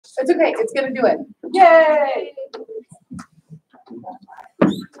It's okay. It's gonna do it. Yay!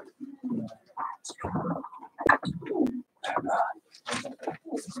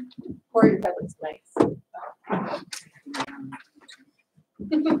 Corey, that looks nice.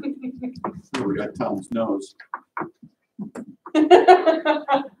 So we got Tom's nose. Okay,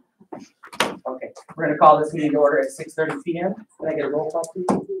 we're gonna call this meeting to order at 6:30 p.m. Can I get a roll call, please?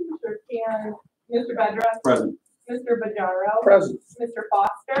 Sure can. Mr. Bedra? Present. Mr. Bajaro? Present. Mr.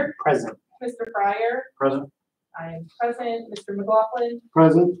 Foster? Present. Mr. Fryer? Present. I am present. Mr. McLaughlin?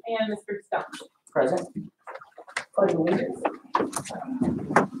 Present. And Mr. Stone. Present. Pledge allegiance.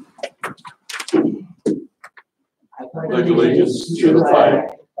 I pledge allegiance to the flag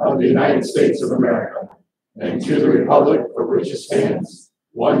of the United States of America and to the republic for which it stands,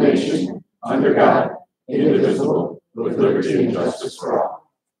 one nation, under God, indivisible, with liberty and justice for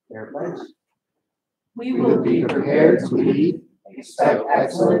all. Their pledge. We will be prepared to lead, expect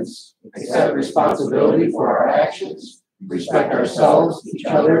excellence, accept responsibility for our actions, respect ourselves, each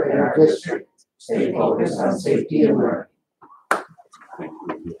other, and our district, stay focused on safety and learning. I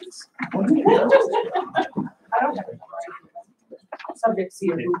don't have it. Subject C,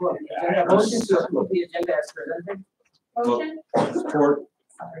 approval of the agenda. Motion to approve the agenda as presented. Motion? Support.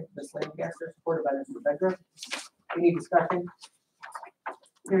 Sorry, Ms. Lancaster, supported by Mr. Becker. Any discussion?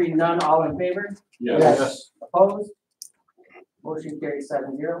 Hearing none, all in favor? Yes. Opposed? Motion carries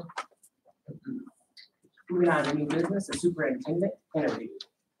 7-0. Moving on to new business, the superintendent interview.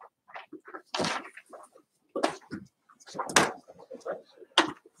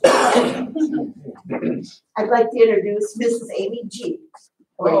 I'd like to introduce Mrs. Amy G.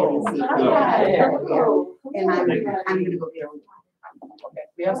 Oh, hi. Hello. And I'm gonna go here. Okay,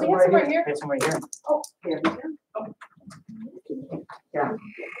 we have We some have some right right here. here. We have some right here. Oh, there we go. Yeah.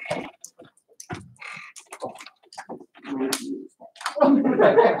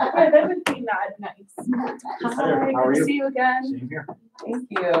 That would be not nice. How Hi, are good to you? see you again. Same here. Thank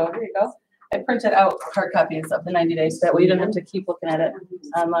you. Here you go. I printed out hard copies of the 90 days, so that way you don't have to keep looking at it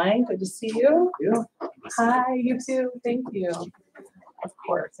online. Good to see you. Yeah. Hi, you too. Thank you. Of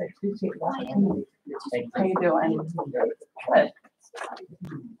course, I appreciate that. How you doing? Good.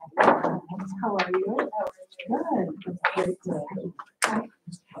 How are you? Good.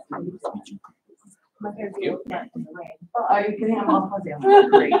 My hair's a little wet in the rain. Oh, are you kidding? I'm all fuzzy. I'm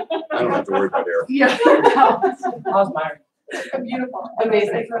great. I don't have to worry about air. Yeah. How's mine? Beautiful.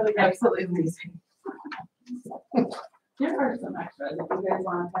 Amazing. It's really good. Absolutely amazing. There are some extras if you guys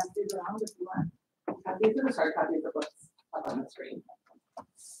want to pass these around if you want. These are the hard copies of what's up on the screen.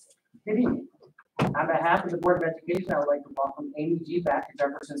 Good evening. On behalf of the Board of Education, I would like to welcome Amy G. back to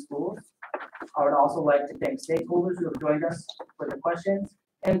Jefferson Schools. I would also like to thank stakeholders who have joined us for the questions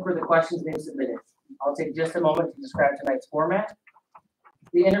and for the questions they've submitted. I'll take just a moment to describe tonight's format.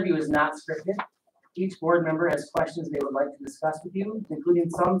 The interview is not scripted. Each board member has questions they would like to discuss with you, including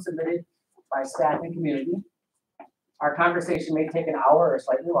some submitted by staff and community. Our conversation may take an hour or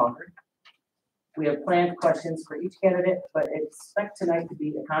slightly longer. We have planned questions for each candidate, but expect tonight to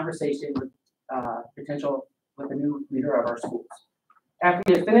be a conversation with potential with the new leader of our schools. After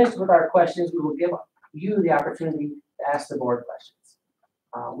we have finished with our questions, we will give you the opportunity to ask the board questions.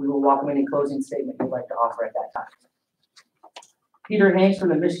 We will welcome any closing statement you'd like to offer at that time. Peter Hanks from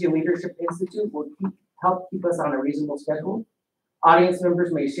the Michigan Leadership Institute will help keep us on a reasonable schedule. Audience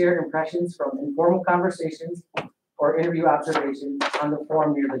members may share impressions from informal conversations or interview observations on the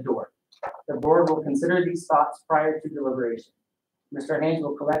form near the door. The board will consider these thoughts prior to deliberation. Mr. Haynes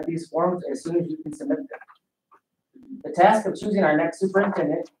will collect these forms as soon as you can submit them. The task of choosing our next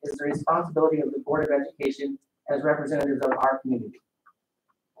superintendent is the responsibility of the Board of Education as representatives of our community.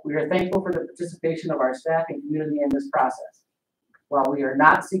 We are thankful for the participation of our staff and community in this process. While we are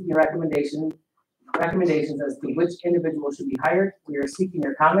not seeking recommendations as to which individual should be hired, we are seeking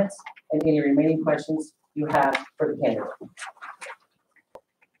your comments and any remaining questions you have for the candidate.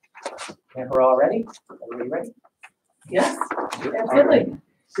 And we're all ready? Everybody ready? Yes, absolutely.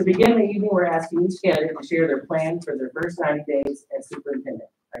 To begin the evening, we're asking each candidate to share their plan for their first 90 days as superintendent.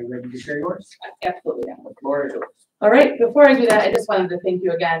 Are you ready to share yours? Absolutely. The floor is yours. All right, before I do that, I just wanted to thank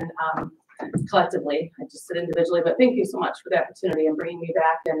you again, collectively. I just said individually, but thank you so much for the opportunity and bringing me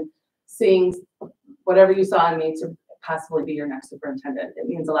back and seeing whatever you saw in me to possibly be your next superintendent. It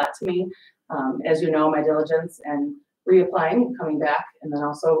means a lot to me. As you know, my diligence and reapplying, coming back, and then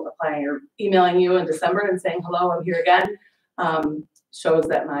also applying or emailing you in December and saying, hello, I'm here again, shows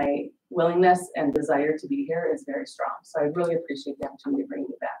that my willingness and desire to be here is very strong. So I really appreciate the opportunity to bring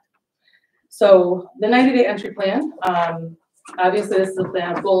you back. So the 90-day entry plan, obviously this is a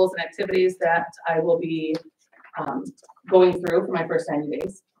plan of goals and activities that I will be going through for my first 90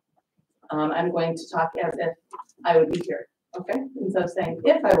 days. I'm going to talk as if I would be here, okay? Instead of saying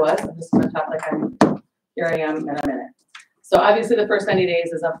if I was, I'm just gonna talk like here I am in a minute. So obviously the first 90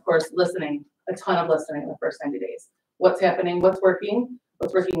 days is of course listening, a ton of listening in the first 90 days. What's happening, what's working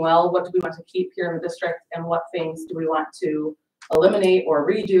well, what do we want to keep here in the district, and what things do we want to eliminate or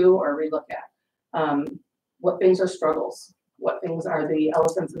redo or relook at? What things are struggles? What things are the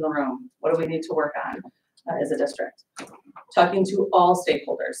elephants in the room? What do we need to work on as a district? Talking to all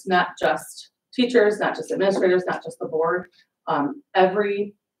stakeholders, not just teachers, not just administrators, not just the board,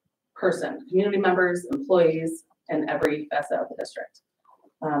 every person, community members, employees, and every facet of the district.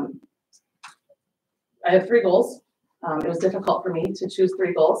 I have 3 goals. It was difficult for me to choose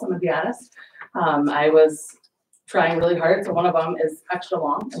 3 goals, I'm gonna be honest. I was trying really hard, so one of them is extra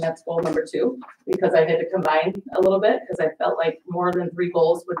long, and that's goal number 2, because I had to combine a little bit, because I felt like more than 3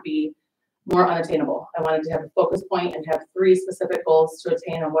 goals would be more unattainable. I wanted to have a focus point and have 3 specific goals to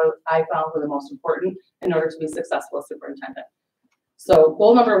attain and what I found were the most important in order to be successful as superintendent. So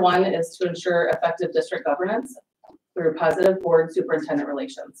goal number 1 is to ensure effective district governance through positive board superintendent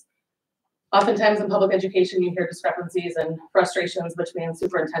relations. Oftentimes in public education, you hear discrepancies and frustrations between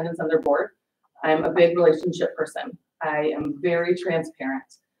superintendents and their board. I'm a big relationship person. I am very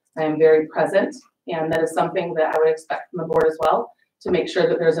transparent. I am very present, and that is something that I would expect from the board as well, to make sure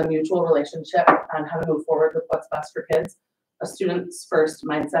that there's a mutual relationship on how to move forward with what's best for kids, a students first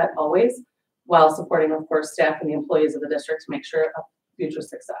mindset always, while supporting, of course, staff and the employees of the district to make sure of future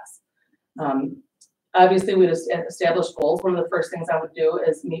success. Obviously, we just established goals. One of the first things I would do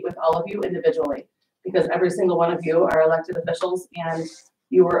is meet with all of you individually, because every single one of you are elected officials, and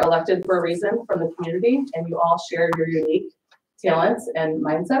you were elected for a reason from the community, and you all share your unique talents and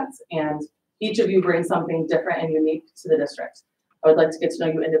mindsets, and each of you brings something different and unique to the district. I would like to get to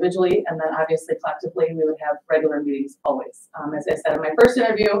know you individually, and then obviously collectively, we would have regular meetings always. As I said in my first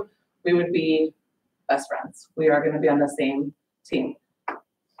interview, we would be best friends. We are going to be on the same team.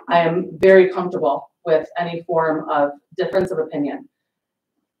 I am very comfortable with any form of difference of opinion.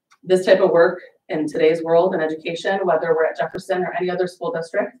 This type of work in today's world in education, whether we're at Jefferson or any other school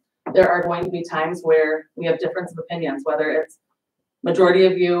district, there are going to be times where we have difference of opinions, whether it's majority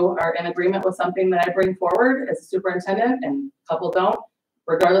of you are in agreement with something that I bring forward as a superintendent and a couple don't.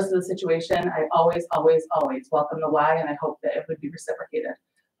 Regardless of the situation, I always, always, always welcome the why, and I hope that it would be reciprocated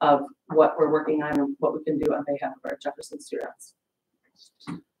of what we're working on and what we can do on behalf of our Jefferson students.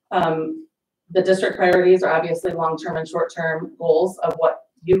 The district priorities are obviously long-term and short-term goals of what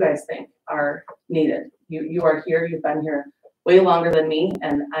you guys think are needed. You are here, you've been here way longer than me,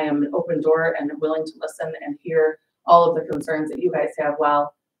 and I am an open door and willing to listen and hear all of the concerns that you guys have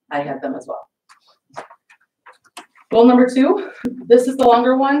while I have them as well. Goal number 2, this is the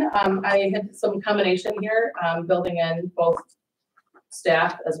longer one. I had some combination here, building in both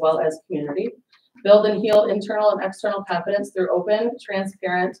staff as well as community. Build and heal internal and external confidence through open,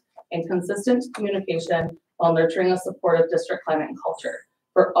 transparent, and consistent communication while nurturing a supportive district climate and culture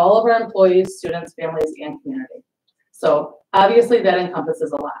for all of our employees, students, families, and community. So obviously that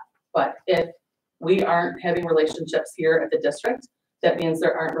encompasses a lot, but if we aren't having relationships here at the district, that means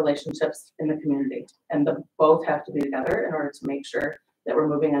there aren't relationships in the community, and the both have to be together in order to make sure that we're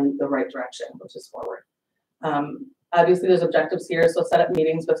moving in the right direction, which is forward. Obviously there's objectives here, so set up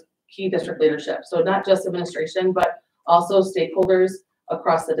meetings with key district leadership. So not just administration, but also stakeholders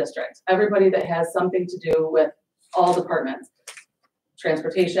across the district. Everybody that has something to do with all departments,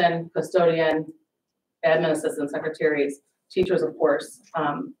 transportation, custodian, admin assistant secretaries, teachers, of course,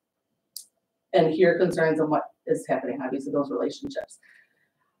 and hear concerns on what is happening, obviously those relationships.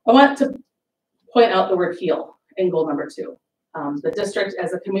 I want to point out the word heal in goal number 2. The district,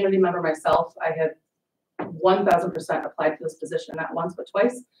 as a community member myself, I have 1000% applied for this position, not once, but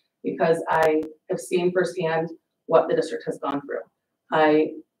twice, because I have seen firsthand what the district has gone through.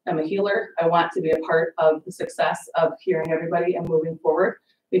 I am a healer. I want to be a part of the success of hearing everybody and moving forward,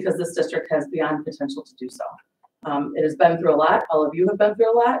 because this district has beyond potential to do so. It has been through a lot. All of you have been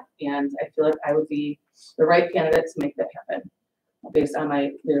through a lot, and I feel like I would be the right candidate to make that happen based on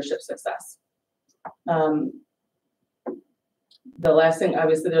my leadership success. The last thing,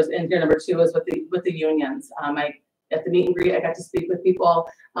 obviously, there's in here number 2 is with the unions. At the meet and greet, I got to speak with people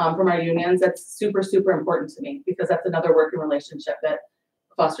from our unions. That's super, super important to me, because that's another working relationship that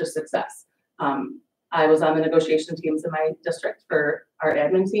fosters success. I was on the negotiation teams in my district for our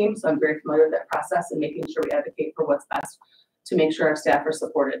admin team, so I'm very familiar with that process and making sure we advocate for what's best to make sure our staff are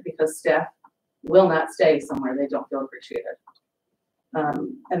supported, because staff will not stay somewhere they don't feel appreciated.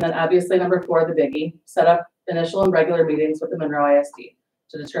 And then obviously number 4, the biggie, set up initial and regular meetings with the Monroe ISD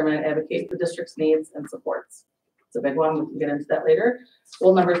to determine and advocate for district's needs and supports. It's a big one. We can get into that later.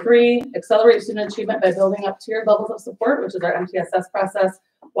 Goal number 3, accelerate student achievement by building up tiered levels of support, which is our MTSS process,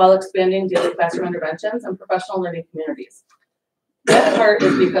 while expanding daily classroom interventions and professional learning communities. That part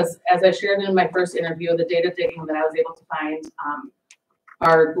is because, as I shared in my first interview, the data digging that I was able to find,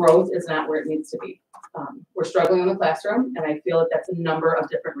 our growth is not where it needs to be. We're struggling in the classroom, and I feel that that's a number of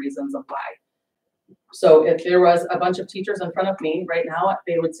different reasons of why. So if there was a bunch of teachers in front of me right now,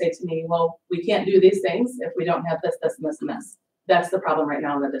 they would say to me, well, we can't do these things if we don't have this, this, and this, and this. That's the problem right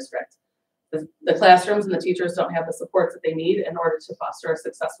now in the district. The classrooms and the teachers don't have the supports that they need in order to foster a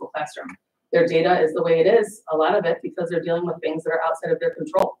successful classroom. Their data is the way it is, a lot of it, because they're dealing with things that are outside of their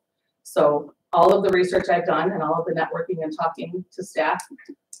control. So all of the research I've done and all of the networking and talking to staff,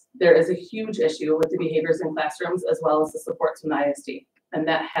 there is a huge issue with the behaviors in classrooms as well as the supports from the ISD. And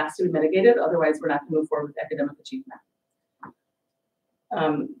that has to be mitigated, otherwise we're not going to move forward with academic achievement.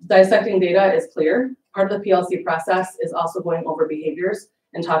 Dissecting data is clear. Part of the PLC process is also going over behaviors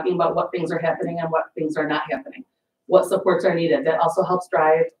and talking about what things are happening and what things are not happening, what supports are needed. That also helps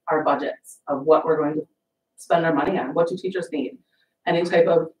drive our budgets of what we're going to spend our money on, what do teachers need, any type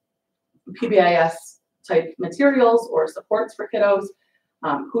of PBIS type materials or supports for kiddos,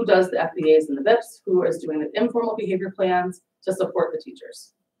 who does the FBAs and the VIPs, who is doing the informal behavior plans to support the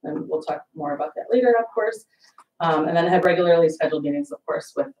teachers. And we'll talk more about that later, of course. And then I have regularly scheduled meetings, of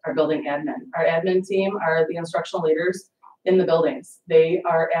course, with our building admin. Our admin team are the instructional leaders in the buildings. They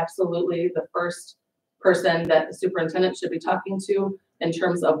are absolutely the first person that the superintendent should be talking to in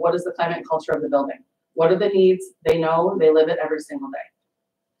terms of what is the climate culture of the building. What are the needs? They know, they live it every single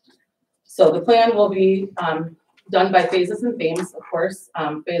day. So the plan will be done by phases and themes, of course,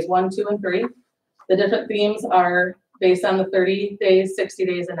 phase 1, 2, and 3. The different themes are based on the 30 days, 60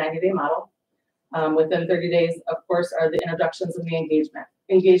 days, and 90-day model. Within 30 days, of course, are the introductions and the engagement.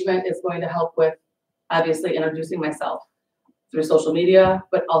 Engagement is going to help with, obviously, introducing myself through social media,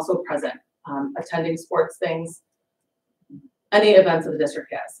 but also present, attending sports things, any events that the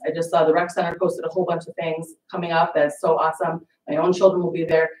district has. I just saw the rec center posted a whole bunch of things coming up. That's so awesome. My own children will be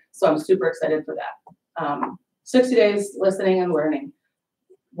there, so I'm super excited for that. 60 days listening and learning.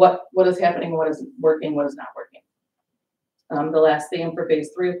 What is happening, what is working, what is not working. The last thing for phase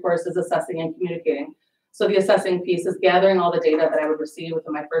 3, of course, is assessing and communicating. So the assessing piece is gathering all the data that I would receive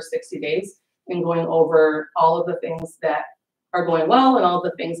within my first 60 days and going over all of the things that are going well and all of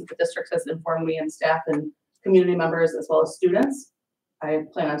the things that the district has informed me and staff and community members as well as students. I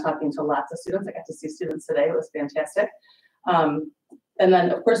plan on talking to lots of students. I got to see students today. It was fantastic. And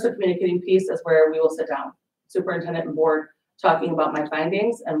then, of course, the communicating piece is where we will sit down, superintendent and board, talking about my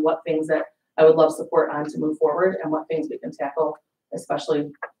findings and what things that I would love support on to move forward and what things we can tackle,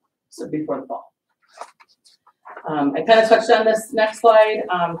 especially before the fall. I kind of touched on this next slide.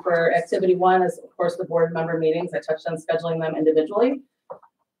 For activity 1 is, of course, the board member meetings. I touched on scheduling them individually.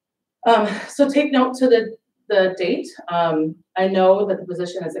 So take note to the date. I know that the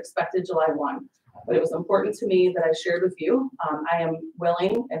position is expected July 1, but it was important to me that I shared with you. I am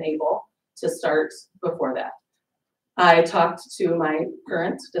willing and able to start before that. I talked to my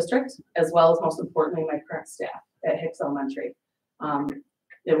current district, as well as most importantly, my current staff at Hicks Elementary.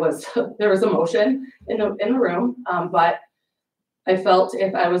 There was emotion in the room, but I felt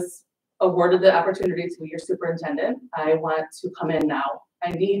if I was awarded the opportunity to be your superintendent, I want to come in now.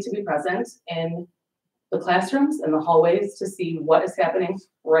 I need to be present in the classrooms and the hallways to see what is happening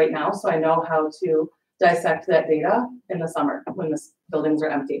right now, so I know how to dissect that data in the summer when the buildings are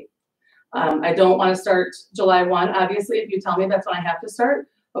empty. I don't want to start July 1. Obviously, if you tell me that's when I have to start,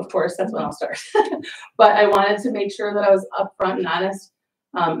 of course, that's when I'll start. But I wanted to make sure that I was upfront and honest.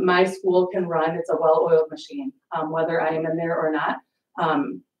 My school can run, it's a well-oiled machine, whether I am in there or not.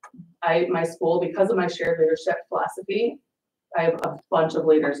 My school, because of my shared leadership philosophy, I have a bunch of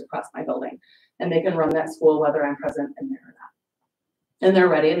leaders across my building, and they can run that school whether I'm present in there or not. And they're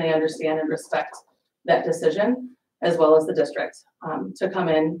ready and they understand and respect that decision, as well as the district, to come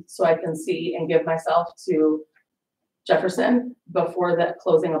in so I can see and give myself to Jefferson before the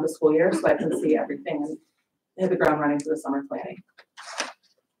closing of the school year so I can see everything and hit the ground running for the summer planning.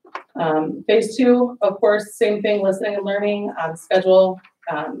 Phase 2, of course, same thing, listening and learning, schedule,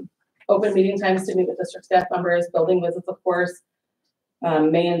 open meeting times to meet with district staff members, building visits, of course,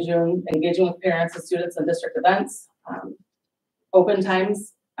 May and June, engaging with parents and students in district events, open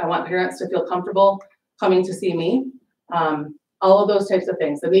times. I want parents to feel comfortable coming to see me. All of those types of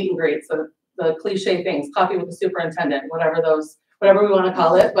things, the meet and greets, the cliche things, coffee with the superintendent, whatever we want to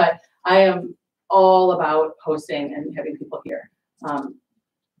call it, but I am all about hosting and having people here.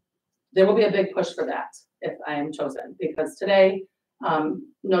 There will be a big push for that if I am chosen, because today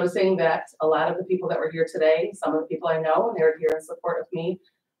Noticing that a lot of the people that were here today, some of the people I know, and they're here in support of me.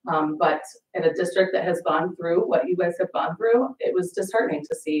 But in a district that has gone through what you guys have gone through, it was disheartening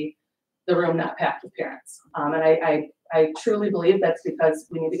to see the room not packed with parents. And I truly believe that's because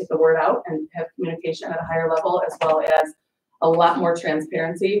we need to get the word out and have communication at a higher level, as well as a lot more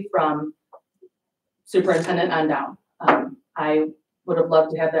transparency from superintendent on down. I would have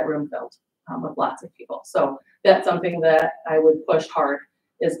loved to have that room filled with lots of people. So that's something that I would push hard,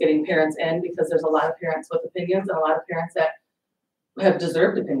 is getting parents in, because there's a lot of parents with opinions and a lot of parents that have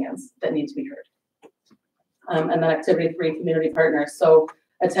deserved opinions that need to be heard. And then activity 3, community partners. So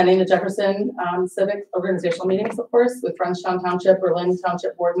attending the Jefferson civic organizational meetings, of course, with Frenchtown Township, Berlin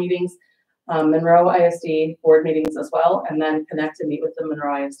Township board meetings, Monroe ISD board meetings as well, and then connect and meet with the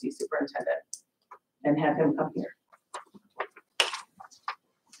Monroe ISD superintendent and have him come here.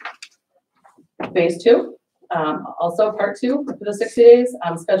 Phase 2, also part 2 for the 60 days,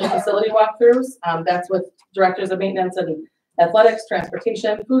 schedule facility walkthroughs. That's with directors of maintenance and athletics,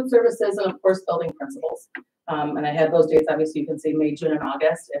 transportation, food services, and of course, building principals. And I have those dates, obviously you can see May, June, and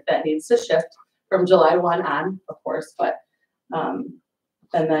August, if that needs to shift from July 1 on, of course, but, and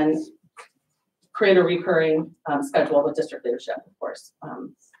then create a recurring schedule with district leadership, of course,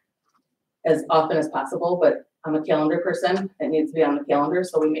 as often as possible, but I'm a calendar person. It needs to be on the calendar,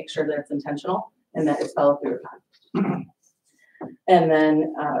 so we make sure that it's intentional and that it's followed through time. And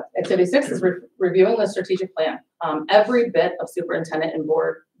then activity 6 is reviewing the strategic plan. Every bit of superintendent and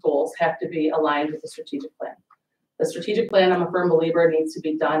board goals have to be aligned with the strategic plan. The strategic plan, I'm a firm believer, needs to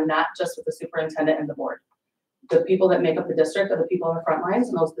be done not just with the superintendent and the board. The people that make up the district are the people on the front lines,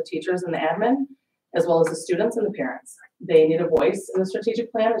 and those are the teachers and the admin, as well as the students and the parents. They need a voice in the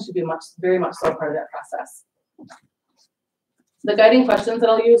strategic plan and should be very much so part of that process. The guiding questions that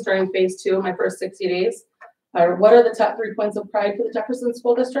I'll use during phase 2, my first 60 days, are what are the top 3 points of pride for the Jefferson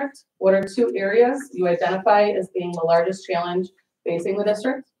School District? What are 2 areas you identify as being the largest challenge facing the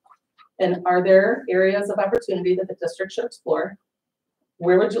district? And are there areas of opportunity that the district should explore?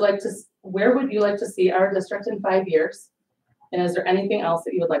 Where would you like to see our district in 5 years? And is there anything else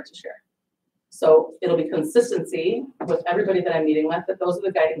that you would like to share? So it'll be consistency with everybody that I'm meeting with, but those are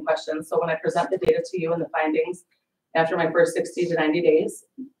the guiding questions. So when I present the data to you and the findings after my first 60 to 90 days,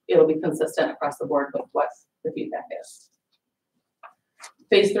 it'll be consistent across the board with what the feedback is.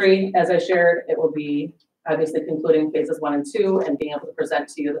 Phase 3, as I shared, it will be obviously concluding phases 1 and 2 and being able to present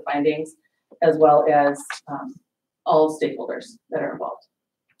to you the findings, as well as all stakeholders that are involved.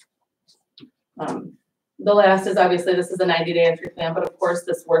 The last is obviously this is a 90-day entry plan, but of course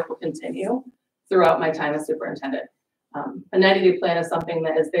this work will continue throughout my time as superintendent. A 90-day plan is something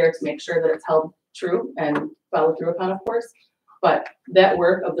that is there to make sure that it's held true and followed through upon, of course. But that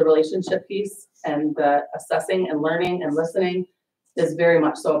work of the relationship piece and the assessing and learning and listening is very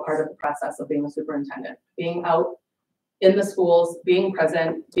much so a part of the process of being a superintendent. Being out in the schools, being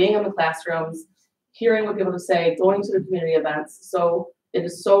present, being in the classrooms, hearing what people have to say, going to the community events. So it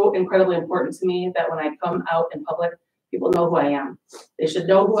is so incredibly important to me that when I come out in public, people know who I am. They should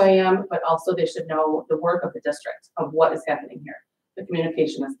know who I am, but also they should know the work of the district, of what is happening here. The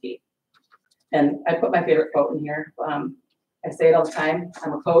communication is key. And I put my favorite quote in here. I say it all the time.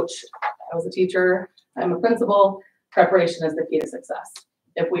 I'm a coach. I was a teacher. I'm a principal. Preparation is the key to success.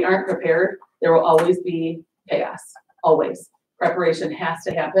 If we aren't prepared, there will always be chaos. Always. Preparation has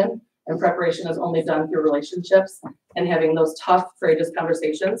to happen. And preparation is only done through relationships and having those tough, courageous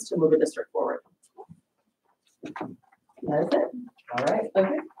conversations to move a district forward. That is it. All right.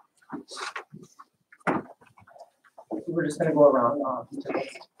 Okay. We're just gonna go around,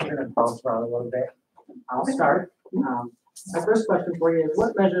 we're gonna bounce around a little bit. I'll start. My first question for you is,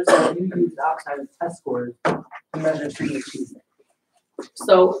 what measures have you used outside of test scores to measure student achievement?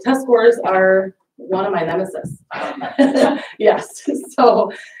 So test scores are one of my nemesis. Yes.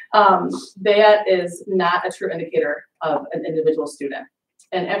 So that is not a true indicator of an individual student.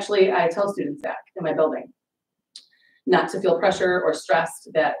 And actually, I tell students that in my building, not to feel pressure or stressed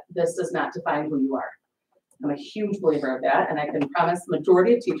that this does not define who you are. I'm a huge believer of that, and I can promise the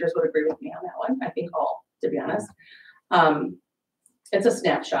majority of teachers would agree with me on that one. I think all, to be honest. It's a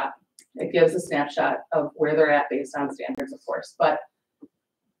snapshot. It gives a snapshot of where they're at based on standards, of course. But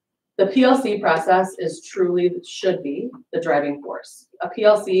the PLC process is truly, should be the driving force. A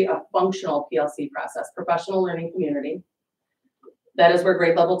PLC, a functional PLC process, professional learning community. That is where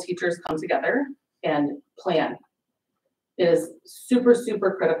grade level teachers come together and plan. It is super,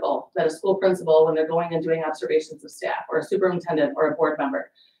 super critical that a school principal, when they're going and doing observations of staff, or a superintendent or a board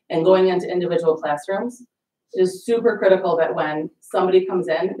member, and going into individual classrooms, it is super critical that when somebody comes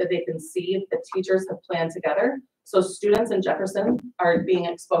in, that they can see that teachers have planned together So students in Jefferson are being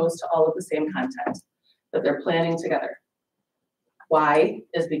exposed to all of the same content that they're planning together. Why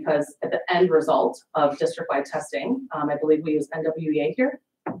is because at the end result of district-wide testing, I believe we use NWEA here.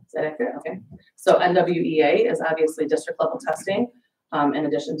 Is that accurate? Okay. So NWEA is obviously district level testing, in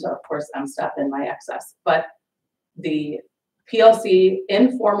addition to, of course, MSTEP and MyXS. But the PLC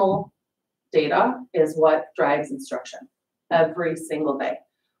informal data is what drives instruction every single day.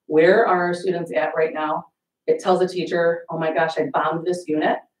 Where are our students at right now? It tells a teacher, oh my gosh, I bombed this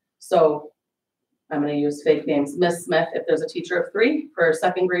unit. So I'm going to use fake names. Miss Smith, if there's a teacher of 3 for a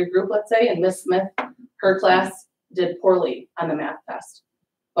second grade group, let's say, and Miss Smith, her class did poorly on the math test.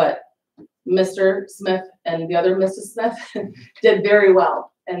 But Mr. Smith and the other Mrs. Smith did very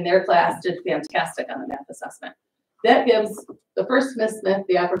well, and their class did fantastic on the math assessment. That gives the first Miss Smith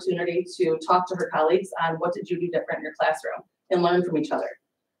the opportunity to talk to her colleagues on what did you do different in your classroom and learn from each other.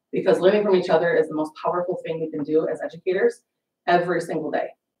 Because learning from each other is the most powerful thing we can do as educators every single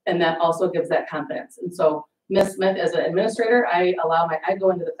day. And that also gives that confidence. And so Miss Smith, as an administrator, I go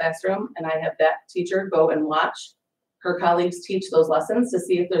into the classroom and I have that teacher go and watch her colleagues teach those lessons to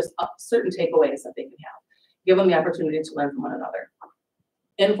see if there's certain takeaways that they can have. Give them the opportunity to learn from one another.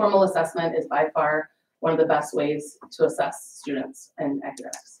 Informal assessment is by far one of the best ways to assess students and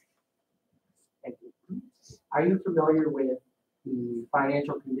academics. Thank you. Are you familiar with the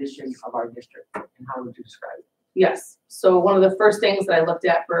financial condition of our district and how would you describe it? Yes. So one of the first things that I looked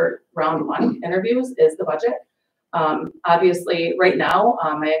at for round 1 interviews is the budget. Obviously, right now,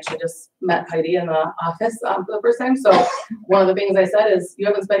 I actually just met Heidi in the office for the first time. So one of the things I said is, you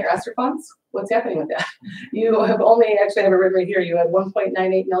haven't spent your ESSER funds? What's happening with that? You have only, actually I have it written right here, you had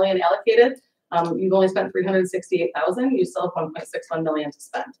 1.98 million allocated. You've only spent 368,000. You still have 1.61 million to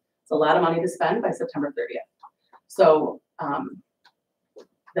spend. It's a lot of money to spend by September 30th. So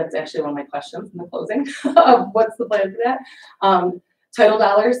that's actually one of my questions in the closing of what's the plan for that. Title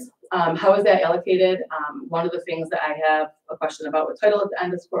dollars, how is that allocated? One of the things that I have a question about with title at the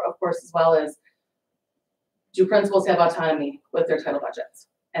end, of course, as well as, do principals have autonomy with their title budgets?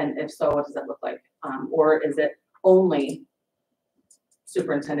 And if so, what does that look like? Or is it only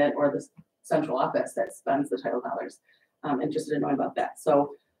superintendent or the central office that spends the title dollars? I'm interested in knowing about that.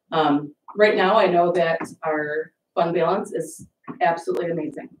 So right now, I know that our fund balance is absolutely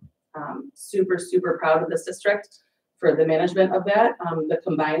amazing. Super, super proud of this district for the management of that. The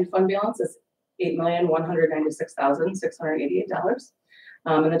combined fund balance is $8,196,688.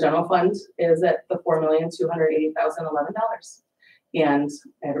 And the general fund is at the $4,280,011. And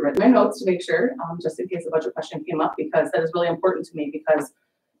I have it written in my notes to make sure, just in case a budget question came up, because that is really important to me, because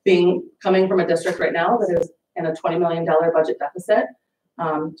coming from a district right now that is in a $20 million budget deficit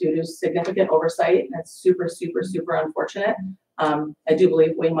due to significant oversight, and it's super, super, super unfortunate. I do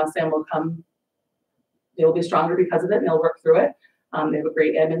believe Wayne Mussam will come, they will be stronger because of it, and they'll work through it. They have a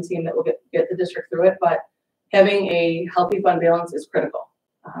great admin team that will get the district through it, but having a healthy fund balance is critical.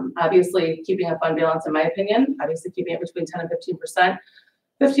 Obviously, keeping a fund balance, in my opinion, obviously keeping it between 10 and 15%.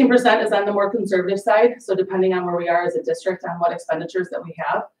 15% is on the more conservative side, so depending on where we are as a district on what expenditures that we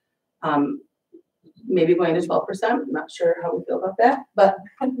have, maybe going to 12%. I'm not sure how we feel about that, but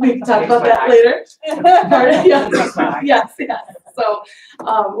we can talk about that later. Yes. So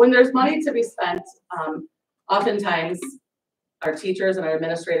when there's money to be spent, oftentimes our teachers and our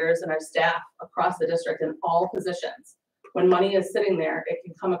administrators and our staff across the district in all positions, when money is sitting there, it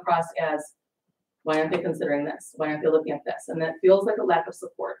can come across as, why aren't they considering this? Why aren't they looking at this? And that feels like a lack of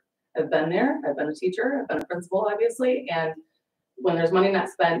support. I've been there, I've been a teacher, I've been a principal, obviously, and when there's money not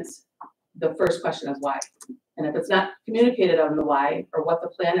spent, the first question is why. And if it's not communicated on the why or what the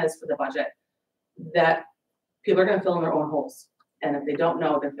plan is for the budget, that people are going to fill in their own holes. And if they don't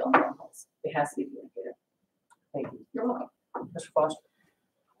know, they're filling their own holes. It has to be communicated. Thank you. You're welcome. Mr. Foster.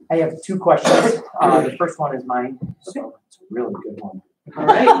 I have 2 questions. The first one is mine, so it's a really good one. All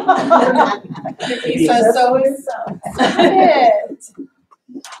right. He says so is so.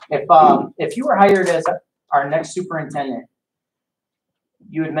 If you were hired as our next superintendent,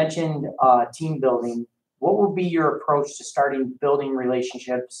 you had mentioned team building. What would be your approach to starting building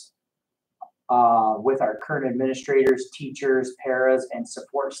relationships with our current administrators, teachers, paras, and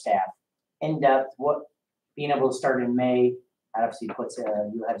support staff? In depth, being able to start in May obviously puts you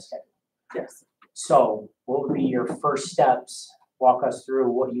ahead of schedule. Yes. So what would be your first steps? Walk us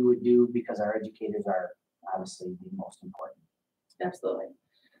through what you would do, because our educators are obviously the most important. Absolutely.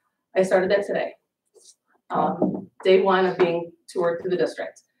 I started that today. Day 1 of being toured through the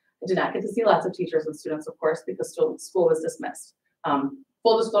district. I did not get to see lots of teachers and students, of course, because school was dismissed.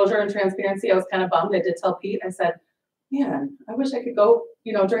 Full disclosure and transparency, I was kind of bummed. I did tell Pete, I said, man, I wish I could go,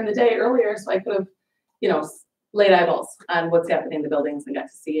 during the day earlier so I could have, laid eyeballs on what's happening in the buildings and got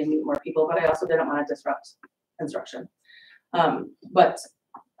to see and meet more people, but I also didn't want to disrupt instruction. But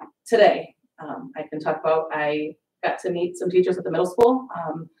today, I can talk about, I got to meet some teachers at the middle school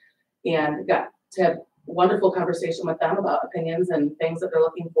and got to have wonderful conversation with them about opinions and things that they're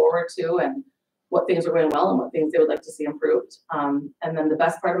looking forward to and what things are going well and what things they would like to see improved. And then the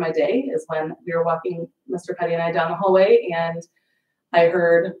best part of my day is when we were walking, Mr. Petty and I, down the hallway, and I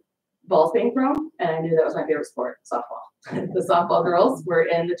heard balls being thrown, and I knew that was my favorite sport, softball. The softball girls were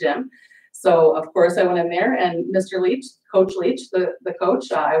in the gym. So of course I went in there, and Mr. Leach, Coach Leach, the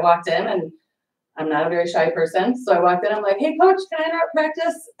coach, I walked in, and I'm not a very shy person. So I walked in, I'm like, hey coach, can I interrupt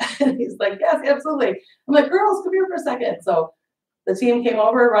practice? And he's like, yes, absolutely. I'm like, girls, come here for a second. So the team came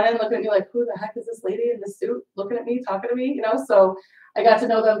over, running, looking at me like, who the heck is this lady in this suit looking at me, talking to me, you know? So I got to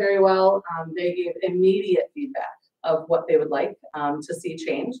know them very well. They gave immediate feedback of what they would like to see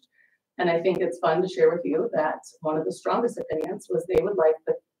changed. And I think it's fun to share with you that one of the strongest opinions was they would like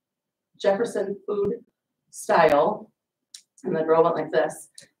the Jefferson food style, and the girl went like this,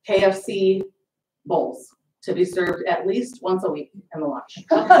 KFC bowls to be served at least once a week in the lunch.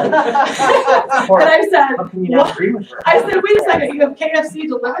 And I said, How can you not agree with her? I said, wait a second, you have KFC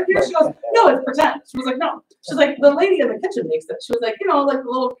delivered here? She goes, no, it's pretend. She was like, no. She's like, the lady in the kitchen makes it. She was like, you know, like the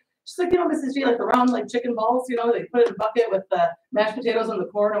little, she's like, you know, Mrs. G, like the round, like chicken balls, you know, they put it in a bucket with the mashed potatoes and the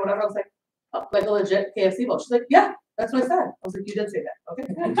corn or whatever. I was like, oh, like a legit KFC bowl. She's like, yeah, that's what I said. I was like, you did say that. Okay.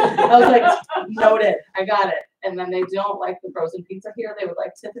 I was like, noted. I got it. And then they don't like the frozen pizza here. They would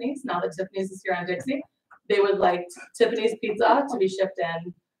like Tiffany's. Now that Tiffany's is here on Dixie, they would like Tiffany's pizza to be shipped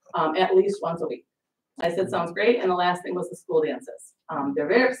in at least once a week. I said, sounds great. And the last thing was the school dances. They're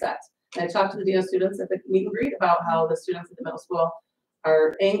very upset. And I talked to the DO students at the meet and greet about how the students at the middle school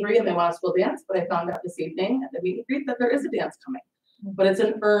are angry and they want a school dance. But I found out this evening at the meet and greet that there is a dance coming. But it's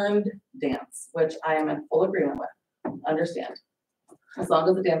an earned dance, which I am in full agreement with. Understand. As long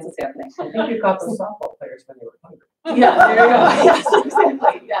as the dance is happening. I think you caught the softball players when they were hungry. Yeah, there you go. Yes,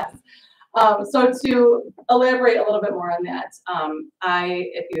 exactly. Yes. So to elaborate a little bit more on that,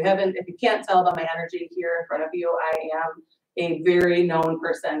 if you can't tell by my energy here in front of you, I am a very known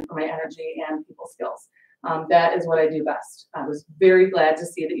person for my energy and people skills. That is what I do best. I was very glad to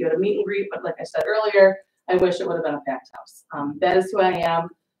see that you had a meet and greet, but like I said earlier, I wish it would have been a packed house. That is who I am.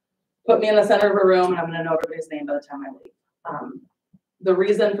 Put me in the center of a room and I'm going to know everybody's name by the time I leave. The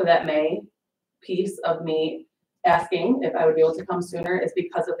reason for that May piece of me asking if I would be able to come sooner is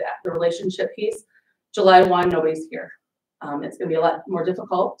because of that, the relationship piece. July 1, nobody's here. It's going to be a lot more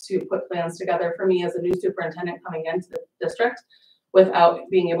difficult to put plans together for me as a new superintendent coming into the district without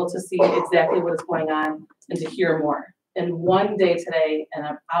being able to see exactly what is going on and to hear more. In one day today, in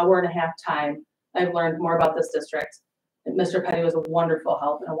an hour and a half time, I've learned more about this district. And Mr. Petty was a wonderful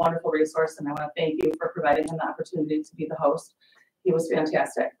help and a wonderful resource, and I want to thank you for providing him the opportunity to be the host. He was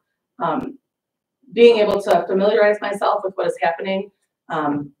fantastic. Being able to familiarize myself with what is happening,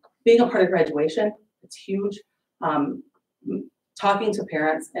 being a part of graduation, it's huge. Talking to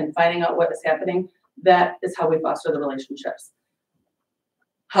parents and finding out what is happening, that is how we foster the relationships.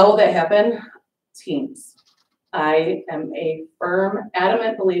 How will that happen? Teams. I am a firm,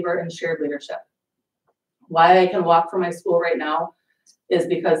 adamant believer in shared leadership. Why I can walk from my school right now is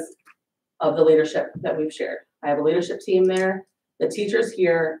because of the leadership that we've shared. I have a leadership team there. The teachers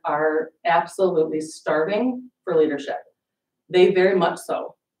here are absolutely starving for leadership. They very much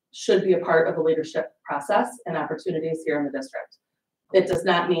so should be a part of the leadership process and opportunities here in the district. It does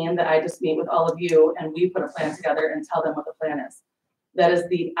not mean that I just meet with all of you and we put a plan together and tell them what the plan is. That is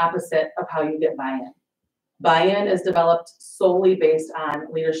the opposite of how you get buy-in. Buy-in is developed solely based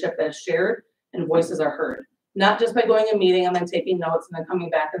on leadership that is shared and voices are heard. Not just by going and meeting and then taking notes and then coming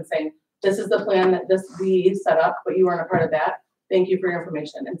back and saying, this is the plan that we set up, but you weren't a part of that. Thank you for your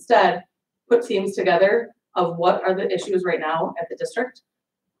information. Instead, put teams together of what are the issues right now at the district.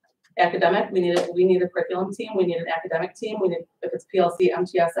 Academic, we need a curriculum team, we need an academic team, we need, if it's PLC,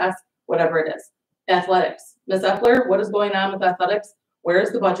 MTSS, whatever it is. Athletics. Ms. Epler, what is going on with athletics? Where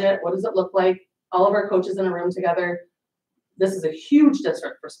is the budget? What does it look like? All of our coaches in a room together. This is a huge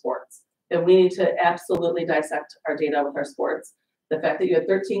district for sports, and we need to absolutely dissect our data with our sports. The fact that you had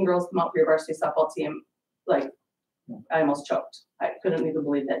 13 girls come out for your varsity softball team, like, I almost choked. I couldn't even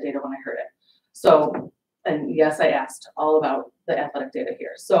believe that data when I heard it. So, and yes, I asked all about the athletic data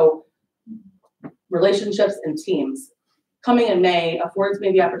here. So relationships and teams. Coming in May affords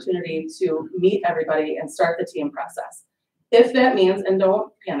me the opportunity to meet everybody and start the team process. If that means, and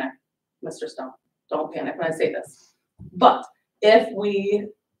don't panic, Mr. Stone, don't panic when I say this, but if we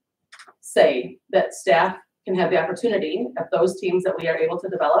say that staff can have the opportunity of those teams that we are able to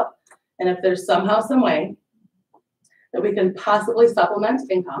develop, and if there's somehow, some way, that we can possibly supplement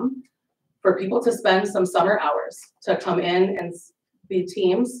income for people to spend some summer hours to come in and be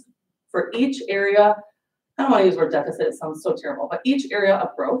teams for each area. I don't want to use the word deficit, it sounds so terrible, but each area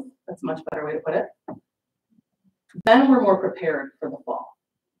of growth, that's a much better way to put it. Then we're more prepared for the fall.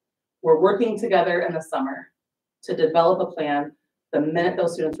 We're working together in the summer to develop a plan the minute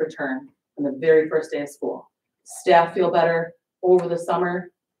those students return on the very first day of school. Staff feel better over the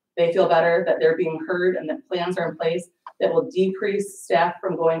summer. They feel better that they're being heard and that plans are in place that will decrease staff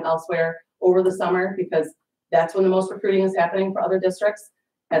from going elsewhere over the summer, because that's when the most recruiting is happening for other districts.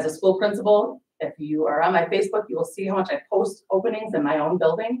 As a school principal, if you are on my Facebook, you will see how much I post openings in my own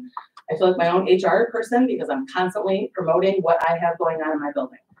building. I feel like my own HR person because I'm constantly promoting what I have going on in my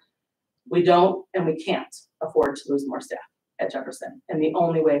building. We don't and we can't afford to lose more staff at Jefferson. And the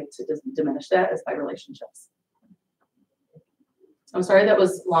only way to diminish that is by relationships. I'm sorry that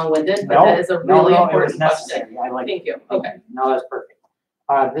was long-winded, but that is a really important question. I like Thank it. you. Okay. No, that's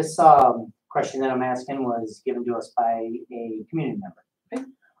perfect. This question that I'm asking was given to us by a community member. Okay.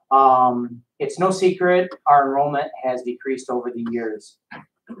 It's no secret our enrollment has decreased over the years.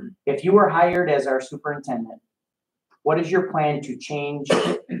 If you were hired as our superintendent, what is your plan to change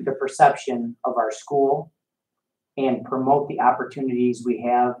the perception of our school and promote the opportunities we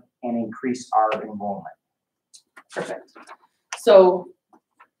have and increase our enrollment? Perfect. So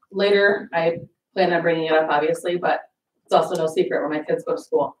later, I plan on bringing it up, obviously, but it's also no secret where my kids go to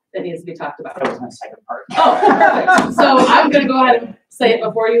school. It needs to be talked about. That was my second part. Oh, perfect. So I'm going to go ahead and say it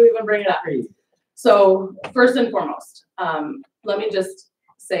before you even bring it up. So first and foremost, let me just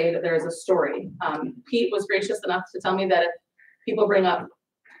say that there is a story. Pete was gracious enough to tell me that if people bring up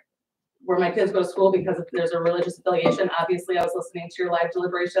where my kids go to school because if there's a religious affiliation, obviously I was listening to your live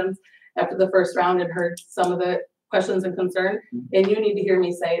deliberations after the first round and heard some of the questions and concern, and you need to hear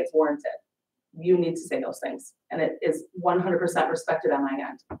me say it's warranted. You need to say those things, and it is 100% respected on my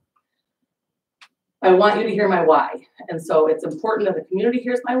end. I want you to hear my why, and so it's important that the community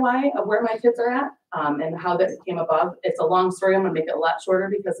hears my why of where my kids are at and how that came above. It's a long story. I'm going to make it a lot shorter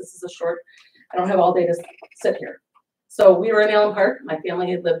because this is a short, I don't have all day to sit here. So we were in Allen Park. My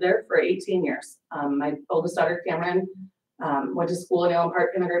family had lived there for 18 years. My oldest daughter, Cameron, went to school in Allen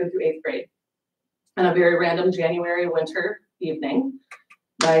Park, kindergarten through 8th grade. On a very random January winter evening,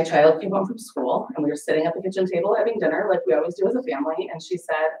 my child came home from school and we were sitting at the kitchen table having dinner like we always do as a family. And she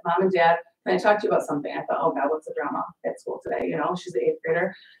said, Mom and Dad, can I talk to you about something? I thought, oh God, what's the drama at school today? You know, she's an 8th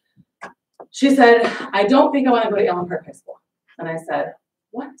grader. She said, I don't think I want to go to Allen Park High School. And I said,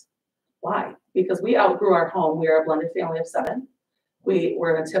 what? Why? Because we outgrew our home. We are a blended family of 7. We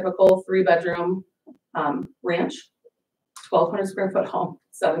were in a typical 3-bedroom ranch, 1,200 square foot home,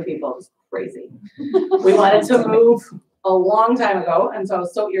 7 people. It was crazy. We wanted to move a long time ago. And so I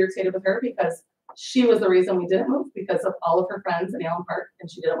was so irritated with her because she was the reason we didn't move, because of all of her friends in Allen Park, and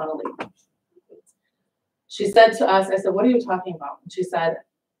she didn't want to leave. She said to us, I said, what are you talking about? And she said,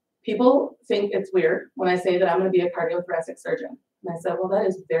 people think it's weird when I say that I'm going to be a cardiothoracic surgeon. And I said, well, that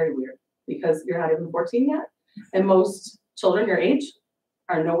is very weird because you're not even 14 yet. And most children your age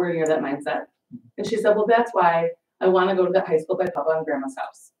are nowhere near that mindset. And she said, well, that's why I want to go to that high school by Papa and Grandma's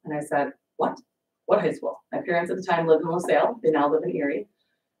house. And I said, what? What high school? My parents at the time lived in LaSalle. They now live in Erie.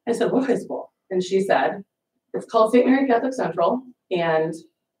 I said, what high school? And she said, it's called St. Mary Catholic Central. And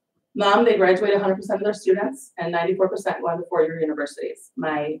Mom, they graduate 100% of their students and 94% go on to 4-year universities.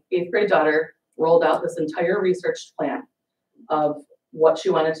 My 8th grade daughter rolled out this entire research plan of what she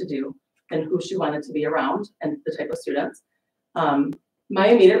wanted to do and who she wanted to be around and the type of students. My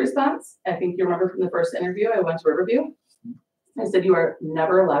immediate response, I think you remember from the first interview, I went to Riverview. I said, you are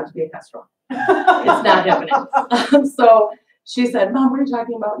never allowed to be a Kestrel. It's not happening. So she said, Mom, what are you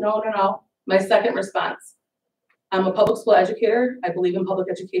talking about? No. My second response, I'm a public school educator. I believe in public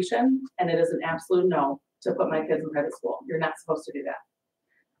education, and it is an absolute no to put my kids in private school. You're not supposed to do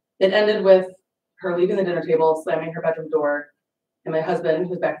that. It ended with her leaving the dinner table, slamming her bedroom door, and my husband,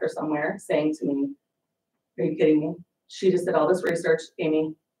 who's back there somewhere, saying to me, are you kidding me? She just did all this research,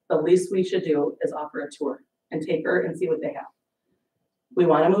 Amy. The least we should do is offer a tour and take her and see what they have. We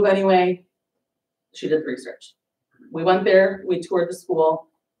want to move anyway. She did the research. We went there, we toured the school.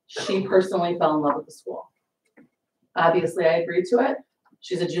 She personally fell in love with the school. Obviously, I agreed to it.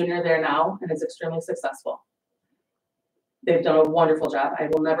 She's a junior there now and is extremely successful. They've done a wonderful job. I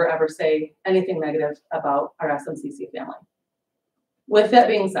will never, ever say anything negative about our SMCC family. With that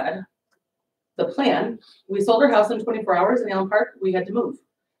being said, the plan, we sold our house in 24 hours in Allen Park. We had to move.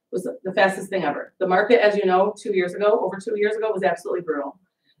 It was the fastest thing ever. The market, as you know, over 2 years ago, was absolutely brutal.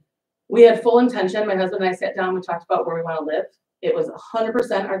 We had full intention. My husband and I sat down, we talked about where we want to live. It was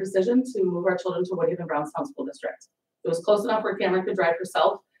 100% our decision to move our children to Woodhaven Brownstown School District. It was close enough where Cameron could drive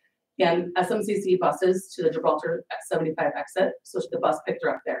herself and SMCC buses to the Gibraltar 75 exit, so the bus picked her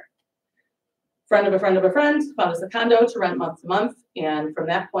up there. Friend of a friend of a friend found us a condo to rent month to month, and from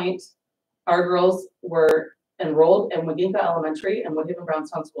that point, our girls were enrolled in Waginka Elementary and Woodhaven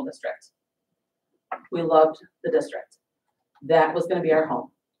Brownstown School District. We loved the district. That was going to be our home.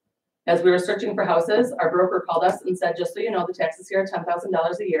 As we were searching for houses, our broker called us and said, just so you know, the taxes here are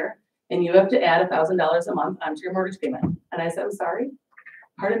 $10,000 a year, and you have to add $1,000 a month onto your mortgage payment. And I said, I'm sorry,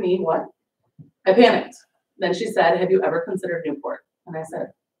 pardon me, what? I panicked. Then she said, have you ever considered Newport? And I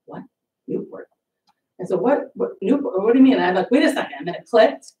said, what? Newport? I said, what Newport? What do you mean? And I'm like, wait a second. And then it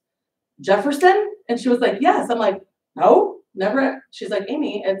clicked. Jefferson? And she was like, yes. I'm like, no, never. She's like,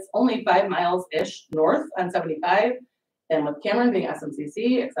 Amy, it's only 5 miles-ish north on 75. And with Cameron being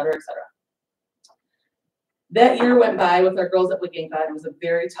SMCC, et cetera, et cetera. That year went by with our girls at Waginka, and it was a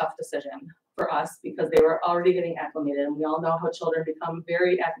very tough decision for us because they were already getting acclimated. And we all know how children become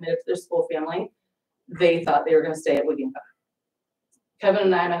very acclimated to their school family. They thought they were going to stay at Waginka. Kevin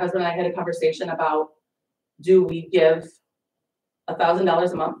and I, my husband and I, had a conversation about, do we give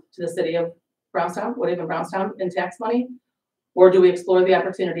 $1,000 a month to the city of Brownstown, Woodhaven Brownstown, in tax money? Or do we explore the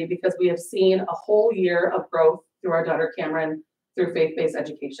opportunity because we have seen a whole year of growth through our daughter Cameron through faith-based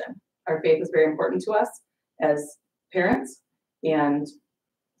education. Our faith is very important to us as parents, and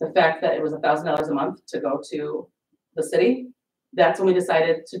the fact that it was $1,000 a month to go to the city, that's when we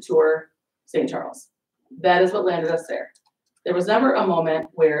decided to tour St. Charles. That is what landed us there. There was never a moment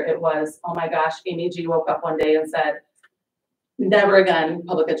where it was, oh my gosh, Amy G woke up one day and said, never again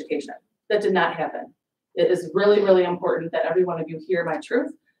public education. That did not happen. It is really, really important that every one of you hear my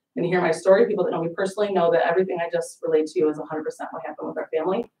truth and hear my story. People that know me personally know that everything I just relayed to you is 100% what happened with our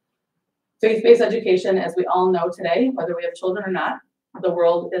family. Faith-based education, as we all know today, whether we have children or not, the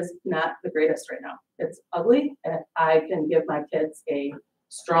world is not the greatest right now. It's ugly, and if I can give my kids a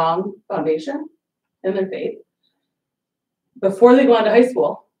strong foundation in their faith before they go on to high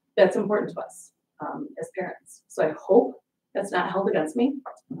school, that's important to us as parents. So I hope that's not held against me.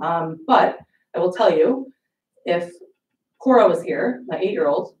 But I will tell you, if Cora was here, my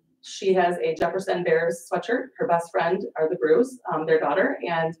 8-year-old, she has a Jefferson Bears sweatshirt. Her best friend are the Brews, their daughter,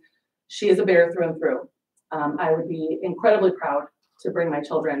 and she is a Bear through and through. I would be incredibly proud to bring my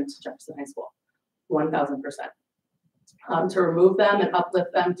children to Jefferson High School, 1,000%. To remove them and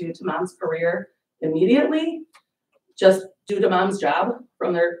uplift them due to mom's career immediately, just due to mom's job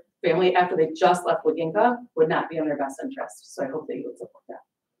from their family after they just left Waginka, would not be in their best interest. So I hope that you would support that.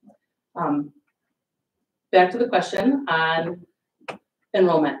 Back to the question on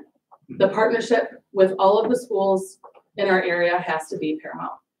enrollment. The partnership with all of the schools in our area has to be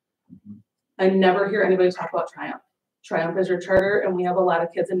paramount. I never hear anybody talk about Triumph. Triumph is your charter, and we have a lot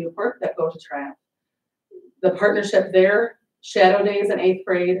of kids in Newport that go to Triumph. The partnership there, shadow days in 8th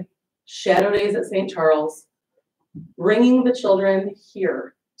grade, shadow days at St. Charles, bringing the children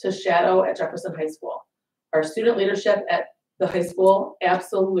here to shadow at Jefferson High School. Our student leadership at the high school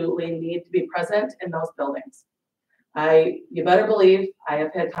absolutely need to be present in those buildings. You better believe I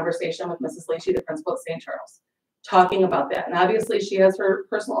have had conversation with Mrs. Leachy, the principal at St. Charles, talking about that. And obviously she has her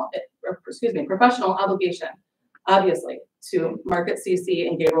professional obligation, obviously, to market CC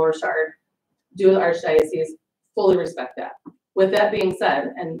and Gabriel Richard, do the Archdiocese, fully respect that. With that being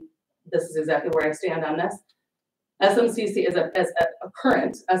said, and this is exactly where I stand on this, SMCC as a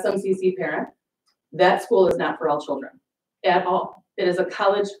current SMCC parent, that school is not for all children at all. It is a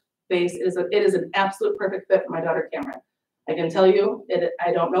college base. It is an absolute perfect fit for my daughter Cameron. I can tell you,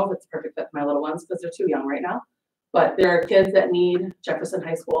 I don't know if it's a perfect fit for my little ones because they're too young right now, but there are kids that need Jefferson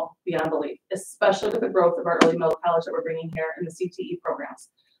High School beyond belief, especially with the growth of our early middle college that we're bringing here in the CTE programs.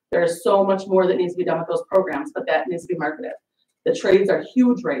 There is so much more that needs to be done with those programs, but that needs to be marketed. The trades are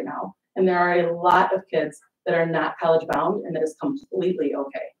huge right now, and there are a lot of kids that are not college bound, and that is completely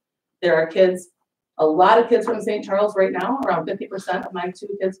okay. There are kids, a lot of kids from St. Charles right now, around 50% of my 2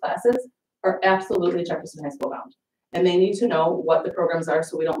 kids' classes are absolutely Jefferson High School bound. And they need to know what the programs are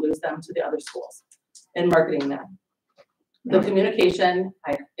so we don't lose them to the other schools and marketing them. The communication,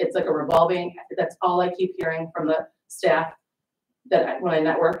 it's like a revolving, that's all I keep hearing from the staff when I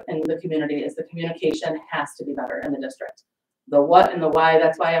network in the community is the communication has to be better in the district. The what and the why,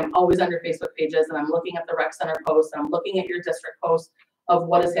 that's why I'm always on your Facebook pages and I'm looking at the rec center posts and I'm looking at your district posts of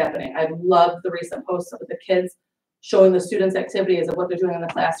what is happening. I love the recent posts with the kids showing the students activities of what they're doing in the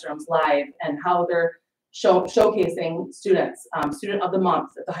classrooms live and how they're showcasing students, student of the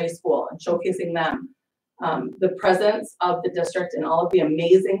month at the high school and showcasing them. The presence of the district and all of the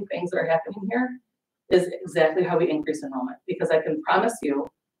amazing things that are happening here is exactly how we increase enrollment, because I can promise you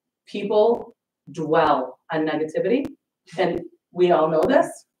people dwell on negativity. And we all know this,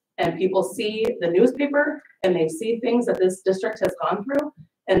 and people see the newspaper and they see things that this district has gone through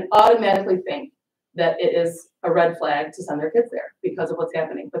and automatically think that it is a red flag to send their kids there because of what's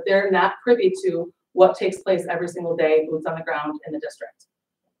happening. But they're not privy to what takes place every single day, boots on the ground in the district.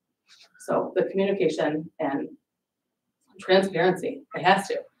 So the communication and transparency, it has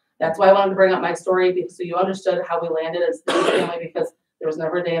to. That's why I wanted to bring up my story, because so you understood how we landed as the family, because there was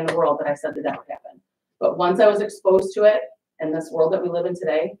never a day in the world that I said that that would happen. But once I was exposed to it in this world that we live in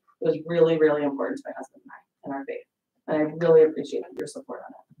today, it was really, really important to my husband and I and our faith. And I really appreciate your support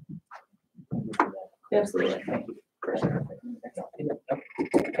on it. Absolutely.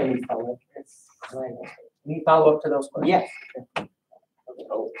 Any follow-up? Any follow-up to those questions? Yes.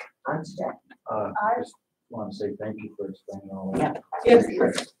 On staff. I just want to say thank you for explaining all that. Yes, You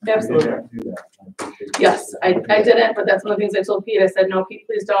absolutely. didn't have to do that. I appreciate it. Yes, I didn't, but that's one of the things I told Pete. I said, no, Pete,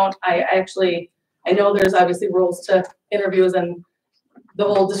 please don't. I know there's obviously rules to interviews and the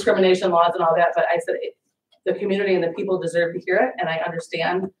whole discrimination laws and all that, but I said, the community and the people deserve to hear it, and I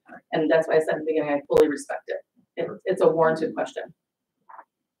understand. And that's why I said at the beginning, I fully respect it. It's a warranted question.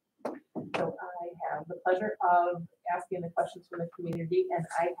 So I have the pleasure of asking the questions from the community, and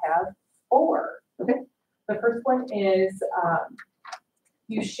I have 4. Okay. The first one is,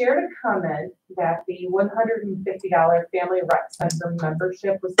 you shared a comment that the $150 Family Rec Center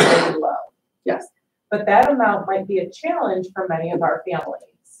membership was very low. Yes. But that amount might be a challenge for many of our families.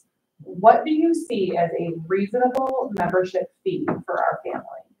 What do you see as a reasonable membership fee for our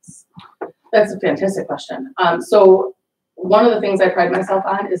families? That's a fantastic question. So one of the things I pride myself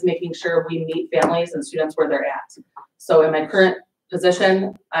on is making sure we meet families and students where they're at. So in my current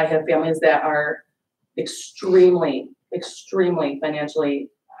position, I have families that are extremely financially,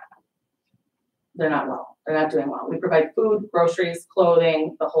 they're not well. They're not doing well. We provide food, groceries,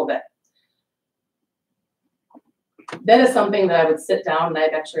 clothing, the whole bit. That is something that I would sit down, and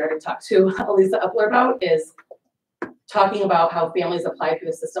I've actually already talked to Elisa Upler about, is talking about how families apply through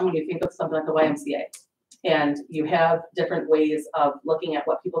the system when you think of something like the YMCA. And you have different ways of looking at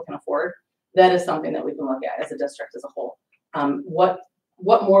what people can afford. That is something that we can look at as a district as a whole.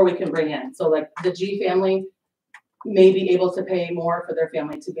 What more we can bring in. So like the G family may be able to pay more for their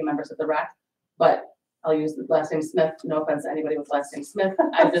family to be members of the REC, but I'll use the last name Smith. No offense to anybody with last name Smith.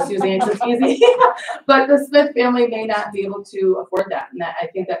 I'm just using it because it's easy. But the Smith family may not be able to afford that. And I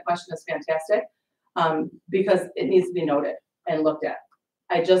think that question is fantastic because it needs to be noted and looked at.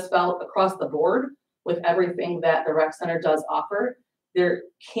 I just felt across the board with everything that the rec center does offer, there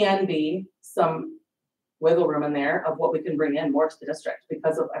can be some wiggle room in there of what we can bring in more to the district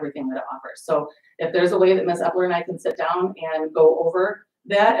because of everything that it offers. So if there's a way that Ms. Epler and I can sit down and go over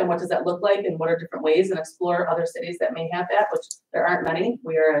that and what does that look like and what are different ways and explore other cities that may have that, which there aren't many.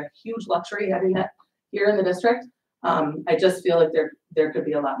 We are a huge luxury having that here in the district. I just feel like there could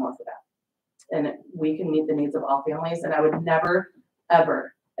be a lot more for that. And we can meet the needs of all families. And I would never,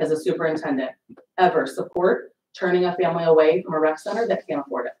 ever, as a superintendent, ever support turning a family away from a rec center that can't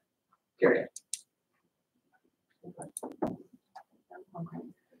afford it, period.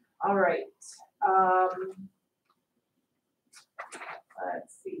 All right.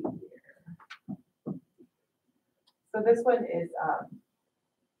 Let's see here. So this one is,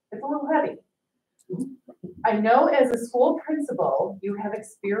 it's a little heavy. I know as a school principal, you have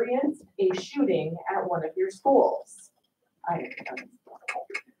experienced a shooting at one of your schools.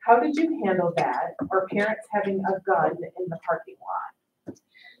 How did you handle that, or parents having a gun in the parking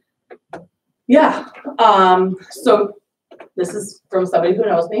lot? Yeah, so this is from somebody who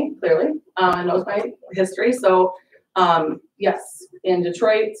knows me, clearly, and knows my history. So yes, in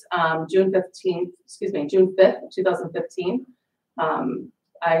Detroit, June 5th, 2015,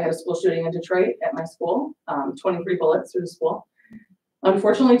 I had a school shooting in Detroit at my school, 23 bullets through the school.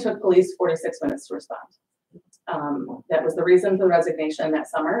 Unfortunately, it took police 46 minutes to respond. That was the reason for the resignation that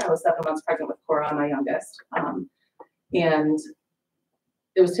summer. I was 7 months pregnant with Cora, my youngest, and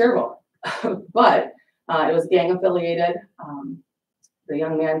it was terrible, but it was gang affiliated. The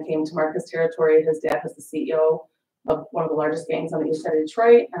young man came to Marcus territory. His dad was the CEO of one of the largest gangs on the east side of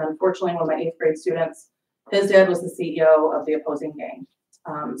Detroit. And unfortunately, one of my 8th grade students, his dad was the CEO of the opposing gang.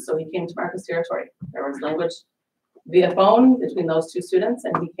 So he came to Marcus territory. There was language via phone between those two students,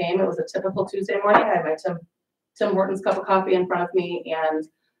 and he came. It was a typical Tuesday morning. I had my Tim Hortons cup of coffee in front of me and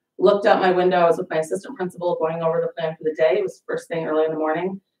looked out my window. I was with my assistant principal going over the plan for the day. It was first thing early in the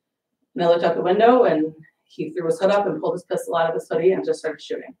morning. And I looked out the window and he threw his hood up and pulled his pistol out of his hoodie and just started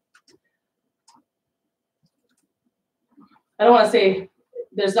shooting. I don't want to say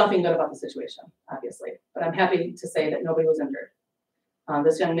there's nothing good about the situation, obviously, but I'm happy to say that nobody was injured.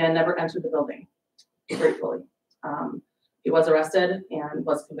 This young man never entered the building. gratefully. He was arrested and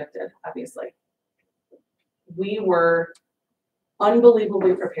was convicted, obviously. We were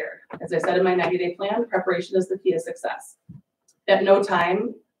unbelievably prepared. As I said in my 90-day plan, preparation is the key to success. At no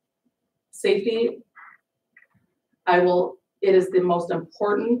time, safety, it is the most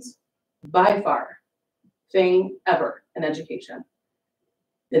important, by far, thing ever in education.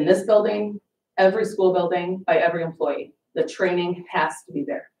 In this building, every school building, by every employee, the training has to be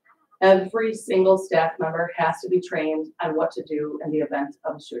there. Every single staff member has to be trained on what to do in the event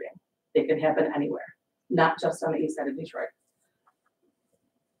of a shooting. It can happen anywhere, not just on the east side of Detroit.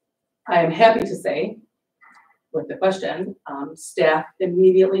 I am happy to say, with the question, staff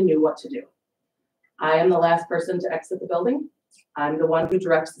immediately knew what to do. I am the last person to exit the building. I'm the one who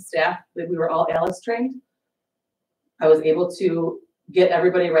directs the staff. We were all ALICE trained. I was able to get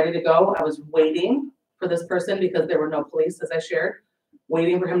everybody ready to go. I was waiting for this person because there were no police, as I shared,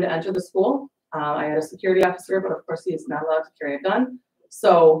 waiting for him to enter the school. I had a security officer, but of course he's not allowed to carry a gun.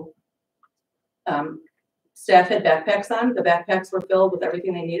 So staff had backpacks on. The backpacks were filled with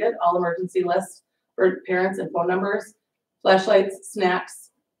everything they needed, all emergency lists for parents and phone numbers, flashlights, snacks,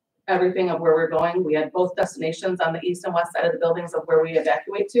 everything of where we're going. We had both destinations on the east and west side of the buildings of where we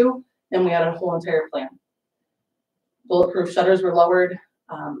evacuate to, and we had a whole entire plan. Bulletproof shutters were lowered.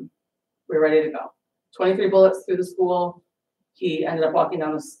 We were ready to go. 23 bullets through the school. He ended up walking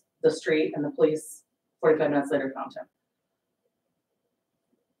down the street, and the police 45 minutes later found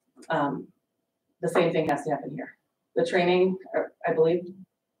him. The same thing has to happen here. The training, I believe,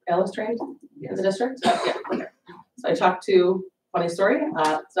 Alice trained in the district. Yeah, okay. So I talked to, funny story,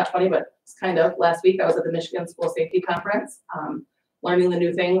 it's not funny, but it's kind of, last week I was at the Michigan School Safety Conference, learning the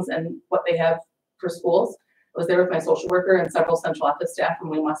new things and what they have for schools. I was there with my social worker and several central office staff from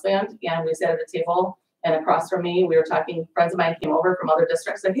Wayne Westland, and we sat at a table, and across from me, we were talking, friends of mine came over from other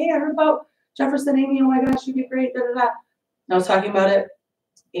districts, like, hey, I heard about Jefferson, Amy, oh my gosh, you'd be great, da da da. And I was talking about it,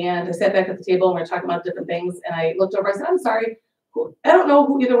 and I sat back at the table, and we were talking about different things, and I looked over, I said, I'm sorry, I don't know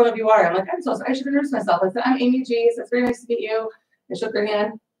who either one of you are. I'm like, I'm so sorry, I should introduce myself. I said, I'm Amy G, so it's very nice to meet you. I shook her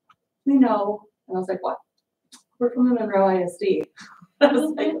hand, we know, and I was like, what? We're from the Monroe ISD. I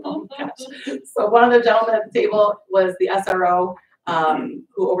was like, oh my gosh. So one of the gentlemen at the table was the SRO,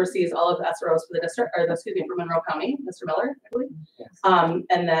 who oversees all of the SROs for the district, or excuse me, for Monroe County, Mr. Miller, I believe. Yes.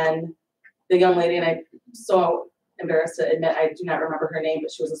 And then the young lady, and I'm so embarrassed to admit I do not remember her name,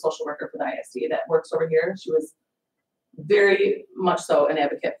 but she was a social worker for the ISD that works over here. She was very much so an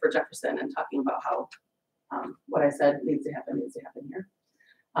advocate for Jefferson and talking about how what I said needs to happen here.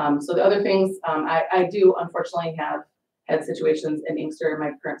 So the other things, I do unfortunately have had situations in Inkster,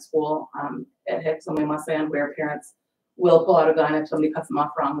 my current school, at Hicks and Wayne where parents will pull out a gun if somebody cuts them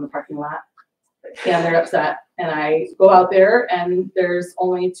off wrong in the parking lot, and they're upset. And I go out there, and there's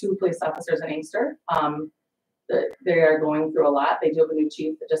only 2 police officers in Inkster. They are going through a lot. They do have a new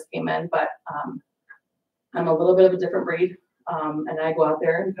chief that just came in, but I'm a little bit of a different breed, and I go out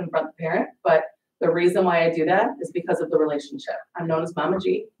there and confront the parent. But the reason why I do that is because of the relationship. I'm known as Mama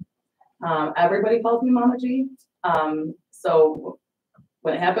G. Everybody calls me Mama G. So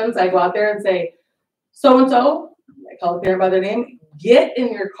when it happens, I go out there and say, so-and-so, I call the parent by their name, get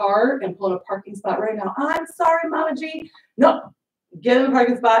in your car and pull in a parking spot right now. I'm sorry, Mama G. No, get in the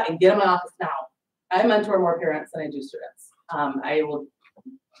parking spot and get in my office now. I mentor more parents than I do students. I will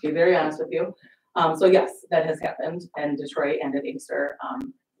be very honest with you. So yes, that has happened in Detroit and at Inkster.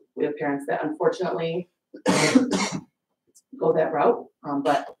 We have parents that unfortunately go that route,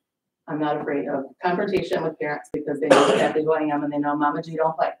 but I'm not afraid of confrontation with parents because they know exactly who I am and they know Mama G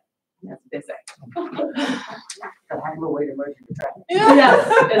don't play. That's what they say. I'm a way to merge the traffic.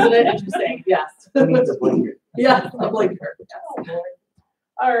 Yes, isn't it interesting? Yes. Who needs a blinker? Yes, a blinker. Yes. Oh, Lord.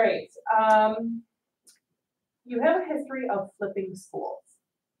 All right. You have a history of flipping schools.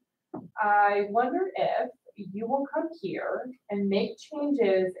 I wonder if you will come here and make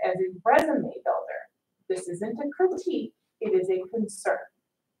changes as a resume builder. This isn't a critique, it is a concern.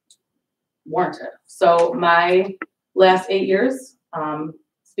 Warranted. So my last 8 years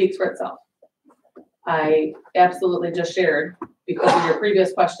speaks for itself. I absolutely just shared, because of your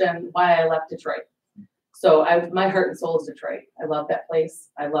previous question, why I left Detroit. So my heart and soul is Detroit. I love that place.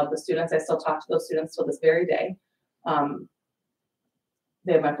 I love the students. I still talk to those students till this very day.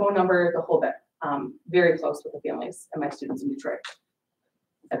 They have my phone number, the whole bit. Very close with the families and my students in Detroit.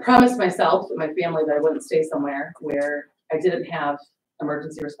 I promised myself and my family that I wouldn't stay somewhere where I didn't have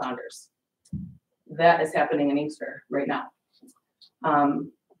emergency responders. That is happening in Inkster right now.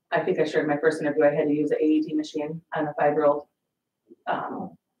 I think I shared my first interview. I had to use an AED machine on a 5-year-old a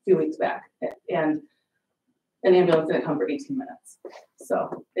few weeks back, and an ambulance didn't come for 18 minutes.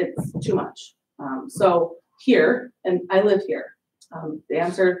 So it's too much. So here, and I live here, the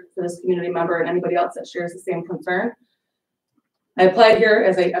answer for this community member and anybody else that shares the same concern, I applied here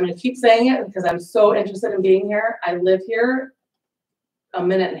I'm gonna keep saying it because I'm so interested in being here. I live here a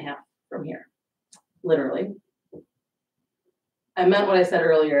minute and a half from here, literally. I meant what I said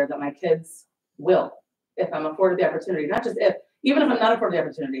earlier, that my kids will, if I'm afforded the opportunity, not just if, even if I'm not afforded the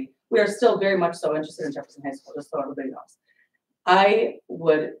opportunity, we are still very much so interested in Jefferson High School, just so everybody knows. I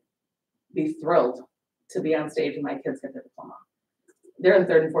would be thrilled to be on stage when my kids get their diploma. They're in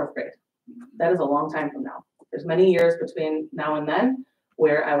 3rd and 4th grade. That is a long time from now. There's many years between now and then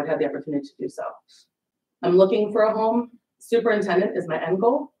where I would have the opportunity to do so. I'm looking for a home. Superintendent is my end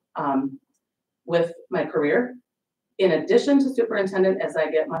goal with my career. In addition to superintendent, as I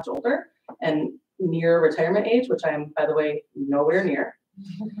get much older and near retirement age, which I am, by the way, nowhere near,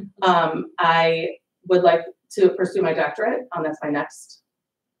 I would like to pursue my doctorate. That's my next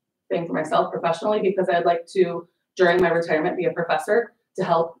thing for myself professionally, because I'd like to, during my retirement, be a professor to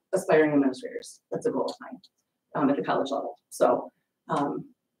help aspiring administrators. That's a goal of mine at the college level. So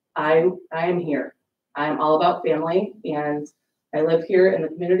I am here. I'm all about family, and I live here in the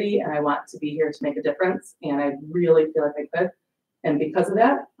community, and I want to be here to make a difference, and I really feel like I could. And because of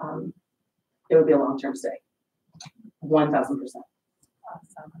that, it would be a long-term stay, 1,000%. Awesome.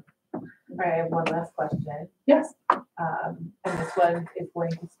 All right, I have one last question. Yes. And this one is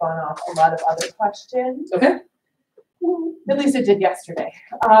going to spawn off a lot of other questions. Okay. At least it did yesterday.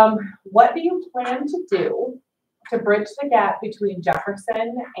 What do you plan to do to bridge the gap between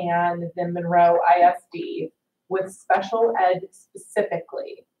Jefferson and the Monroe ISD with special ed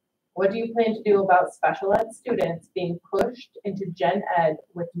specifically? What do you plan to do about special ed students being pushed into gen ed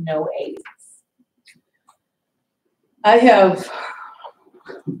with no aids? I have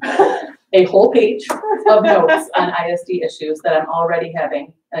a whole page of notes on ISD issues that I'm already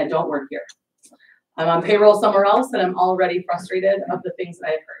having, and I don't work here. I'm on payroll somewhere else, and I'm already frustrated of the things that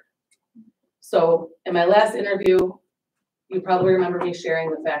I've heard. So in my last interview, you probably remember me sharing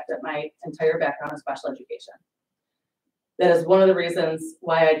the fact that my entire background is special education. That is one of the reasons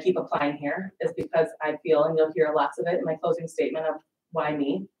why I keep applying here, is because I feel, and you'll hear lots of it in my closing statement of why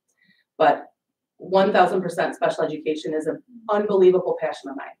me, but 1,000% special education is an unbelievable passion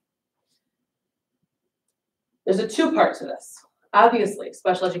of mine. There's a two-part to this. Obviously,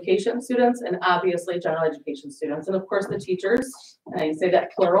 special education students, and obviously general education students, and of course the teachers, and I say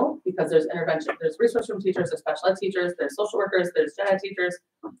that plural because there's intervention, there's resource room teachers, there's special ed teachers, there's social workers, there's gen ed teachers.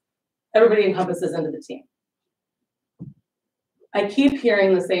 Everybody encompasses into the team. I keep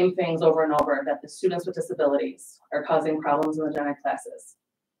hearing the same things over and over, that the students with disabilities are causing problems in the gen ed classes.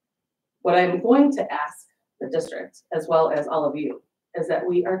 What I'm going to ask the district, as well as all of you, is that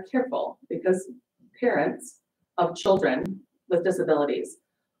we are careful, because parents of children with disabilities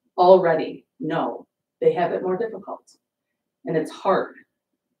already know they have it more difficult, and it's hard,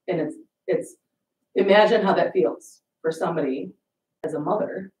 and it's imagine how that feels for somebody as a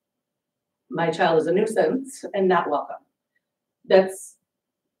mother. My child is a nuisance and not welcome. That's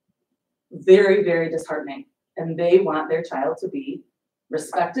very, very disheartening, and they want their child to be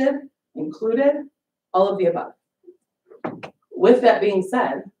respected, included, all of the above. With that being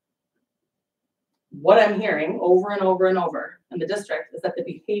said, what I'm hearing over and over and over in the district is that the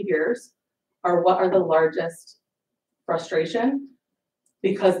behaviors are what are the largest frustration,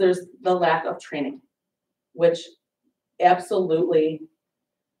 because there's the lack of training, which absolutely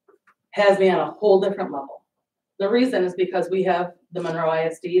has me on a whole different level. The reason is because we have the Monroe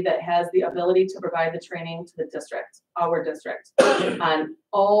ISD that has the ability to provide the training to the district, our district, on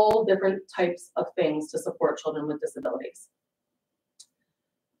all different types of things to support children with disabilities.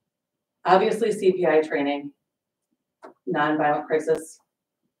 Obviously, CPI training, nonviolent crisis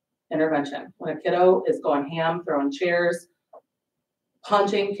intervention. When a kiddo is going ham, throwing chairs,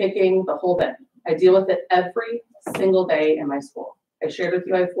 punching, kicking, the whole bit. I deal with it every single day in my school. I shared with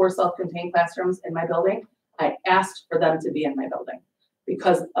you, I have 4 self-contained classrooms in my building. I asked for them to be in my building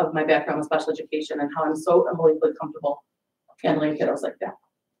because of my background with special education and how I'm so unbelievably comfortable handling kiddos like that.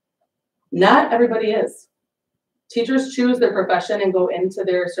 Not everybody is. Teachers choose their profession and go into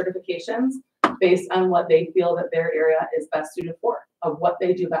their certifications based on what they feel that their area is best suited for, of what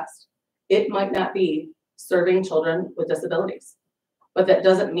they do best. It might not be serving children with disabilities, but that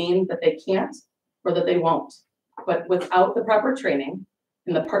doesn't mean that they can't or that they won't. But without the proper training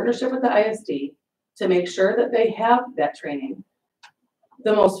and the partnership with the ISD to make sure that they have that training,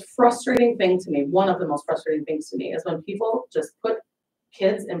 the most frustrating thing to me, one of the most frustrating things to me, is when people just put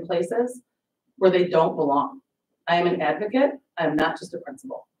kids in places where they don't belong. I am an advocate. I'm not just a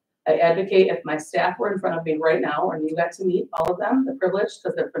principal. I advocate. If my staff were in front of me right now and you got to meet all of them, the privilege,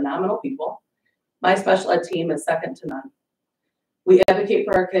 because they're phenomenal people, My special ed team is second to none. We advocate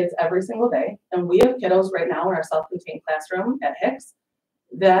for our kids every single day, and we have kiddos right now in our self-contained classroom at Hicks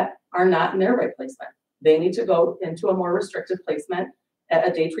that are not in their right placement. They need to go into a more restricted placement at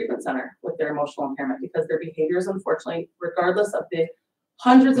a day treatment center with their emotional impairment because their behaviors, unfortunately, regardless of the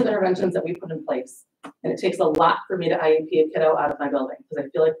hundreds of interventions that we put in place, and it takes a lot for me to IEP a kiddo out of my building because I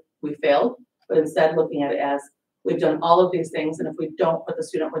feel like we failed, but instead looking at it as we've done all of these things, and if we don't put the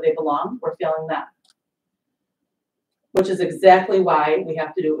student where they belong, we're failing them. Which is exactly why we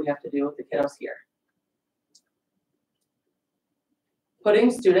have to do what we have to do with the kiddos here. Putting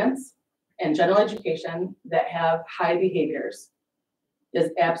students in general education that have high behaviors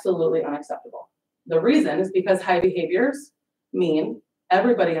is absolutely unacceptable. The reason is because high behaviors mean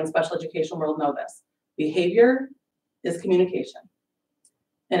everybody in special education world know this. Behavior is communication.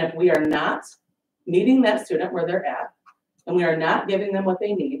 And if we are not meeting that student where they're at, and we are not giving them what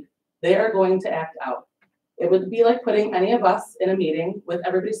they need, they are going to act out. It would be like putting any of us in a meeting with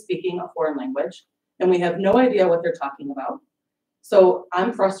everybody speaking a foreign language, and we have no idea what they're talking about. So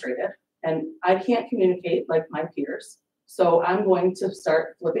I'm frustrated, and I can't communicate like my peers. So I'm going to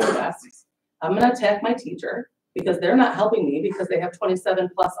start flipping desks. I'm going to attack my teacher because they're not helping me because they have 27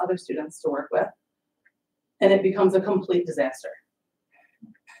 plus other students to work with. And it becomes a complete disaster.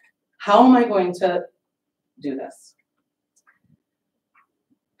 How am I going to do this?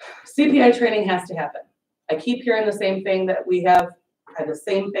 CPI training has to happen. I keep hearing the same thing that we have. I have the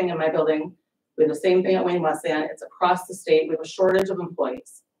same thing in my building. We have the same thing at Wayne Wesleyan. It's across the state. We have a shortage of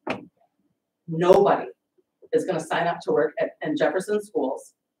employees. Nobody is going to sign up to work in Jefferson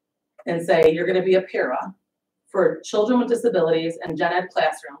schools and say you're going to be a para for children with disabilities and gen ed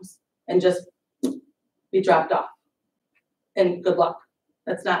classrooms and just be dropped off. And good luck.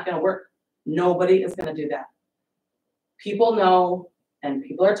 That's not going to work. Nobody is going to do that. People know, and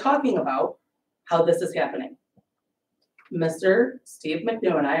people are talking about how this is happening. Mr. Steve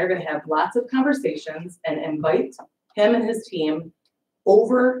McNew and I are going to have lots of conversations and invite him and his team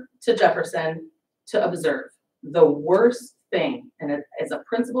over to Jefferson to observe. The worst thing, and as a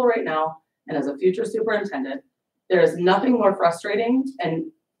principal right now and as a future superintendent, there is nothing more frustrating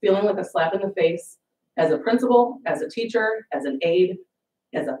and feeling like a slap in the face as a principal, as a teacher, as an aide,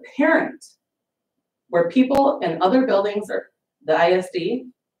 as a parent, where people in other buildings or the ISD,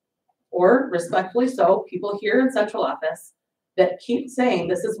 or respectfully so, people here in central office that keep saying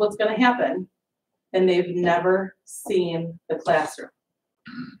this is what's going to happen, and they've never seen the classroom.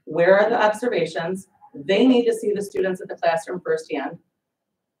 Where are the observations? They need to see the students at the classroom firsthand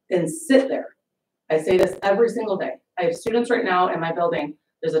and sit there. I say this every single day. I have students right now in my building.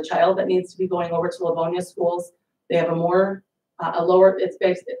 There's a child that needs to be going over to Livonia schools. They have a lower, it's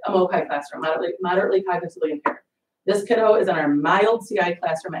based, a MOCI classroom, moderately cognitively impaired. This kiddo is in our mild CI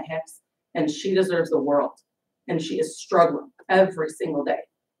classroom at Hicks, and she deserves the world. And she is struggling every single day.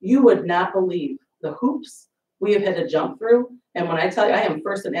 You would not believe the hoops we have had to jump through. And when I tell you I am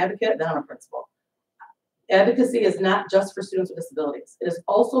first an advocate, then I'm a principal. Advocacy is not just for students with disabilities. It is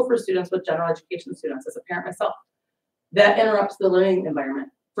also for students with general education students, as a parent myself. That interrupts the learning environment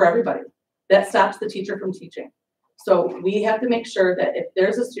for everybody. That stops the teacher from teaching. So we have to make sure that if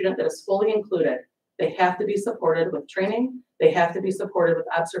there's a student that is fully included, they have to be supported with training. They have to be supported with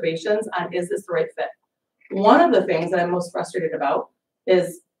observations on, is this the right fit? One of the things that I'm most frustrated about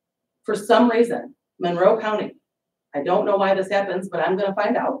is, for some reason, Monroe County, I don't know why this happens, but I'm gonna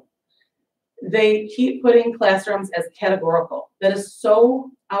find out. They keep putting classrooms as categorical. That is so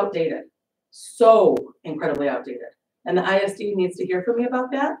outdated, so incredibly outdated. And the ISD needs to hear from me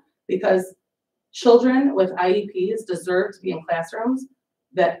about that, because children with IEPs deserve to be in classrooms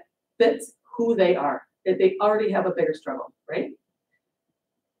that fits who they are. They already have a bigger struggle, right?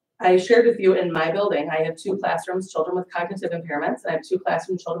 I shared with you in my building, I have 2 classrooms, children with cognitive impairments, and I have 2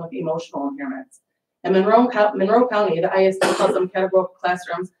 classrooms, children with emotional impairments. And Monroe County, the ISD calls them categorical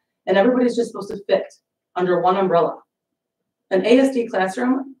classrooms, and everybody's just supposed to fit under one umbrella. An ASD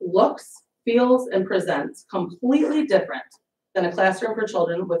classroom looks, feels, and presents completely different than a classroom for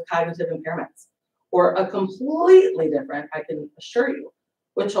children with cognitive impairments, or a completely different, I can assure you,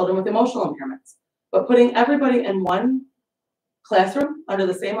 with children with emotional impairments. But putting everybody in one classroom under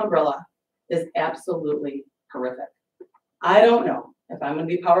the same umbrella is absolutely horrific. I don't know if I'm going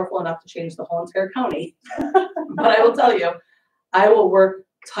to be powerful enough to change the whole entire county, but I will tell you, I will work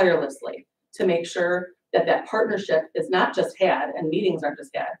tirelessly to make sure that that partnership is not just had and meetings aren't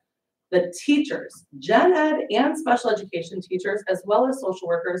just had. The teachers, gen ed and special education teachers, as well as social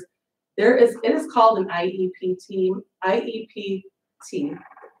workers, it is called an IEP team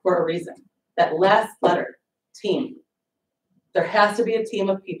for a reason. That last letter, team. There has to be a team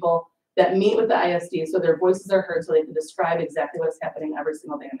of people that meet with the ISD so their voices are heard so they can describe exactly what is happening every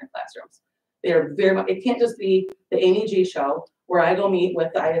single day in their classrooms. They are very much, it can't just be the Amy G show where I go meet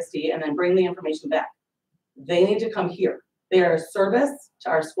with the ISD and then bring the information back. They need to come here. They are a service to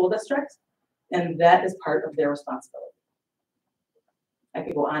our school district, and that is part of their responsibility. I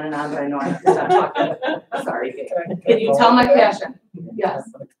could go on and on, but I know I have to stop talking. Sorry. Can you tell my passion? Yes.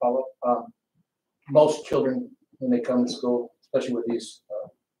 I'd like to follow up. Most children, when they come to school, especially with these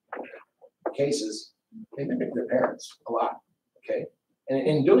cases, they mimic their parents a lot, okay? And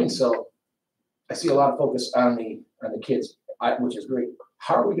in doing so, I see a lot of focus on the kids, which is great.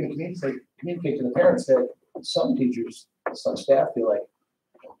 How are we going to communicate to the parents that some teachers, some staff feel like,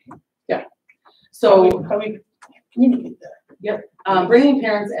 okay, Yeah. So how we communicate that? Yep, bringing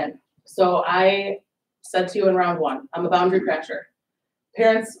parents in. So I said to you in round one, I'm a boundary crasher.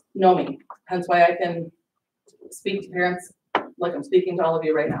 Parents know me, hence why I can speak to parents like I'm speaking to all of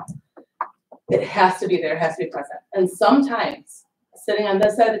you right now. It has to be there, it has to be present. And sometimes, sitting on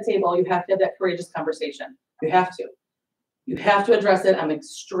this side of the table, you have to have that courageous conversation. You have to. You have to address it. I'm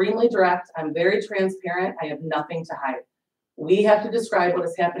extremely direct. I'm very transparent. I have nothing to hide. We have to describe what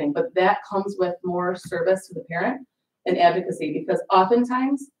is happening, but that comes with more service to the parent and advocacy, because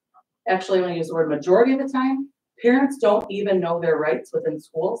oftentimes, actually when I use the word majority of the time, parents don't even know their rights within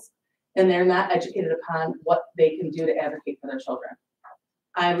schools, and they're not educated upon what they can do to advocate for their children.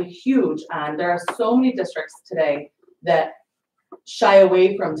 I'm huge on, there are so many districts today that shy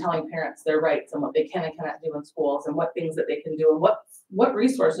away from telling parents their rights and what they can and cannot do in schools and what things that they can do and what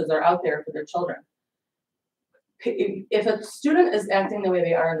resources are out there for their children. If a student is acting the way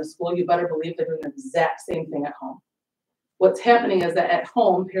they are in the school, you better believe they're doing the exact same thing at home. What's happening is that at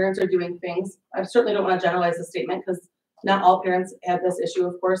home, parents are doing things. I certainly don't want to generalize the statement because not all parents have this issue,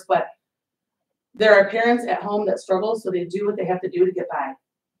 of course, but there are parents at home that struggle, so they do what they have to do to get by.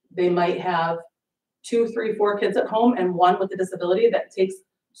 They might have 2, 3, 4 kids at home and one with a disability that takes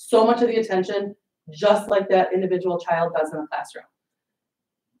so much of the attention, just like that individual child does in the classroom.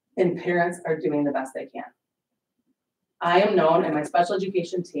 And parents are doing the best they can. I am known, and my special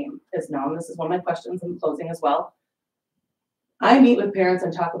education team is known, this is one of my questions in closing as well. I meet with parents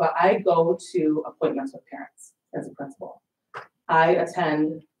and talk about, I go to appointments with parents as a principal. I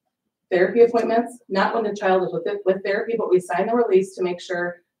attend therapy appointments, not when the child is with therapy, but we sign the release to make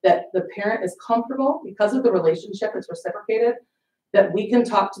sure that the parent is comfortable because of the relationship, it's reciprocated, that we can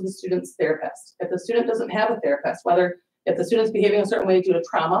talk to the student's therapist. If the student doesn't have a therapist, whether if the student's behaving a certain way due to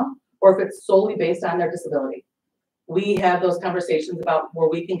trauma or if it's solely based on their disability, we have those conversations about where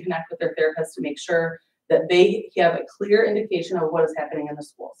we can connect with their therapist to make sure that they have a clear indication of what is happening in the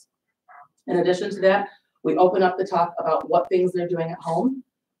schools. In addition to that, we open up the talk about what things they're doing at home.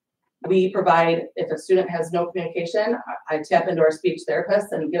 We provide, if a student has no communication, I tap into our speech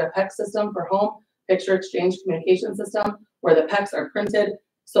therapist and get a PEC system for home, picture exchange communication system, where the PECs are printed,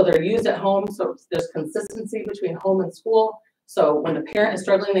 so they're used at home, so there's consistency between home and school. So when the parent is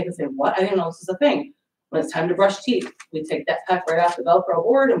struggling, they can say, what, I didn't know this is a thing. When it's time to brush teeth, we take that PEC right off the Velcro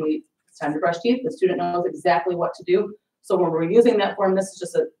board and it's time to brush teeth. The student knows exactly what to do. So when we're using that form, this is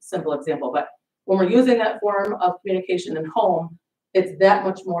just a simple example, but when we're using that form of communication in home, it's that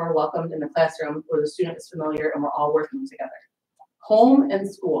much more welcomed in the classroom where the student is familiar and we're all working together. Home and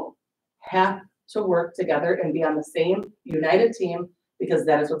school have to work together and be on the same united team because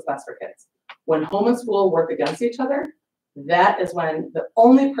that is what's best for kids. When home and school work against each other, that is when the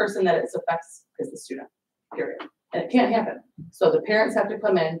only person that it affects is the student, period. And it can't happen. So the parents have to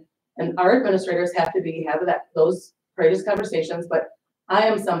come in and our administrators have to have those courageous conversations, but I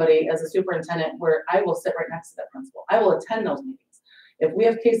am somebody as a superintendent where I will sit right next to that principal. I will attend those meetings. If we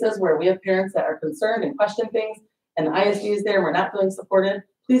have cases where we have parents that are concerned and question things and the ISD is there and we're not feeling supported,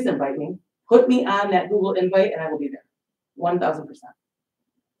 please invite me. Put me on that Google invite and I will be there. 1,000%.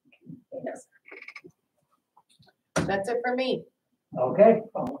 Yes. That's it for me. Okay.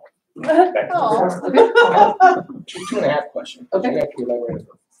 Oh. 2.5 questions. Okay.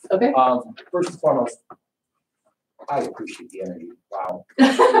 Okay. First and foremost, I appreciate the energy. Wow.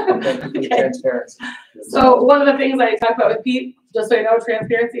 Thank you for the transparency. So one of the things I talk about with Pete, just so you know,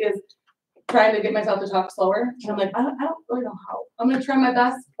 transparency is trying to get myself to talk slower. And I'm like, I don't really know how. I'm going to try my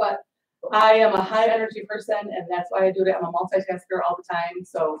best, but I am a high energy person and that's why I do it. I'm a multitasker all the time.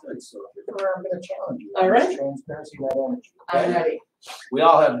 So I'm going to challenge you. All right. Transparency, that energy. I'm ready. We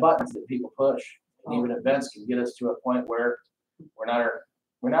all have buttons that people push, and even events can get us to a point where we're not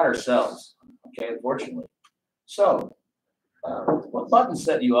ourselves. Okay, unfortunately. So, what buttons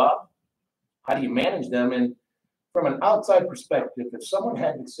set you off? How do you manage them? And from an outside perspective, if someone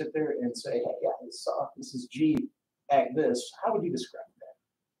had to sit there and say, "Hey, yeah, this is G, act this," how would you describe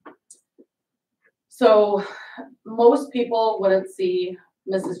that? So most people wouldn't see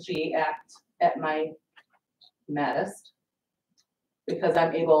Mrs. G act at my maddest because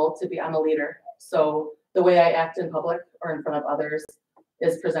I'm a leader. So the way I act in public or in front of others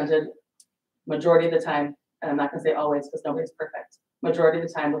is presented majority of the time, and I'm not gonna say always because nobody's perfect, majority of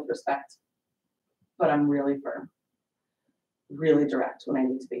the time with respect. But I'm really firm, really direct when I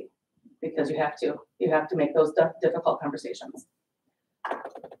need to be, because you have to make those difficult conversations.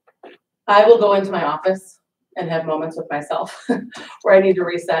 I will go into my office and have moments with myself where I need to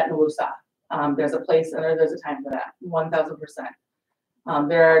reset and woosah. There's a place and there's a time for that, 1000%.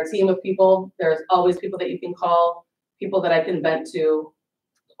 There are a team of people. There's always people that you can call, people that I can vent to,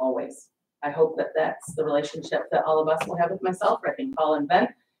 always. I hope that that's the relationship that all of us will have with myself, where I can call and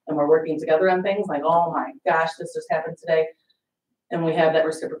vent, and we're working together on things like, oh my gosh, this just happened today. And we have that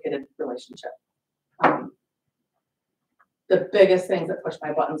reciprocated relationship. The biggest things that push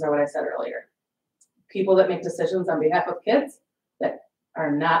my buttons are what I said earlier. People that make decisions on behalf of kids that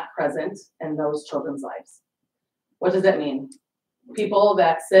are not present in those children's lives. What does that mean? People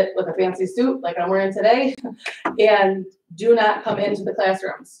that sit with a fancy suit like I'm wearing today and do not come into the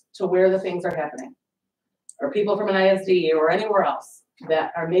classrooms to where the things are happening. Or people from an ISD or anywhere else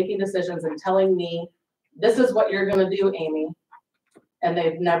that are making decisions and telling me, this is what you're gonna do, Amy. And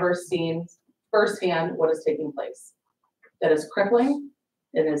they've never seen firsthand what is taking place. That is crippling.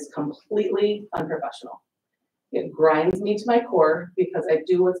 It is completely unprofessional. It grinds me to my core because I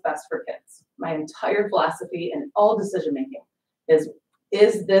do what's best for kids. My entire philosophy and all decision making is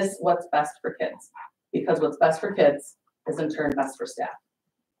this what's best for kids? Because what's best for kids is in turn best for staff.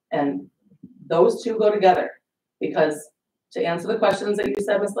 And those two go together, because to answer the questions that you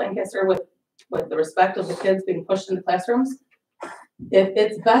said, Ms. Lancaster, with the respect of the kids being pushed into classrooms, if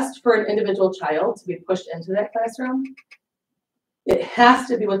it's best for an individual child to be pushed into that classroom, it has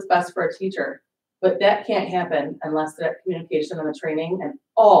to be what's best for a teacher, but that can't happen unless that communication and the training and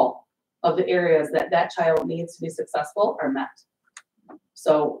all of the areas that that child needs to be successful are met.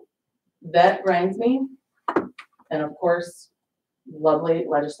 So that grinds me. And of course, lovely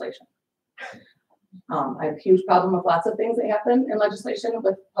legislation. I have a huge problem with lots of things that happen in legislation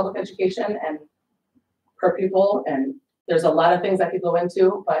with public education and per pupil, and there's a lot of things I could go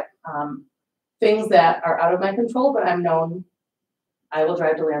into, but things that are out of my control, but I'm known, I will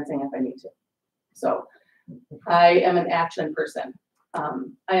drive to Lansing if I need to. So I am an action person. I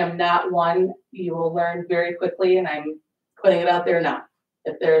am not one you will learn very quickly, and I'm putting it out there now.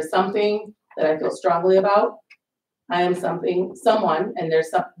 If there's something that I feel strongly about, I am someone, and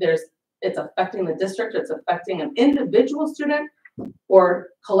it's affecting the district, it's affecting an individual student, or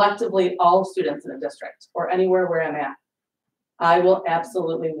collectively all students in a district, or anywhere where I'm at. I will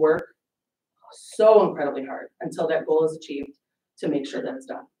absolutely work so incredibly hard until that goal is achieved to make sure that it's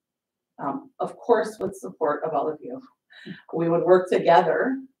done. Of course, with support of all of you, we would work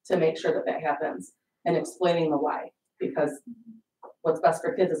together to make sure that that happens, and explaining the why, because what's best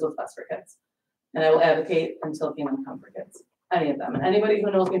for kids is what's best for kids. And I will advocate until kingdom come for kids, any of them. And anybody who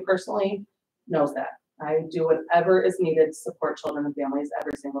knows me personally knows that. I do whatever is needed to support children and families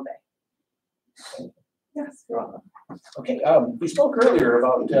every single day. Yes, you're welcome. Okay, we spoke earlier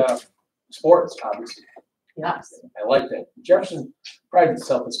about sports, obviously. Yes. I like that. Jefferson prides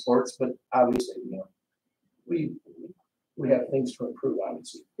itself in sports, but obviously, you know, we have things to improve,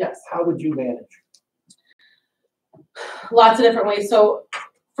 obviously. Yes. How would you manage? Lots of different ways. So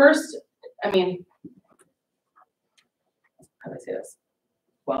first, I mean, how do I say this?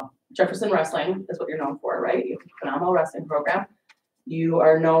 Well, Jefferson Wrestling is what you're known for, right? You have a phenomenal wrestling program. You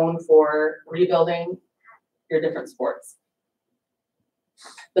are known for rebuilding your different sports.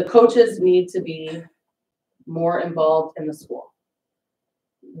 The coaches need to be more involved in the school.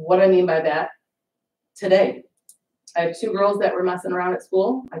 What I mean by that, today, I have 2 girls that were messing around at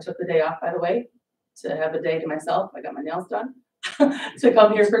school. I took the day off, by the way, to have a day to myself. I got my nails done to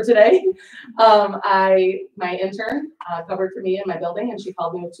come here for today. My intern covered for me in my building, and she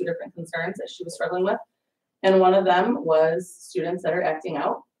called me with 2 different concerns that she was struggling with. And one of them was students that are acting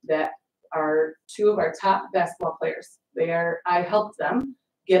out, that are 2 of our top basketball players. I helped them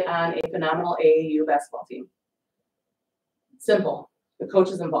get on a phenomenal AAU basketball team. Simple. The coach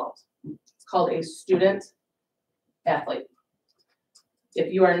is involved. It's called a student athlete.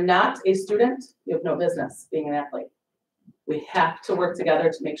 If you are not a student, you have no business being an athlete. We have to work together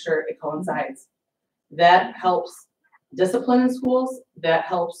to make sure it coincides. That helps discipline in schools. That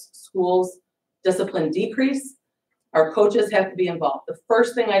helps schools discipline decrease. Our coaches have to be involved. The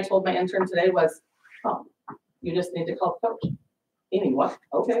first thing I told my intern today was, oh, you just need to call the coach. Amy, what?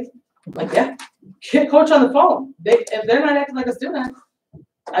 Okay. I'm like, yeah, get coach on the phone. If they're not acting like a student,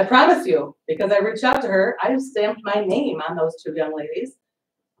 I promise you, because I reached out to her, I stamped my name on those two young ladies.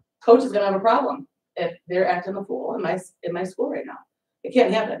 Coach is gonna have a problem if they're acting the fool in my school right now. It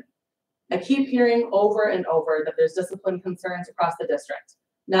can't happen. I keep hearing over and over that there's discipline concerns across the district,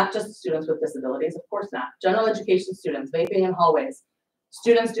 not just students with disabilities, of course not. General education students, vaping in hallways,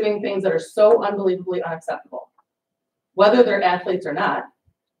 students doing things that are so unbelievably unacceptable. Whether they're athletes or not,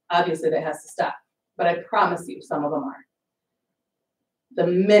 obviously that has to stop. But I promise you, some of them are. The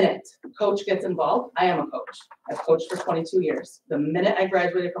minute coach gets involved, I am a coach. I've coached for 22 years. The minute I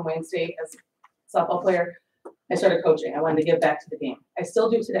graduated from Wayne State as a softball player, I started coaching. I wanted to give back to the game. I still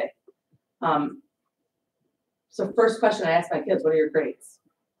do today. So first question I ask my kids, what are your grades?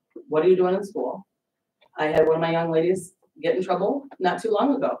 What are you doing in school? I had one of my young ladies get in trouble not too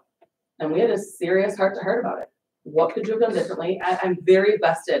long ago, and we had a serious heart-to-heart about it. What could you have done differently? I'm very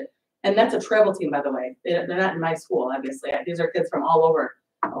vested. And that's a travel team, by the way. They're not in my school, obviously. These are kids from all over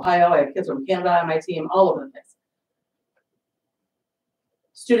Ohio. I have kids from Canada on my team, all over the place.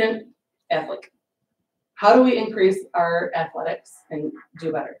 Student athlete. How do we increase our athletics and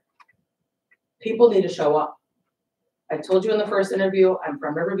do better? People need to show up. I told you in the first interview, I'm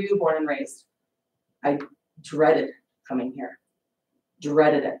from Riverview, born and raised. I dreaded coming here.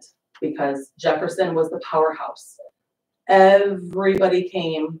 Dreaded it because Jefferson was the powerhouse. Everybody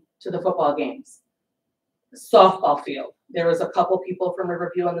came to the football games. Softball field. There was a couple people from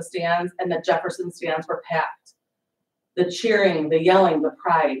Riverview in the stands, and the Jefferson stands were packed. The cheering, the yelling, the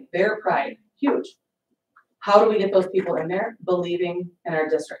pride, their pride, huge. How do we get those people in there? Believing in our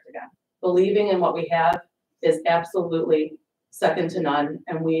district again. Believing in what we have is absolutely second to none,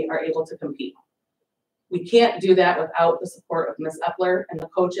 and we are able to compete. We can't do that without the support of Ms. Epler and the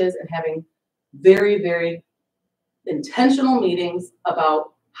coaches and having very, very intentional meetings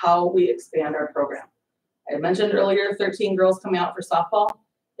about how we expand our program. I mentioned earlier, 13 girls coming out for softball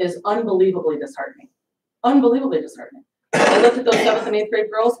is unbelievably disheartening. Unbelievably disheartening. I looked at those 7th and 8th grade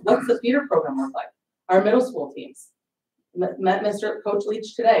girls. What's the feeder program look like? Our middle school teams. Met Mr. Coach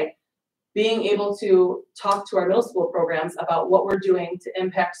Leach today. Being able to talk to our middle school programs about what we're doing to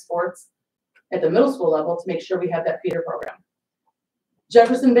impact sports at the middle school level to make sure we have that feeder program.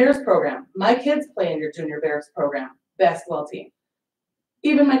 Jefferson Bears program. My kids play in your junior Bears program, basketball team.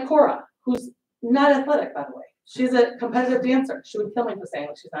 Even my Cora, who's not athletic, by the way. She's a competitive dancer. She would kill me for saying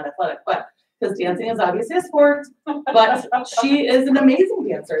that she's not athletic, but because dancing is obviously a sport, but she is an amazing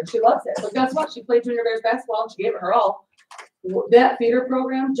dancer and she loves it. But guess what? She played junior Bears basketball and she gave it her all. That feeder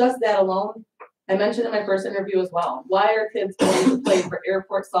program, just that alone, I mentioned in my first interview as well. Why are kids going to play for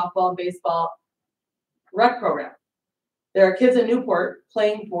airport softball and baseball rec program? There are kids in Newport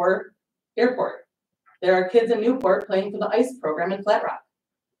playing for airport. There are kids in Newport playing for the ICE program in Flat Rock.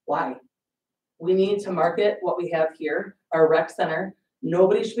 Why? We need to market what we have here, our rec center.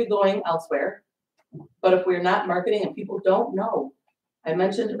 Nobody should be going elsewhere. But if we're not marketing and people don't know, I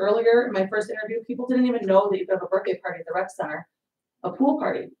mentioned earlier in my first interview, people didn't even know that you could have a birthday party at the rec center, a pool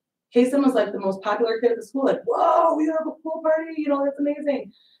party. Kason was like the most popular kid at the school, like, whoa, we have a pool party, you know, that's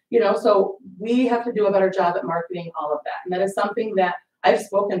amazing. You know, so we have to do a better job at marketing all of that. And that is something that I've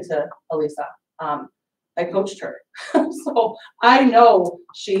spoken to Elisa. I coached her. So I know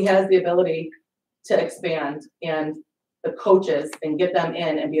she has the ability to expand and the coaches and get them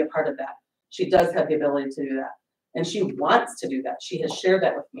in and be a part of that. She does have the ability to do that. And she wants to do that. She has shared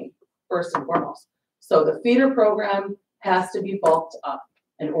that with me, first and foremost. So the feeder program has to be bulked up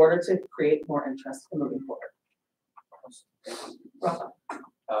in order to create more interest in moving forward.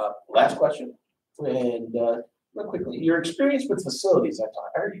 Last question, and real quickly, your experience with facilities.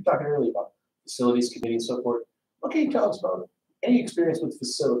 I heard you talking earlier about facilities committee and so forth. What can you tell us about any experience with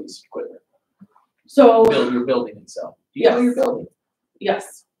facilities equipment? So Your building itself. Do you know your building?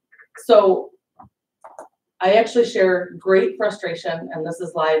 Yes. So I actually share great frustration, and this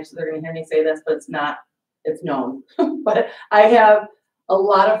is live, so they're gonna hear me say this, but it's not, it's known. But I have a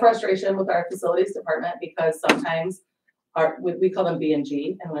lot of frustration with our facilities department because sometimes we call them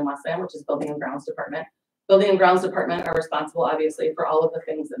B&G in Westland, which is Building and Grounds Department. Building and Grounds Department are responsible, obviously, for all of the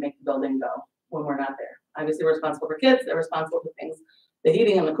things that make the building go when we're not there. Obviously, we're responsible for kids. They're responsible for things, the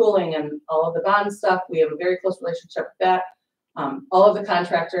heating and the cooling and all of the bond stuff. We have a very close relationship with that. All of the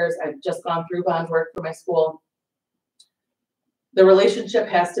contractors, I've just gone through bond work for my school. The relationship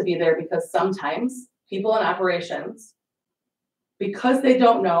has to be there because sometimes people in operations, because they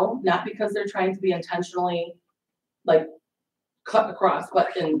don't know, not because they're trying to be intentionally like cut across,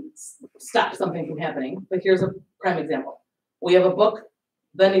 but and stop something from happening. But here's a prime example. We have a book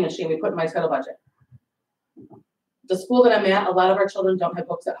vending machine we put in my title budget. The school that I'm at, a lot of our children don't have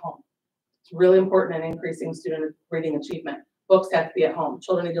books at home. It's really important in increasing student reading achievement. Books have to be at home.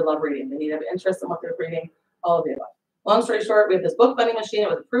 Children need to love reading. They need to have interest in what they're reading, all of the above. Long story short, we have this book vending machine. It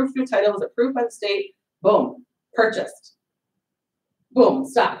was approved through title, was approved by the state. Boom, purchased. Boom,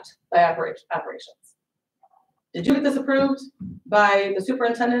 stopped by operations. Did you get this approved by the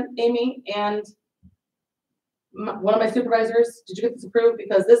superintendent, Amy, and one of my supervisors? Did you get this approved?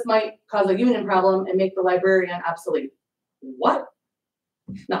 Because this might cause a union problem and make the librarian obsolete. What?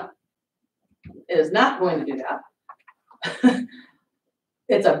 No, it is not going to do that.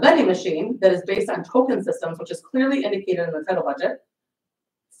 It's a vending machine that is based on token systems, which is clearly indicated in the title budget,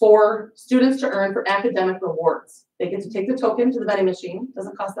 for students to earn for academic rewards. They get to take the token to the vending machine,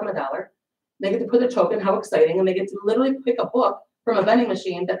 doesn't cost them $1. They get to put their token, how exciting, and they get to literally pick a book from a vending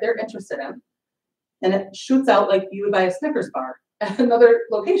machine that they're interested in. And it shoots out like you would buy a Snickers bar at another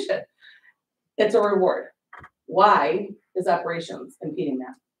location. It's a reward. Why is operations impeding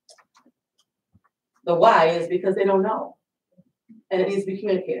that? The why is because they don't know. And it needs to be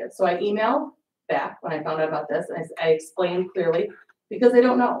communicated. So I emailed back when I found out about this, and I explained clearly, because they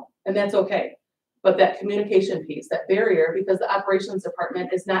don't know, and that's okay. But that communication piece, that barrier, because the operations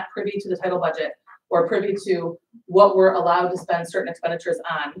department is not privy to the title budget or privy to what we're allowed to spend certain expenditures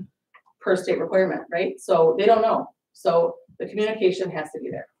on per state requirement, right? So they don't know. So the communication has to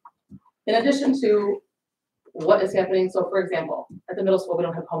be there. In addition to what is happening, so for example, at the middle school, we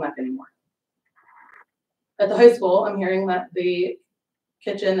don't have home ec anymore. At the high school, I'm hearing that the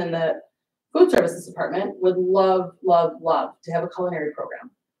kitchen and the food services department would love, love, love to have a culinary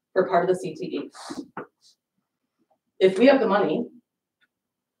program for part of the CTE. If we have the money,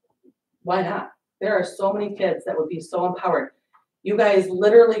 why not? There are so many kids that would be so empowered. You guys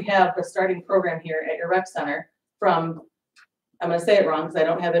literally have the starting program here at your rec center from, I'm gonna say it wrong because I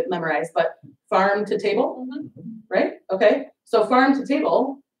don't have it memorized, but farm to table, right? Okay, so farm to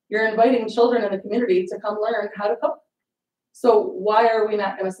table, you're inviting children in the community to come learn how to cook. So why are we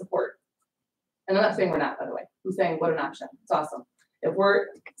not gonna support? And I'm not saying we're not, by the way. I'm saying what an option. It's awesome. If we're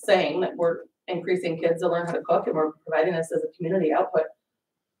saying that we're increasing kids to learn how to cook and we're providing this as a community output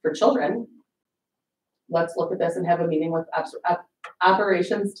for children, let's look at this and have a meeting with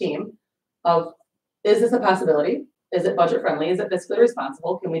operations team of, is this a possibility? Is it budget friendly? Is it fiscally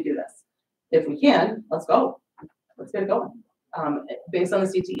responsible? Can we do this? If we can, let's go. Let's get it going. Based on the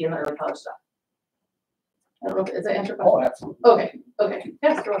CTE and the early college stuff. I don't know if, is that answer your question? Oh, absolutely. Okay, okay.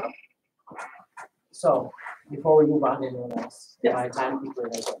 Yes, you're welcome. So before we move on to anyone else, Yes. my timekeeper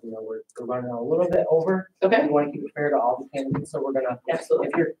has, we're running a little bit over. Okay, We want to keep it fair to all the candidates, so we're gonna, absolutely.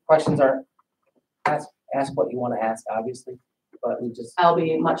 if your questions aren't, ask what you want to ask, obviously, but we just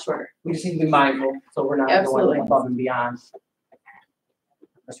Much shorter. need to be mindful, so we're not Absolutely. going above and beyond.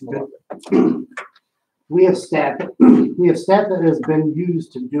 Let's move on. We have staff that has been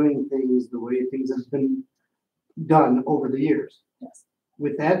used to doing things the way things have been done over the years. Yes.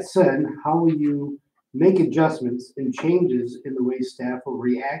 With that said, how will you make adjustments and changes in the way staff will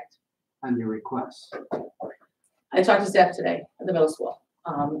react on your requests? I talked to staff today at the middle school.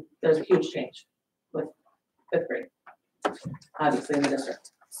 There's a huge change with 5th grade, obviously in the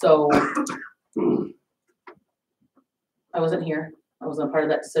district. So I wasn't here. I wasn't a part of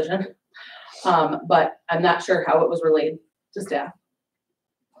that decision. But I'm not sure how it was relayed to staff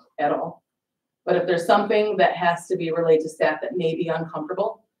at all. But if there's something that has to be relayed to staff that may be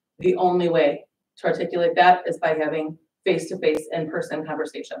uncomfortable, the only way to articulate that is by having face-to-face, in-person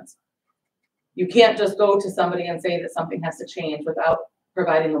conversations. You can't just go to somebody and say that something has to change without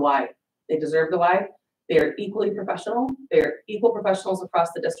providing the why. They deserve the why. They are equally professional. They're equal professionals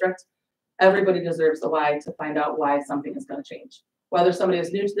across the district. Everybody deserves the why to find out why something is going to change, whether somebody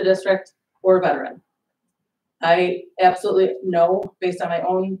is new to the district or a veteran. I absolutely know, based on my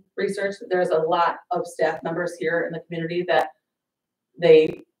own research, that there's a lot of staff members here in the community that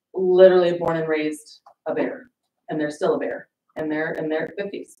they literally born and raised a bear, and they're still a bear, and they're in their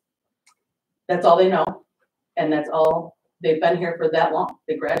 50s. That's all they know, and that's all, they've been here for that long.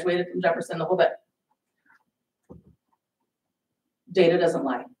 They graduated from Jefferson, the whole bit. Data doesn't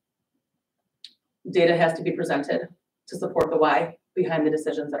lie. Data has to be presented to support the why behind the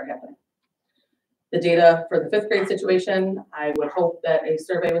decisions that are happening. The data for the 5th grade situation, I would hope that a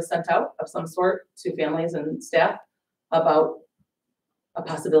survey was sent out of some sort to families and staff about a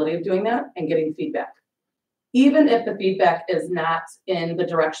possibility of doing that and getting feedback. Even if the feedback is not in the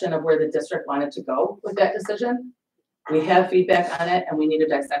direction of where the district wanted to go with that decision, we have feedback on it and we need to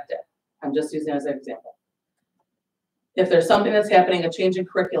dissect it. I'm just using it as an example. If there's something that's happening, a change in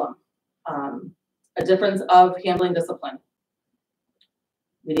curriculum, a difference of handling discipline,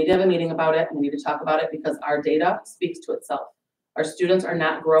 we need to have a meeting about it. We need to talk about it because our data speaks to itself. Our students are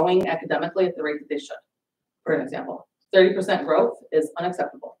not growing academically at the rate that they should, for an example. 30% growth is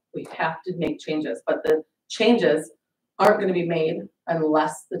unacceptable. We have to make changes, but the changes aren't going to be made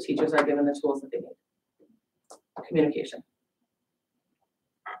unless the teachers are given the tools that they need. Communication.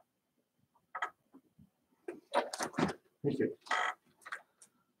 Thank you.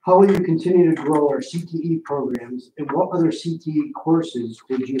 How will you continue to grow our CTE programs, and what other CTE courses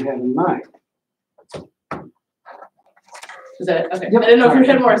did you have in mind? Is that it? Okay. Yep. I didn't know if you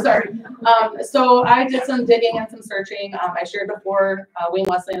had more. Sorry. So I did some digging and some searching. I shared before, Wayne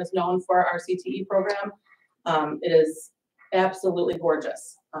Wesleyan is known for our CTE program. It is absolutely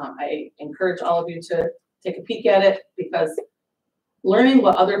gorgeous. I encourage all of you to take a peek at it because learning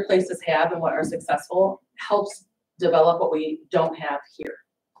what other places have and what are successful helps develop what we don't have here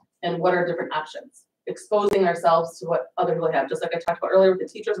and what are different options. Exposing ourselves to what other people have, just like I talked about earlier with the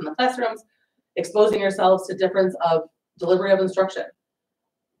teachers in the classrooms, exposing yourselves to difference of delivery of instruction.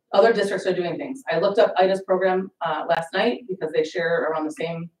 Other districts are doing things. I looked up IDA's program last night because they share around the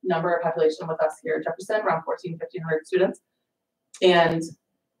same number of population with us here at Jefferson, around 1,500 students. And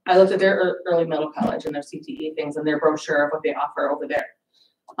I looked at their early middle college and their CTE things and their brochure of what they offer over there.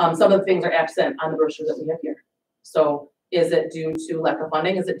 Some of the things are absent on the brochure that we have here. So is it due to lack of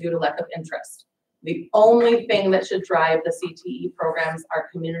funding? Is it due to lack of interest? The only thing that should drive the CTE programs are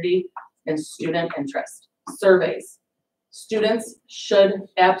community and student interest. Surveys. Students should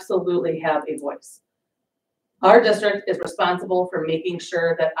absolutely have a voice. Our district is responsible for making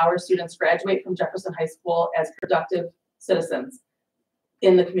sure that our students graduate from Jefferson High School as productive citizens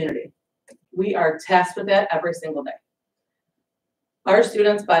in the community. We are tasked with that every single day. Our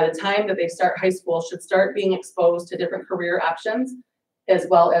students, by the time that they start high school, should start being exposed to different career options, as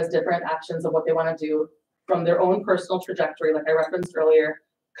well as different options of what they want to do from their own personal trajectory, like I referenced earlier,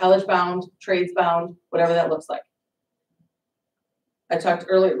 college bound, trades bound, whatever that looks like. I talked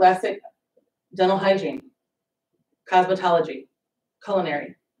earlier, last week, dental hygiene, cosmetology,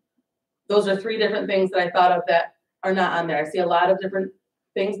 culinary. Those are 3 different things that I thought of that are not on there. I see a lot of different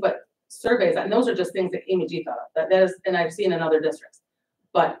things, but surveys, and those are just things that Amy G thought of. That is, and I've seen in other districts.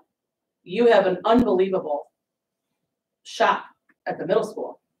 But you have an unbelievable shop at the middle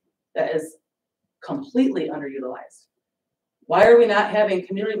school that is completely underutilized. Why are we not having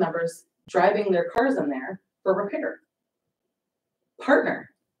community members driving their cars in there for repair? Partner.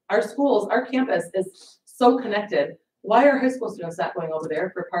 Our schools, our campus is so connected. Why are high school students not going over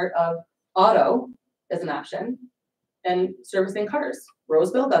there for part of auto as an option and servicing cars?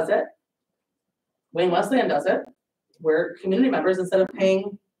 Roseville does it. Wayne Wesleyan does it. We're community members instead of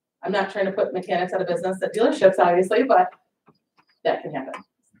paying. I'm not trying to put mechanics out of business at dealerships, obviously, but that can happen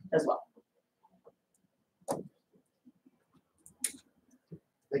as well.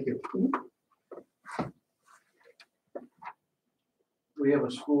 Thank you. We have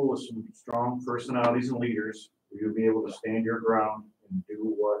a school with some strong personalities and leaders. You'll be able to stand your ground and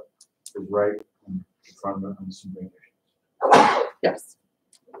do what is right in front of some big issues. Yes.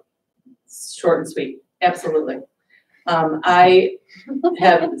 Short and sweet. Absolutely. I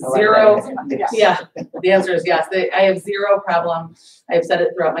have zero. Yeah, the answer is yes. I have zero problem. I have said it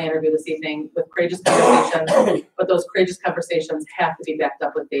throughout my interview this evening with courageous conversations, but those courageous conversations have to be backed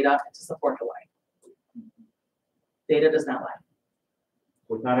up with data to support the why. Data does not lie.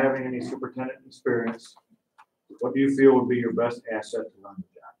 With not having any superintendent experience, what do you feel would be your best asset to run the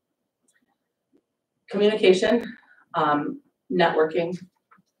job? Communication, networking,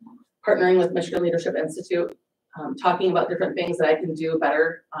 partnering with Michigan Leadership Institute, talking about different things that I can do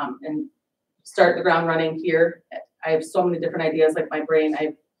better and start the ground running here. I have so many different ideas, like my brain. I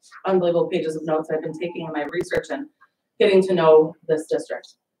have unbelievable pages of notes I've been taking in my research and getting to know this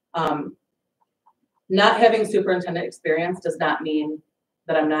district. Not having superintendent experience does not mean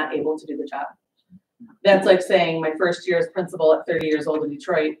that I'm not able to do the job. That's like saying my first year as principal at 30 years old in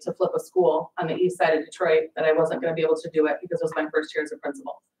Detroit to flip a school on the east side of Detroit, that I wasn't going to be able to do it because it was my first year as a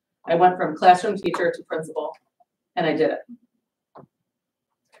principal. I went from classroom teacher to principal, and I did it.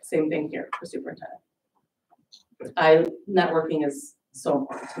 Same thing here for superintendent. Networking is so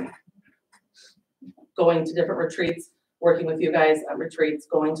important to me. Going to different retreats, working with you guys at retreats,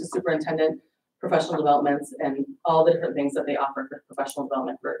 going to superintendent professional developments, and all the different things that they offer for professional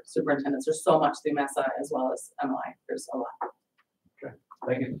development for superintendents. There's so much through MESA as well as MLI. There's a lot. Okay,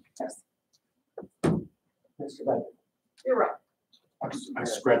 thank you. Yes. Mr. Bennett. You're right. I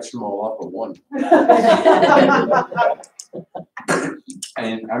scratched them all off of one.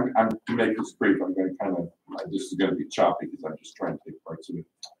 And I'm to make this brief, I'm going to this is going to be choppy because I'm just trying to take parts of it.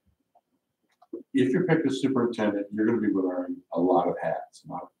 If you're picked as superintendent, you're going to be wearing a lot of hats,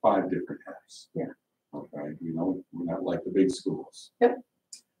 about 5 different hats. Yeah. Okay, we're not like the big schools. Yep.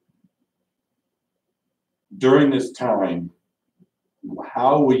 during this time,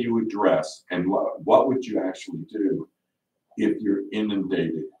 how will you address and what would you actually do if you're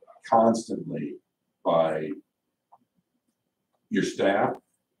inundated constantly by your staff,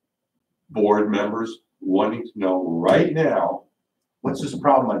 board members wanting to know right now, what's this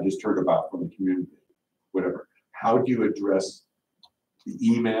problem I just heard about from the community, whatever. How do you address the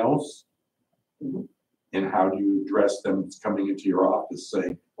emails? And how do you address them coming into your office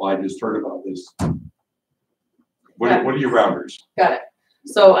saying, well, I just heard about this? What are your rounders? Got it.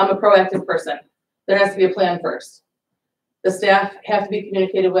 So I'm a proactive person. There has to be a plan first. The staff have to be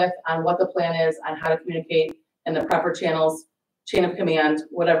communicated with on what the plan is, on how to communicate in the proper channels, chain of command,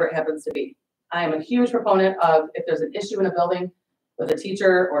 whatever it happens to be. I am a huge proponent of if there's an issue in a building with a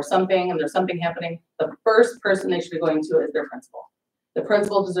teacher or something and there's something happening, the first person they should be going to is their principal. The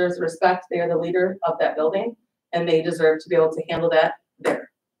principal deserves respect. They are the leader of that building and they deserve to be able to handle that there.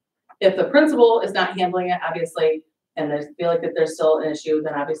 If the principal is not handling it, obviously, and they feel like that there's still an issue,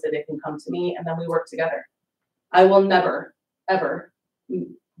 then obviously they can come to me and then we work together. I will never, ever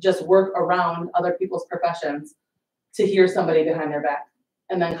just work around other people's professions to hear somebody behind their back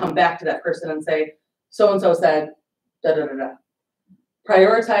and then come back to that person and say, so-and-so said, da-da-da-da.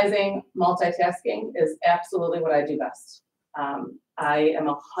 Prioritizing multitasking is absolutely what I do best. I am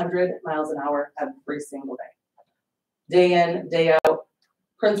 100 miles an hour every single day. Day in, day out.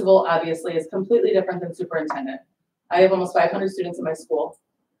 Principal obviously is completely different than superintendent. I have almost 500 students in my school,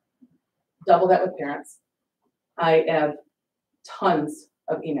 double that with parents. I have tons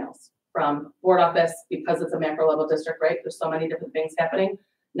of emails from board office because it's a macro level district, right? There's so many different things happening,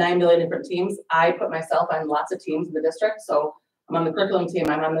 9 million different teams. I put myself on lots of teams in the district. So I'm on the curriculum team,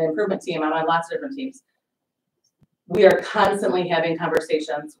 I'm on the improvement team, I'm on lots of different teams. We are constantly having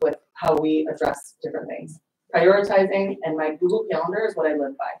conversations with how we address different things. Prioritizing and my Google Calendar is what I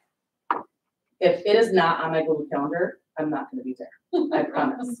live by. If it is not on my Google Calendar, I'm not going to be there. I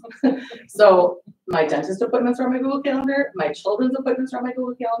promise. So my dentist appointments are on my Google Calendar. My children's appointments are on my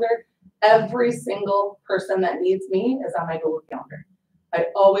Google Calendar. Every single person that needs me is on my Google Calendar. I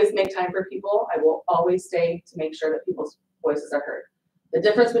always make time for people. I will always stay to make sure that people's voices are heard. The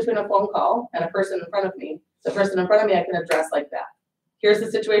difference between a phone call and a person in front of me, the person in front of me I can address like that. Here's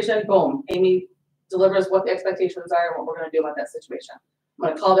the situation, boom. Amy delivers what the expectations are and what we're going to do about that situation. I'm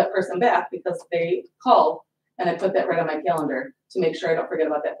going to call that person back because they called and I put that right on my calendar to make sure I don't forget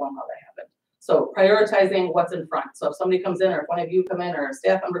about that phone call that happened. So prioritizing what's in front. So if somebody comes in or if one of you come in or a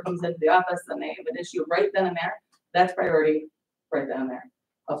staff member comes into the office and they have an issue right then and there, that's priority right then and there.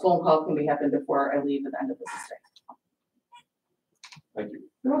 A phone call can be happened before I leave at the end of the day. Thank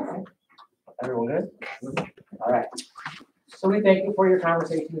you. Everyone good? All right. So we thank you for your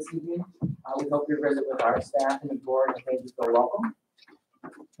conversation this evening. We hope your visit with our staff and the board and thank you so welcome. Do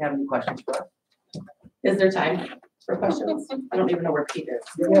you have any questions for us? Is there time for questions? I don't even know where Pete is.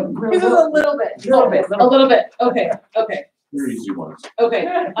 Give us a little bit. A little bit. Okay. Okay. Your easy ones. Okay.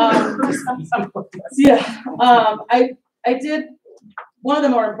 Yeah. I did, one of the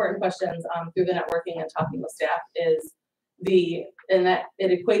more important questions through the networking and talking with staff is and that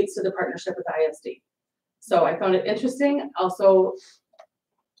it equates to the partnership with ISD. So I found it interesting. Also,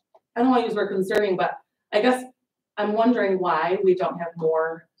 I don't want to use the word concerning, but I guess I'm wondering why we don't have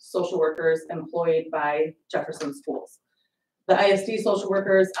more social workers employed by Jefferson schools. The ISD social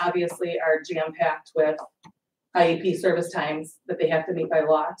workers obviously are jam-packed with IEP service times that they have to meet by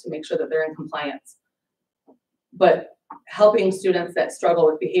law to make sure that they're in compliance. But helping students that struggle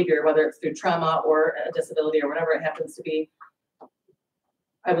with behavior, whether it's through trauma or a disability or whatever it happens to be,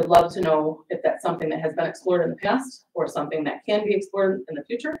 I would love to know if that's something that has been explored in the past or something that can be explored in the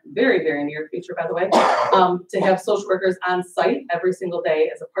future, very, very near future, by the way, to have social workers on site every single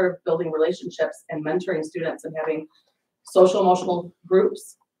day as a part of building relationships and mentoring students and having social emotional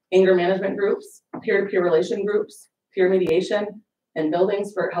groups, anger management groups, peer-to-peer relation groups, peer mediation, and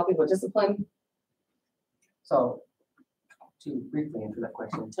buildings for helping with discipline. So to briefly answer that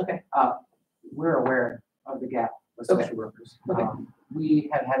question. Okay. We're aware of the gap with social workers. Okay. We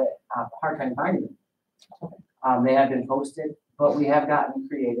have had a hard time finding them. They have been posted, but we have gotten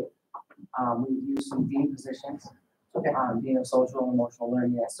creative. We've used some dean positions. Okay. Dean of social and emotional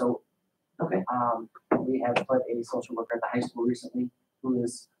learning. So Okay. we have put a social worker at the high school recently who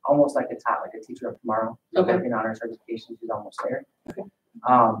is almost like a teacher of tomorrow. She's Okay. working on her certification. She's almost there. Okay.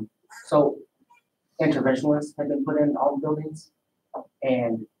 So interventionalists have been put in all the buildings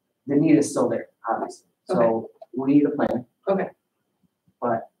and the need is still there, obviously. So we need a plan. Okay.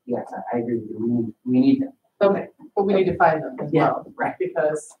 But yes, I agree with you. We need them. Okay, but we need to find them as well. Right.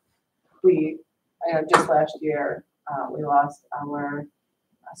 Because I know just last year, we lost our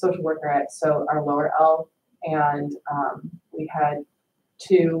social worker at, so our lower L And we had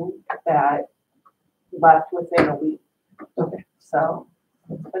 2 that left within a week. Okay. So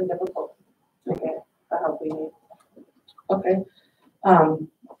it's been difficult to get the help we need. Okay.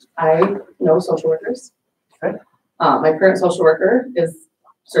 I know social workers. Okay. My current social worker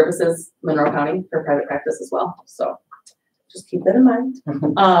services Monroe County for private practice as well, so just keep that in mind.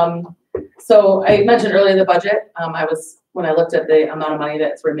 So I mentioned earlier the budget, when I looked at the amount of money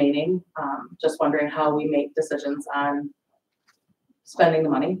that's remaining, just wondering how we make decisions on spending the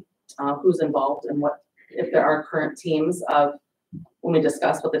money, who's involved and if there are current teams of, when we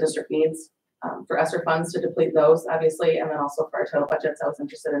discuss what the district needs, for ESSER funds to deplete those, obviously, and then also for our title budgets. I was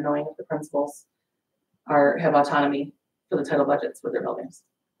interested in knowing if the principals have autonomy for the title budgets with their buildings.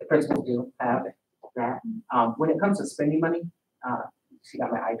 The principals do have that. When it comes to spending money, she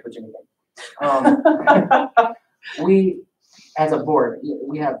got my eye twitching again. We, as a board,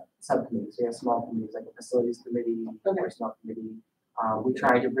 we have subcommittees. We have small committees like the facilities committee, personnel committee. We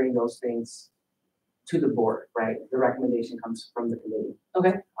try to bring those things to the board, right? The recommendation comes from the committee.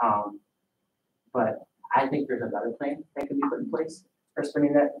 Okay. But I think there's another plan that can be put in place for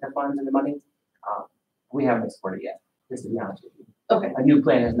spending the funds and the money. We haven't explored it yet, just to be honest with you. Okay. A new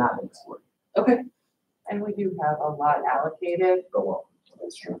plan has not been explored. Okay. And we do have a lot allocated. But well,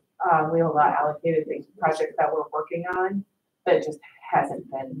 that's true. We have a lot allocated things, projects that we're working on that just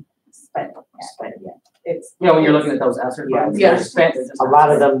hasn't been spent yet. It's, when you're looking at those ESSER funds, Yeah. they're spent. A lot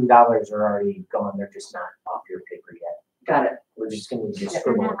of them dollars are already gone, they're just not off your paper yet. Got it. We're just gonna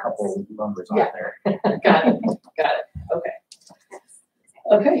scribble a couple numbers on Yeah. there. Got it. Got it. Okay.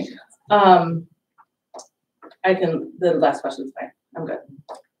 Okay. The last question's fine. I'm good.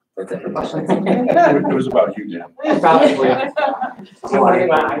 That's it for questions. It was about you, Dan. Probably.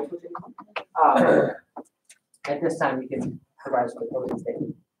 At this time, we can provide us with a closing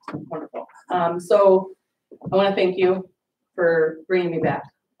statement. Wonderful. So I want to thank you for bringing me back.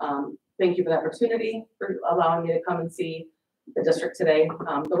 Thank you for the opportunity, for allowing me to come and see the district today.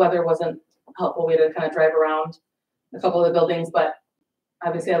 The weather wasn't helpful. We had to kind of drive around a couple of the buildings, but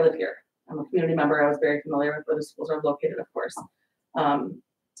obviously I live here. I'm a community member. I was very familiar with where the schools are located, of course.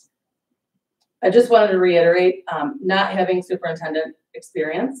 I just wanted to reiterate, not having superintendent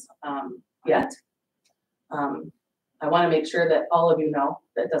experience yet. I want to make sure that all of you know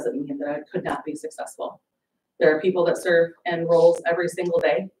that doesn't mean that I could not be successful. There are people that serve in roles every single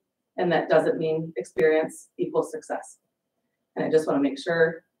day, and that doesn't mean experience equals success. And I just want to make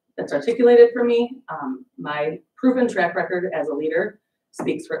sure that's articulated for me. My proven track record as a leader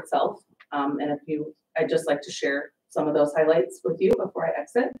speaks for itself. And I'd just like to share some of those highlights with you before I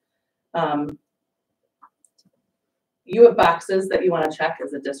exit. You have boxes that you want to check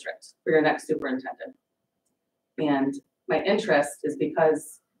as a district for your next superintendent. And my interest is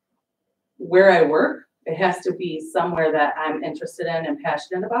because where I work, it has to be somewhere that I'm interested in and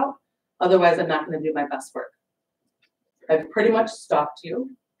passionate about. Otherwise, I'm not going to do my best work. I've pretty much stalked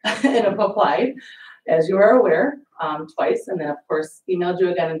you and have applied, as you are aware, twice. And then, of course, emailed you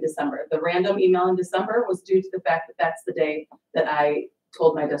again in December. The random email in December was due to the fact that that's the day that I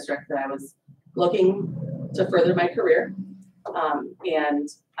told my district that I was looking to further my career. And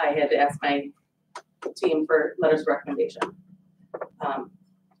I had to ask my team for letters of recommendation.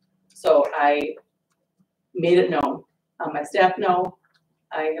 So I made it known. My staff know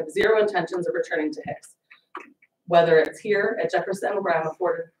I have zero intentions of returning to Hicks. Whether it's here at Jefferson, where I'm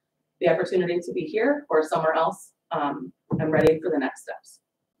afforded the opportunity to be here, or somewhere else, I'm ready for the next steps.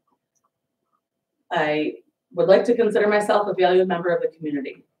 I would like to consider myself a valued member of the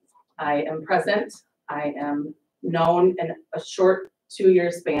community. I am present. I am known in a short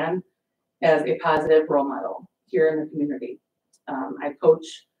 2-year span as a positive role model here in the community. I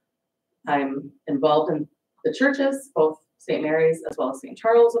coach. I'm involved in the churches, both St. Mary's as well as St.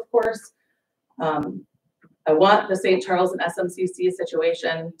 Charles, of course. I want the St. Charles and SMCC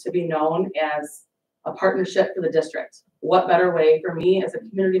situation to be known as a partnership for the district. What better way for me as a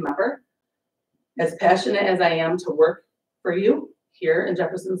community member, as passionate as I am to work for you here in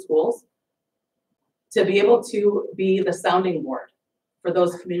Jefferson Schools, to be able to be the sounding board for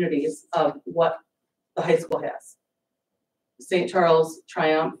those communities of what the high school has. St. Charles,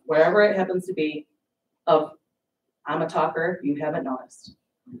 Triumph, wherever it happens to be, of I'm a talker, you haven't noticed.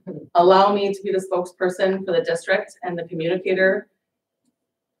 Allow me to be the spokesperson for the district and the communicator.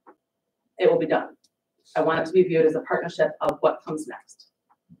 It will be done. I want it to be viewed as a partnership of what comes next.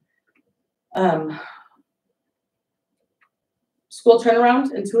 School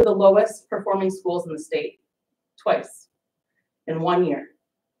turnaround in 2 of the lowest performing schools in the state, twice in 1 year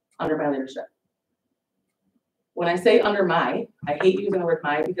under my leadership. When I say under my, I hate using the word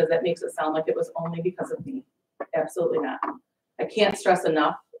my because that makes it sound like it was only because of me. Absolutely not. I can't stress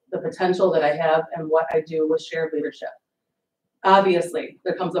enough the potential that I have and what I do with shared leadership. Obviously,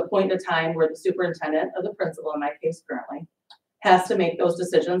 there comes a point in time where the superintendent or the principal, in my case currently, has to make those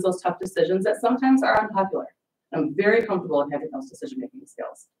decisions, those tough decisions that sometimes are unpopular. I'm very comfortable in having those decision-making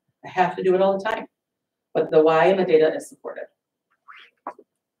skills. I have to do it all the time, but the why and the data is supported.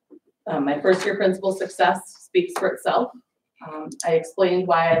 My first year principal success speaks for itself. I explained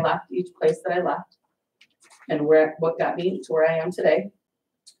why I left each place that I left and what got me to where I am today.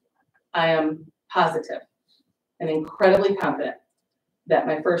 I am positive and incredibly confident that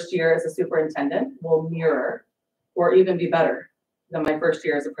my first year as a superintendent will mirror or even be better than my first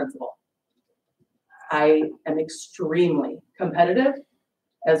year as a principal. I am extremely competitive,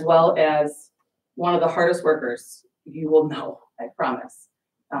 as well as one of the hardest workers you will know, I promise,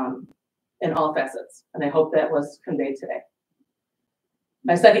 in all facets. And I hope that was conveyed today.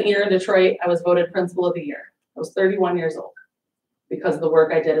 My second year in Detroit, I was voted Principal of the Year. I was 31 years old because of the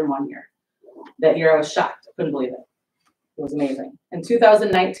work I did in 1 year. That year I was shocked, I couldn't believe it. It was amazing. In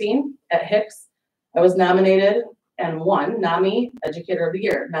 2019 at Hicks, I was nominated and won NAMI Educator of the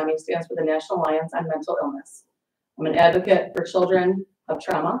Year. NAMI stands for the National Alliance on Mental Illness. I'm an advocate for children of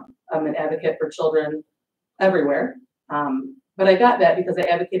trauma. I'm an advocate for children everywhere. But I got that because I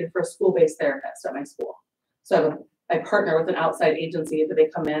advocated for a school-based therapist at my school. So I partner with an outside agency that they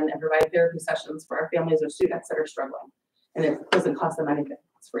come in and provide therapy sessions for our families or students that are struggling. And it doesn't cost them anything,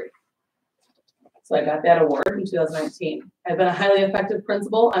 it's free. So I got that award in 2019. I've been a highly effective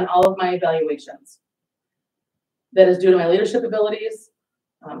principal on all of my evaluations. That is due to my leadership abilities,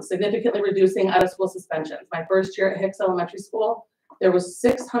 significantly reducing out-of-school suspensions. My first year at Hicks Elementary School, there was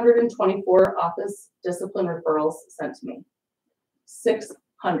 624 office discipline referrals sent to me.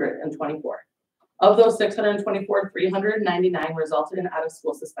 624. Of those 624, 399 resulted in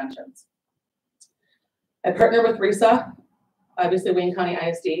out-of-school suspensions. I partnered with RESA, obviously Wayne County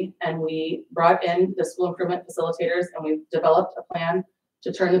ISD, and we brought in the school improvement facilitators and we developed a plan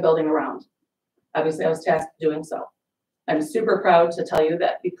to turn the building around. Obviously, I was tasked with doing so. I'm super proud to tell you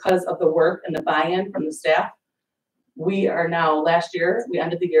that because of the work and the buy-in from the staff, we are now, last year, we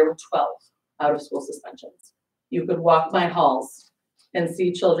ended the year with 12 out-of-school suspensions. You could walk my halls and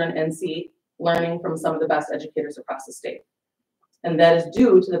see children in seat learning from some of the best educators across the state. And that is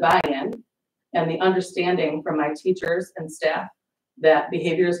due to the buy-in and the understanding from my teachers and staff that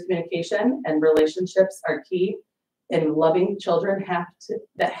behaviors, communication, and relationships are key, and loving children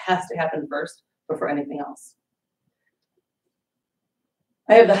that has to happen first before anything else.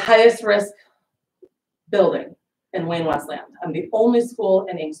 I have the highest risk building in Wayne Westland. I'm the only school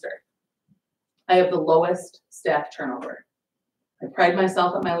in Inkster. I have the lowest staff turnover. I pride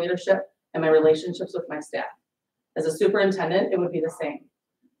myself on my leadership and my relationships with my staff. As a superintendent, it would be the same.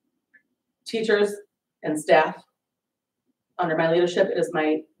 Teachers and staff, under my leadership, it is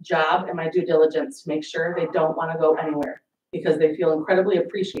my job and my due diligence to make sure they don't want to go anywhere because they feel incredibly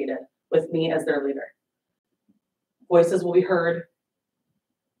appreciated with me as their leader. Voices will be heard,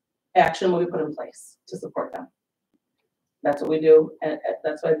 action will be put in place to support them. That's what we do, and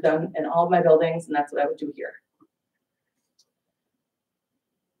that's what I've done in all of my buildings, and that's what I would do here.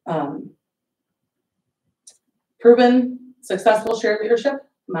 Proven successful shared leadership.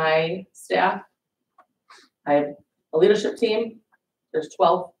 My staff, I have a leadership team. There's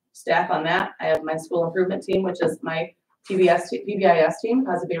 12 staff on that. I have my school improvement team, which is my PBIS team,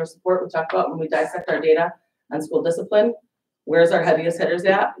 positive behavior support. We talked about when we dissect our data on school discipline. Where's our heaviest hitters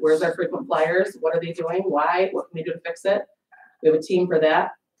at? Where's our frequent flyers? What are they doing? Why? What can we do to fix it? We have a team for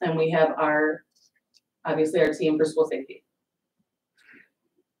that. And we have obviously our team for school safety.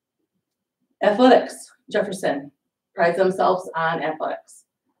 Athletics. Jefferson prides themselves on athletics.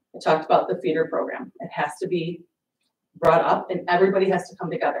 I talked about the feeder program. It has to be brought up and everybody has to come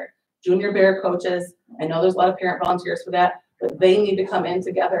together. Junior Bear coaches, I know there's a lot of parent volunteers for that, but they need to come in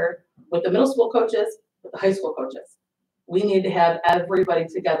together with the middle school coaches, with the high school coaches. We need to have everybody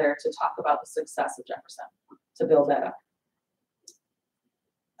together to talk about the success of Jefferson, to build that up.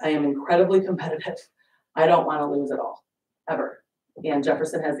 I am incredibly competitive. I don't want to lose at all, ever. And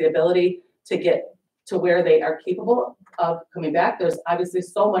Jefferson has the ability to get to where they are capable of coming back. There's obviously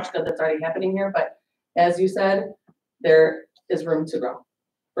so much good that's already happening here, but as you said, there is room to grow,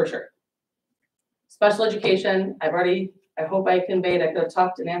 for sure. Special education, I hope I conveyed, I could have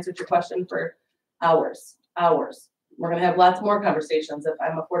talked and answered your question for hours. We're gonna have lots more conversations if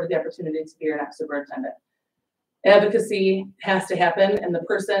I'm afforded the opportunity to be your next superintendent. Advocacy has to happen, and the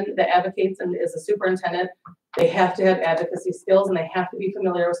person that advocates and is a superintendent, they have to have advocacy skills and they have to be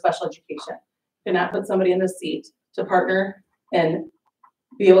familiar with special education. cannot put somebody in the seat to partner and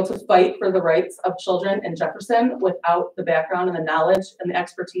be able to fight for the rights of children in Jefferson without the background and the knowledge and the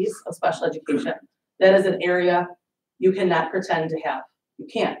expertise of special education. That is an area you cannot pretend to have. You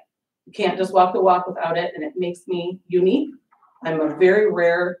can't. You can't just walk the walk without it, and it makes me unique. I'm a very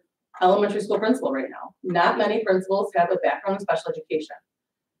rare elementary school principal right now. Not many principals have a background in special education.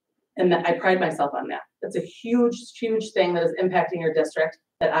 And I pride myself on that. That's a huge, huge thing that is impacting your district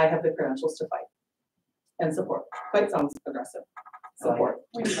that I have the credentials to fight and support. Fight sounds aggressive. Support.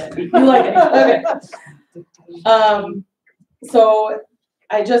 You like it, okay. So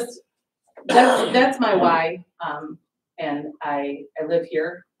I just, that's my why. And I live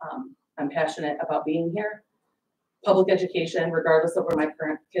here. I'm passionate about being here. Public education, regardless of where my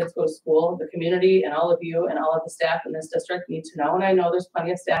current kids go to school, the community and all of you and all of the staff in this district need to know. And I know there's plenty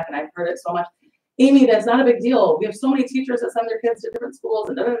of staff, and I've heard it so much. Amy, that's not a big deal. We have so many teachers that send their kids to different schools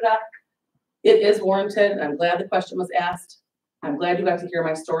and da da da. It is warranted. I'm glad the question was asked. I'm glad you got to hear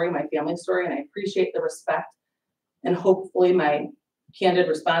my story, my family story, and I appreciate the respect and hopefully my candid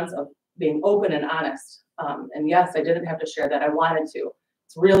response of being open and honest. And yes, I didn't have to share that. I wanted to.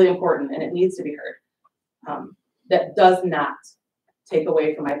 It's really important and it needs to be heard. That does not take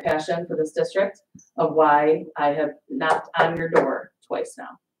away from my passion for this district of why I have knocked on your door twice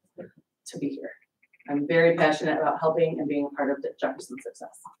now to be here. I'm very passionate about helping and being a part of the Jefferson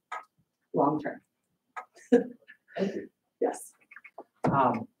success, long term. Thank you. Yes.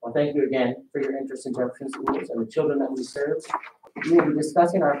 Well, thank you again for your interest in Jefferson schools and the children that we serve. We will be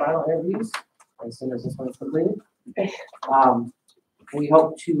discussing our final interviews as soon as this one is completed. We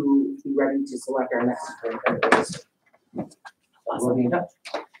hope to be ready to select our next superintendent. We'll be in touch.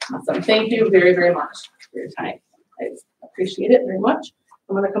 Awesome. Thank you very, very much for your time. I appreciate it very much.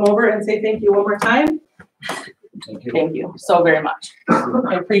 I'm going to come over and say thank you one more time. Thank you so very much.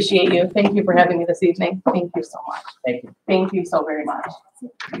 I appreciate you. Thank you for having me this evening. Thank you so much. Thank you. Thank you so very much.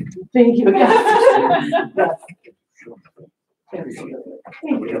 Thank you again. Yes. Thank you.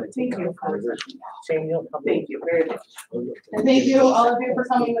 Thank you. Thank you. Thank you very much. And thank you all of you for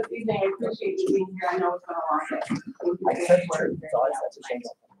coming this evening. I appreciate you being here. I know it's been a long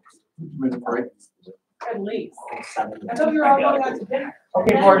day. At least. I thought we were all going out to dinner.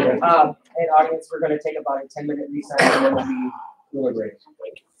 Okay, board, and audience, we're gonna take about a 10-minute recess and then we'll be deliberating.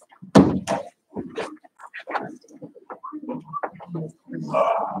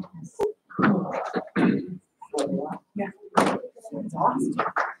 Yeah. It's awesome. I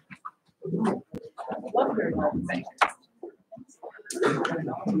love hearing all the things.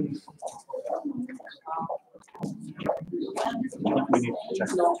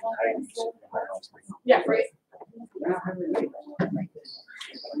 Yeah, great.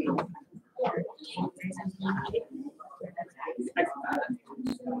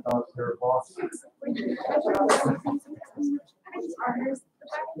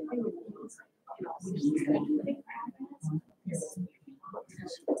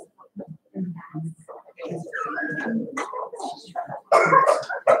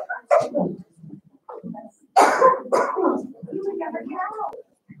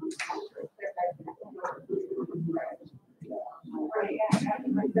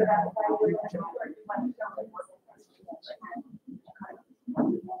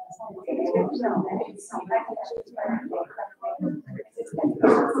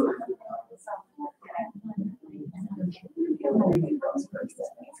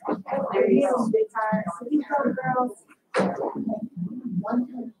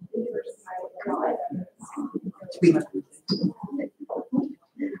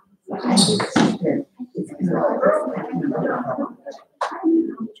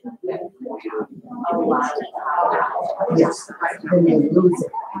 Yes, when they lose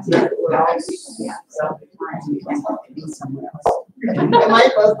it. Am I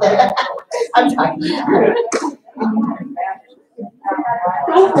supposed to? I'm talking.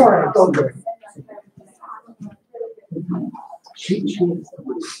 Go for it. Go for it. Sure.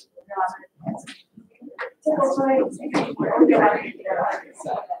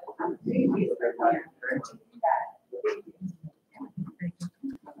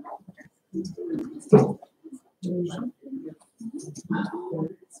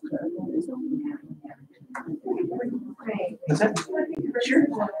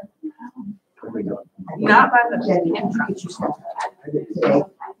 Not by the Today,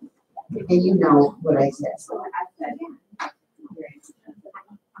 and you know what I said.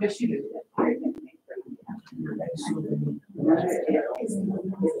 Yes, you do.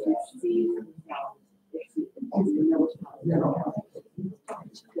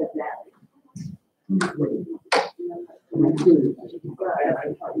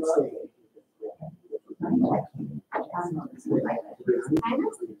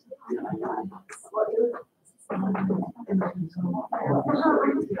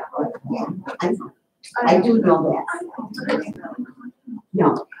 I do know that.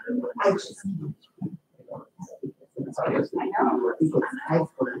 No, I just.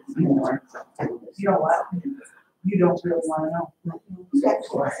 You know what? You don't really wanna know. You got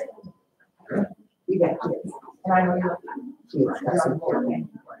kids. You got kids. And I know you're.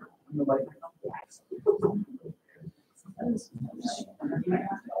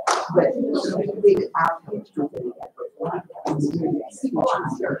 But leave it out.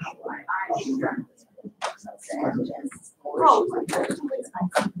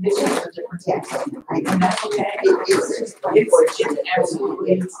 Yes, I know. It's just unfortunate.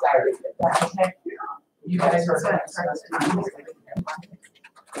 Absolutely inspiring. You guys are.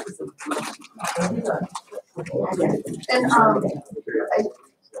 And,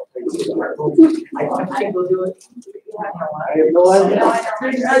 I will do it. I have no idea. I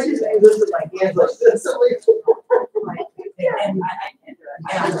just, this is my hands like this. And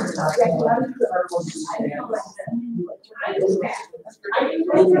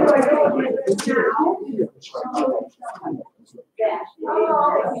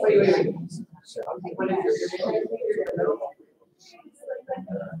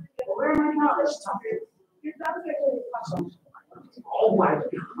oh my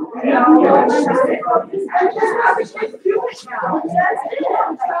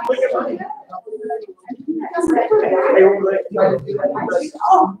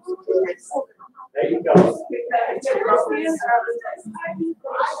There you go.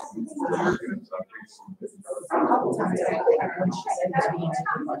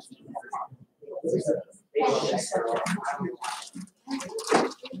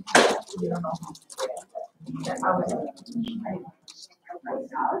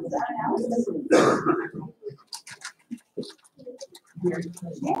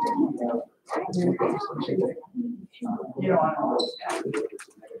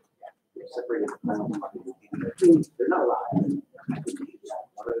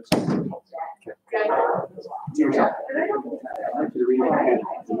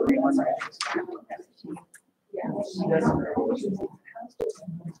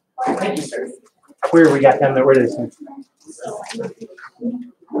 Thank you, sir. Where we got them, where is it?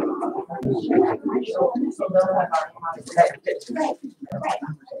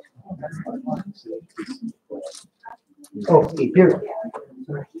 Oh, here.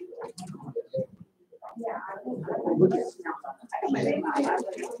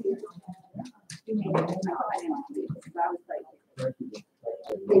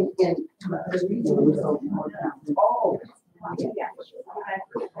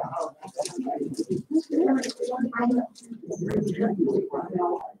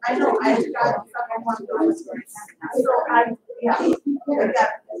 I know, I got someone. So I, yeah. I got.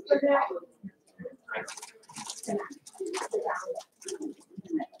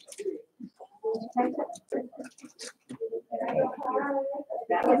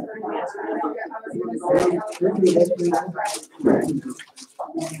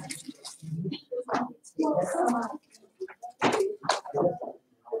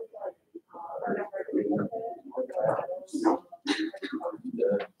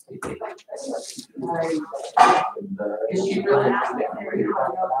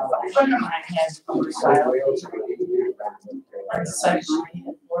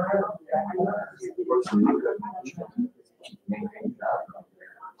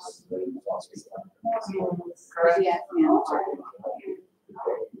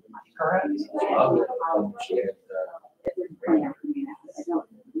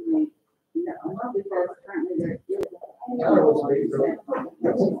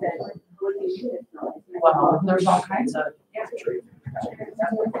 Well, there's all kinds of.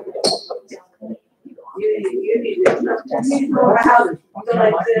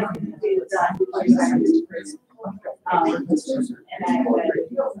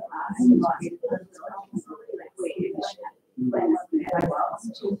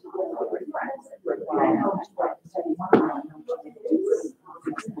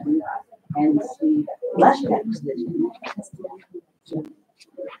 And she left that position.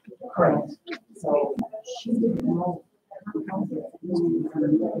 Correct. So she didn't know.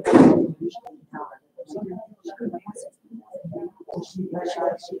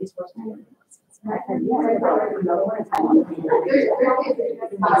 I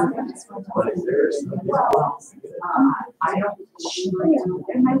don't.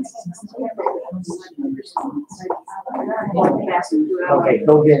 Okay,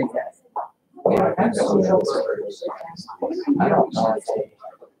 go get it, guys. I don't know if they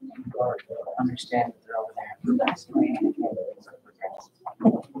understand that they're over there.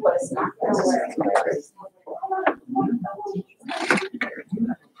 But it's not gonna work.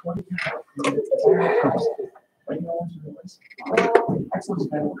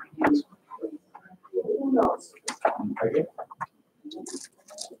 Who knows?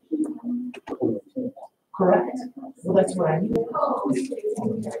 Correct. Well, that's what I mean.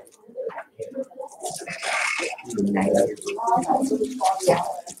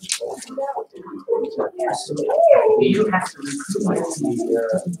 You have to recruit.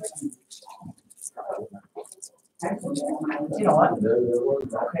 You know what?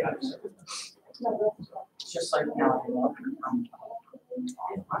 Okay. Just like now.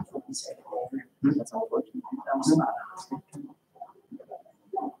 That's unfortunate. That was not.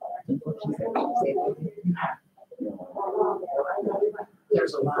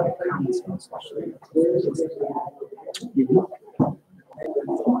 There's a lot of comments, especially.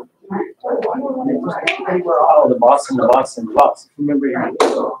 Oh, the boss and the boss and the boss. Remember your.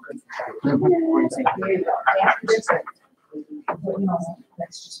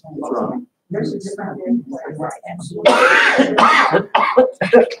 There's a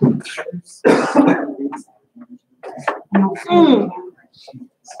different.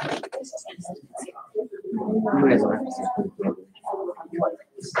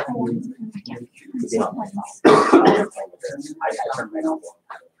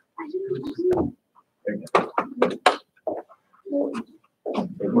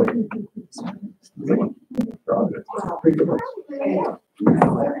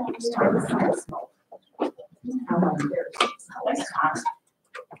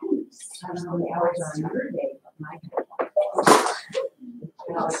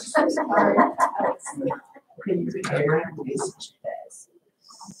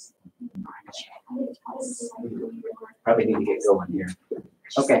 Probably need to get going here.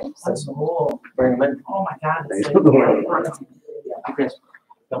 Okay, That's the whole. bring them in. Oh my God. Thanks. Chris,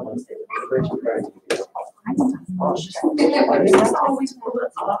 don't want to stay.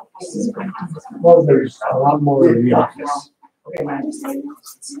 Well, there's a lot more in the office. Okay, man. It's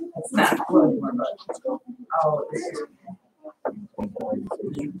not really more, but. Oh, this is.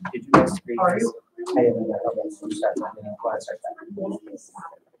 Did you guys agree? How are you? I haven't got it yet, so we start talking about class right now.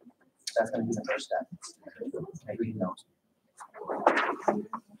 That's gonna be the first step. Maybe he knows.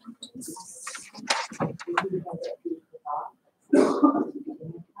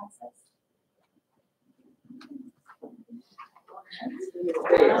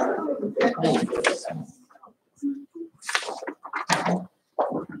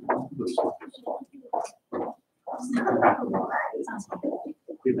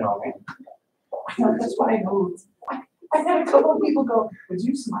 We've been all meeting. That's why I moved. I had a couple of people go, would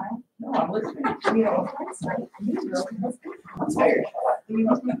you smile? No, I'm listening. You know, I'm tired. You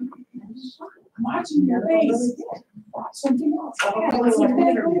know, I'm watching your face. Watch something else. I don't know what's in the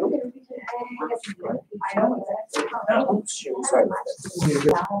interview. I know exactly. Oh, shoot, sorry.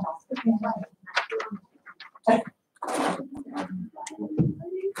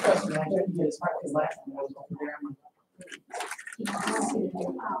 Trust me, I couldn't get as smart as last time I was over there.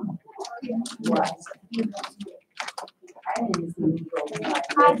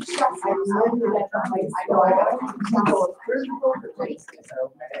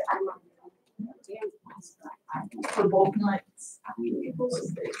 For both nights. You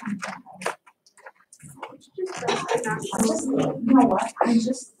know what, I'm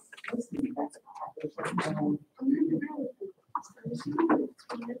just.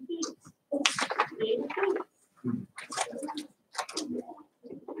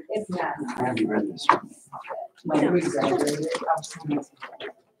 It's not. I haven't read this. My degree graduated.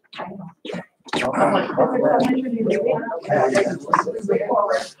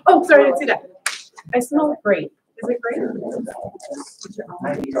 Oh, sorry, I didn't see that. I smell great. Is it great?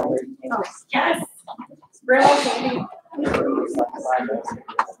 Oh, yes. Really?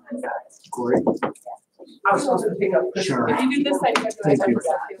 Corey? I was supposed to pick up. Sure. If you do this, I can. Thank you.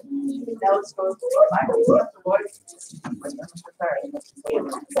 Now it's supposed to.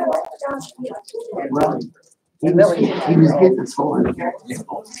 Well, he was getting this whole.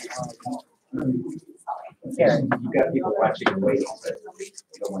 Karen, you got people watching and waiting, but you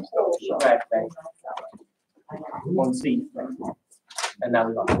don't want to stop. Right, right. One seat. And now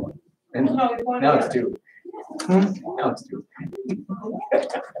we got one. And now it's two. Now it's two.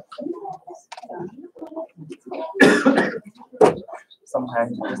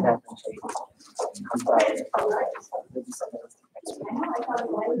 Sometimes you just have to change. I'm sorry.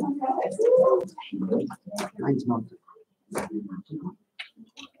 Mine's not.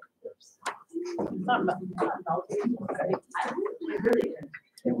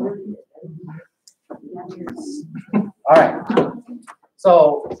 All right.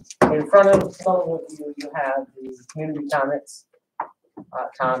 So in front of some of you, you have the community comments.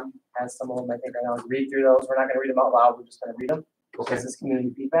 Tom has some of them, I think I want to read through those. We're not gonna read them out loud, we're just gonna read them. This is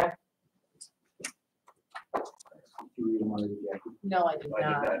community feedback. No, I did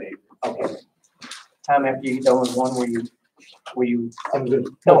not. Okay. Tom, after you get done with one, were you,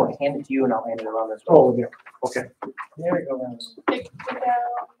 no, I'll hand it to you and I'll hand it around this way. Oh, yeah, okay. There we go. Take it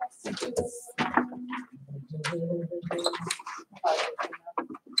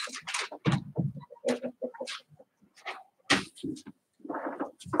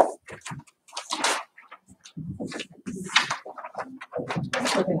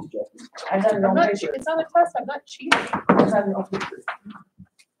I got it I'm on not, paper. it's on a test, I'm not cheating. I got it on paper.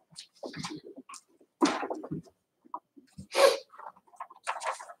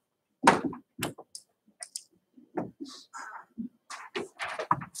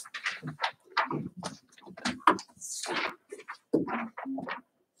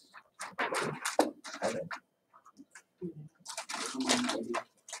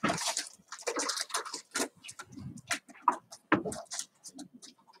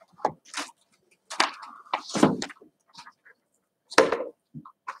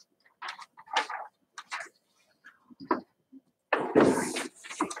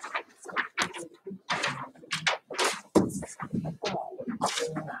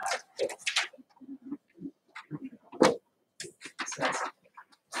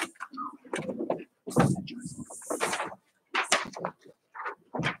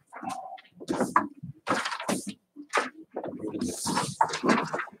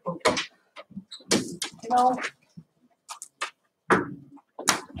 You know,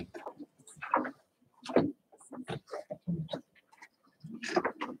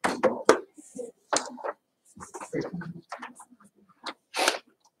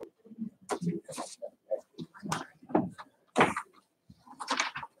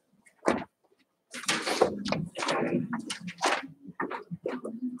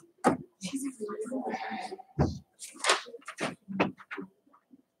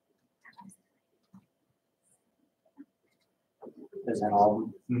 Is that all?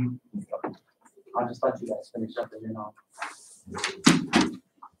 Mhm. I'll just let you guys finish up and then I'll.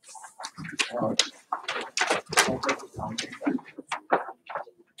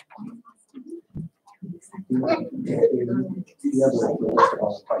 The other list of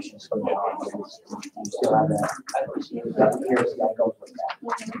all the questions from the audience, you still have that. Here's that goes with that.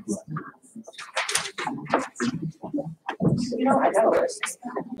 you know, I got a list.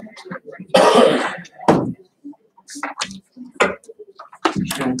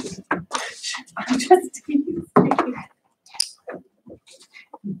 I'm just teasing.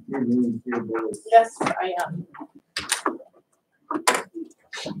 Yes, I am.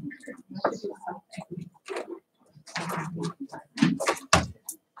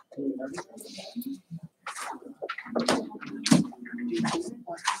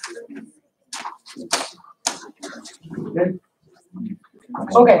 Good.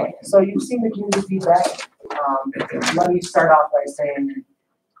 Okay, so you've seen the community feedback. Let me start off by saying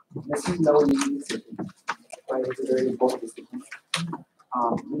this is no easy decision, right? It's a very important decision.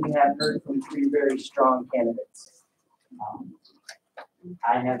 We have heard from three very strong candidates.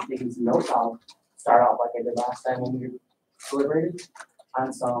 I have taken some notes. I'll start off like I did last time when we deliberated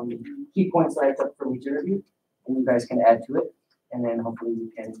on some key points that I took from each interview, and you guys can add to it, and then hopefully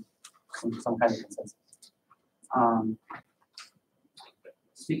we can come to some kind of consensus.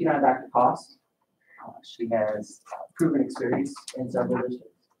 Speaking on Dr. Koss, she has proven experience in several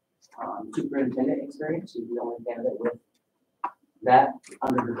districts. Superintendent experience, she's the only candidate with that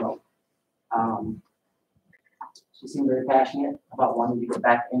under her belt. She seemed very passionate about wanting to get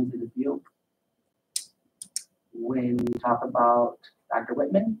back into the field. When we talk about Dr.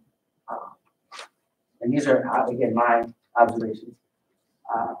 Whitman, and these are, again, my observations,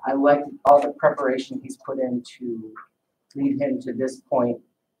 I like all the preparation he's put in to lead him to this point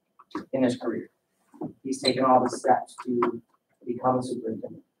in his career. He's taken all the steps to become a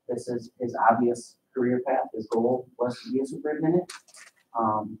superintendent. This is his obvious career path. His goal was to be a superintendent.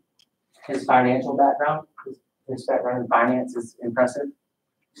 His financial background, his background in finance is impressive.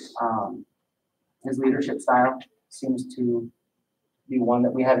 His leadership style seems to be one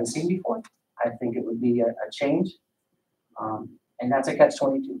that we haven't seen before. I think it would be a change. And that's a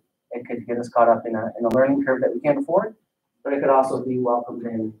catch-22. It could get us caught up in a learning curve that we can't afford, but it could also be welcomed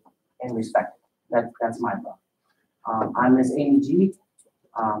and respected. That's my thought. On Miss Amy G,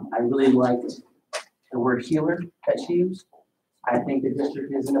 I really liked the word healer that she used. I think the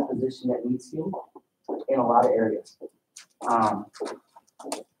district is in a position that needs healing in a lot of areas.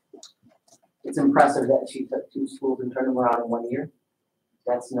 It's impressive that she took 2 schools and turned them around in 1 year.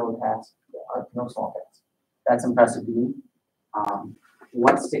 That's no task, no small task. That's impressive to me.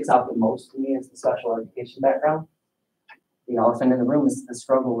 What sticks out the most to me is the special education background. The elephant in the room is the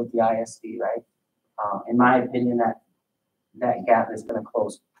struggle with the ISD, right? In my opinion, that gap is going to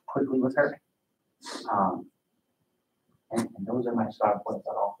close quickly with her. And those are my strong points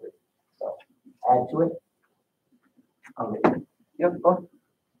on all three. So add to it. Yep, go ahead.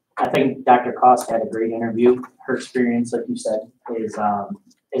 I think Dr. Cost had a great interview. Her experience, like you said, is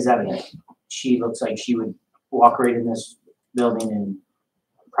evident. She looks like she would walk right in this building and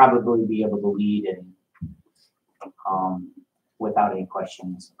probably be able to lead and without any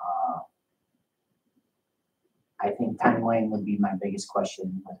questions. I think timeline would be my biggest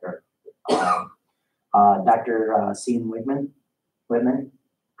question with her. Dr. Sean Whitman,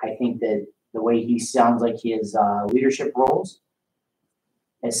 I think that the way he sounds like his leadership roles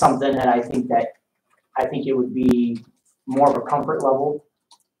is something that I think it would be more of a comfort level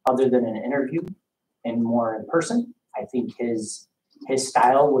other than an interview and more in person. I think his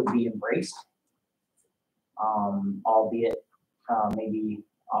style would be embraced, albeit maybe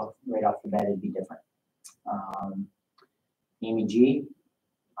right off the bat it'd be different. Amy G,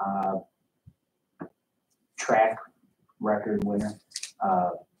 track record winner. I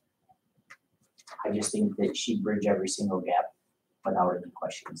just think that she'd bridge every single gap without any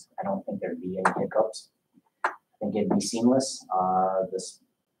questions. I don't think there'd be any hiccups. I think it'd be seamless. This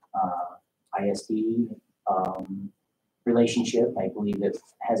ISD relationship, I believe it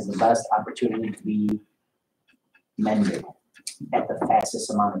has the best opportunity to be mended at the fastest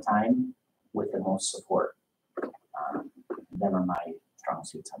amount of time with the most support. Them are my strong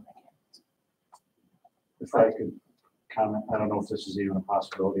suits on that. If I could comment, I don't know if this is even a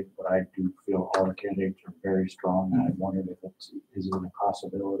possibility, but I do feel all the candidates are very strong. And I wondered if is it a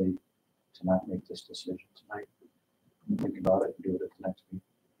possibility to not make this decision tonight? Think about it and do it at the next meeting.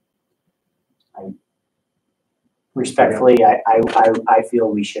 Respectfully, I feel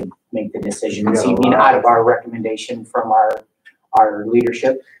we should make the decision this evening out of our recommendation from our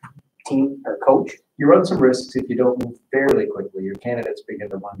leadership team or coach. You run some risks if you don't move fairly quickly. Your candidates begin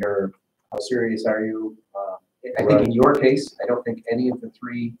to wonder, how serious are you? I think in your case, I don't think any of the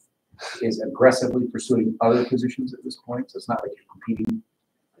three is aggressively pursuing other positions at this point. So it's not like you're competing.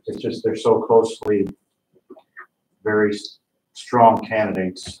 It's just they're so closely, very strong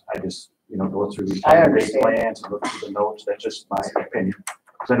candidates. I just, go through these candidate plans and look through the notes. That's just my opinion.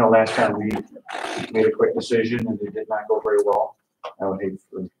 Because I know last time we made a quick decision and it did not go very well. I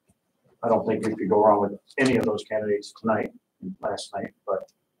don't think we could go wrong with any of those candidates tonight, last night,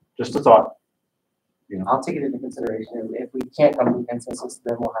 but just a thought. I'll take it into consideration. If we can't come to a consensus,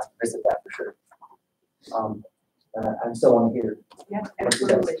 then we'll have to visit that for sure. I'm still on here. Yeah,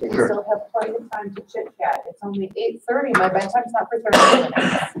 absolutely. We Sure. still have plenty of time to chit chat. It's only 8:30. My bedtime's not for 30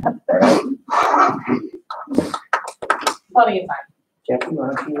 minutes. Plenty of time. Jackie, why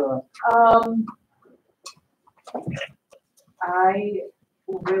don't you? I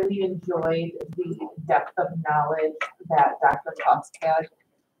really enjoyed the depth of knowledge that Dr. Cost had,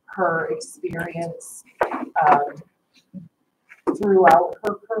 her experience throughout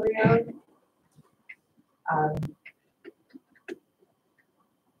her career.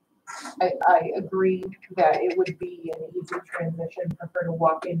 I agree that it would be an easy transition for her to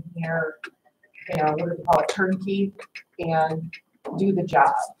walk in here, what do we call it, turnkey, and do the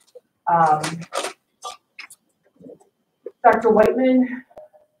job. Dr. Whitman,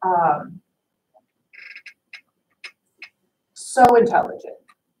 so intelligent,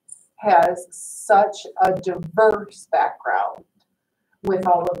 has such a diverse background with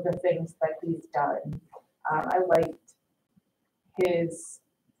all of the things that he's done. I liked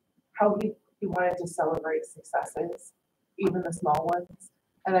how he wanted to celebrate successes, even the small ones.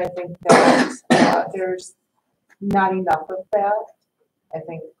 And I think that there's not enough of that. I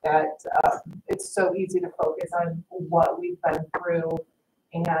think that it's so easy to focus on what we've been through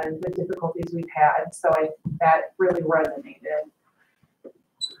and the difficulties we've had. So that really resonated.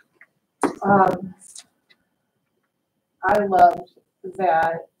 I loved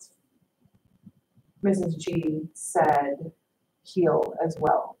that Mrs. G said heal as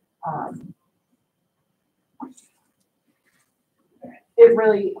well.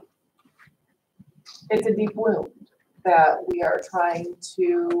 It's a deep wound that we are trying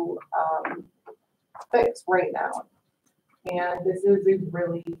to fix right now. And this is a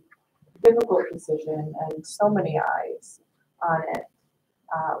really difficult decision and so many eyes on it.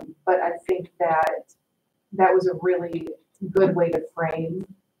 But I think that was a really good way to frame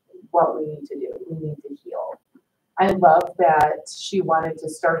what we need to do. We need to heal. I love that she wanted to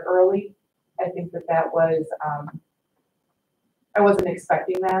start early. I think that was I wasn't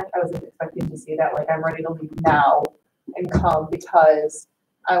expecting that. I wasn't expecting to see that, like, I'm ready to leave now and come because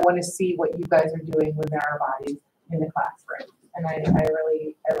I want to see what you guys are doing when there are bodies in the classroom. And I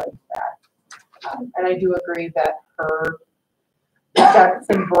like that. And I do agree that her depth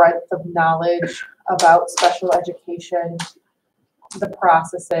and breadth of knowledge about special education, the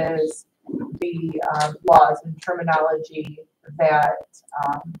processes, the laws and terminology that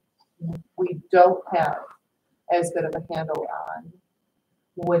we don't have as good of a handle on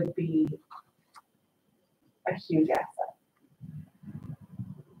would be a huge asset.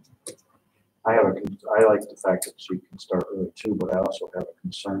 I like the fact that she can start early too, but I also have a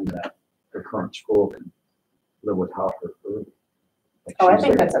concern that the current school can live without her early. Like Oh, I she's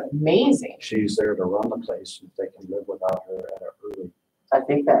think there- that's amazing. She's there to run the place, and if they can live without her at an early, I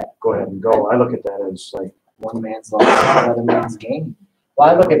think that go ahead and go. I look at that as like, one man's loss, another man's gain. Well,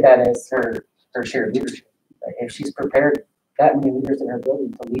 I look at that as her shared leadership. Like, if she's prepared that many leaders in her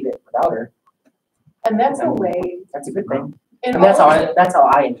building to lead it without her, And that's a way. that's a good thing. in And that's all how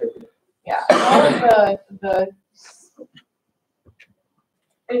of I interpret it. Yeah, all of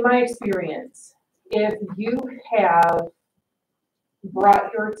in my experience, if you have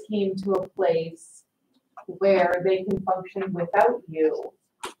brought your team to a place where they can function without you,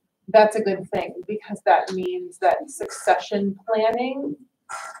 that's a good thing, because that means that succession planning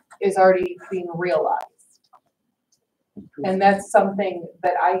is already being realized. And that's something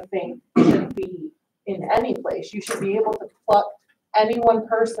that I think should be in any place. You should be able to pluck any one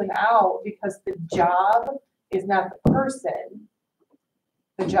person out, because the job is not the person.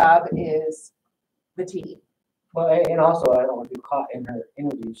 The job is the team. Well, and also, I don't want to be caught in her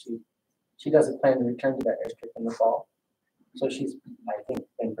interview. She doesn't plan to return to that district in the fall. So she's, I think,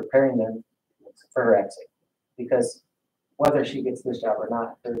 been preparing them for her exit. Because whether she gets this job or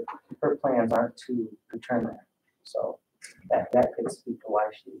not, her plans aren't to return there. So that could speak to why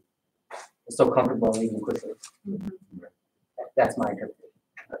she is so comfortable leaving quickly. That's my interpretation.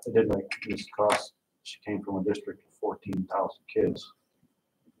 I did like Ms. Cross, she came from a district of 14,000 kids.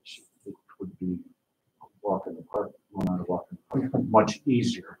 It would be a walk in the park, well, not a walk in the park, much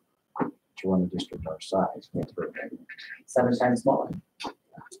easier to run a district our size. 7 times smaller.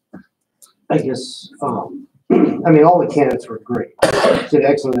 I guess, I mean, all the candidates were great. Did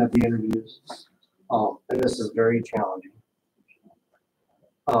excellent at the interviews. And this is very challenging.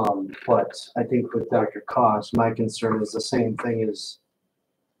 But I think with Dr. Koss, my concern is the same thing as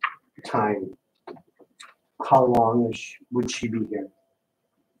time. How long would she be here?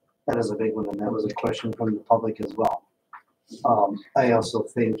 That is a big one, and that was a question from the public as well. I also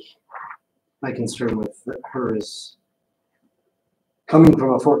think my concern with her is coming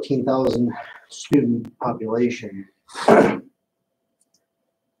from a 14,000 student population.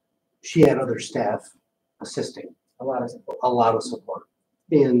 She had other staff assisting, A lot of support. a lot of support.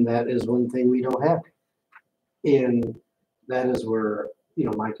 And that is one thing we don't have. And that is where,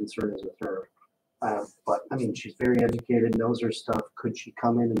 my concern is with her. But I mean, she's very educated, knows her stuff. Could she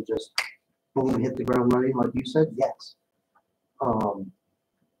come in and just boom, hit the ground running like you said? Yes.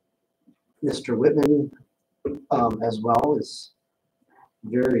 Mr. Whitman, as well, is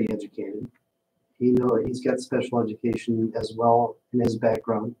very educated. He's got special education as well in his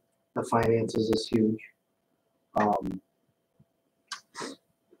background. The finances is huge. And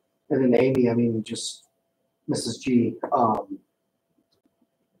then Amy, I mean, just Mrs. G,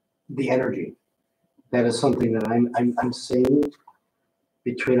 the energy. That is something that I'm seeing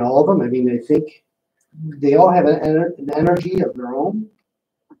between all of them. I mean, I think they all have an energy of their own,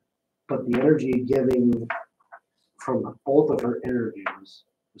 but the energy giving from both of her interviews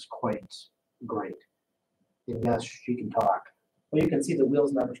was quite great. And yes, she can talk. Well, you can see the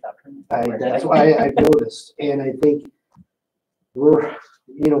wheels never stop turning. That's why I've noticed, and I think we're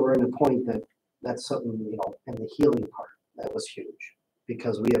in a point that's something, and the healing part, that was huge,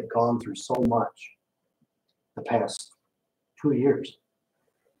 because we have gone through so much the past 2 years.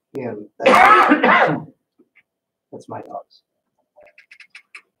 And that's my thoughts.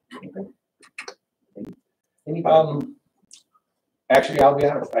 Actually, I'll be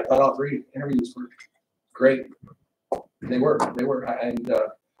honest, I thought all 3 interviews were great. They were, and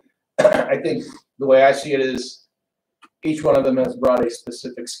I think the way I see it is each one of them has brought a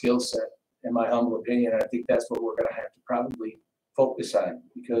specific skill set, in my humble opinion, and I think that's what we're gonna have to probably focus on,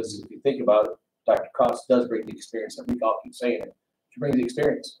 because if you think about it, Dr. Koss does bring the experience, and we all keep saying it. She brings the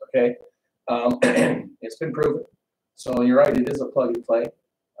experience, okay? It's been proven. So you're right, it is a plug and play.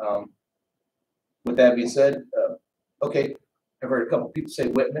 With that being said, okay, I've heard a couple people say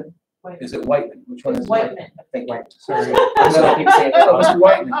Whitman. Is it Whiteman? Which one is it? Whiteman. I think Whiteman. Sorry. I'm gonna keep saying So it. Mr.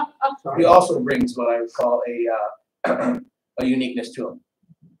 Whiteman, he also brings what I would call a a uniqueness to him.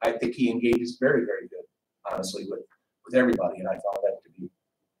 I think he engages very, very good, honestly, with everybody, and I found that to be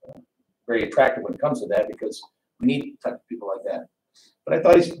very attractive when it comes to that, because we need type of people like that. But I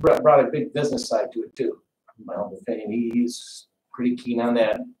thought he's brought a big business side to it too. In my own opinion, he's pretty keen on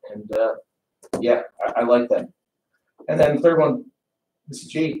that, and yeah, I like that. And then the third one, Mrs.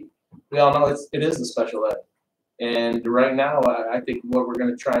 G. We all know it is the special ed, and right now I think what we're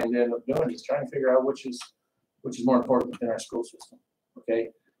going to try and end up doing is trying to figure out which is more important within our school system. Okay,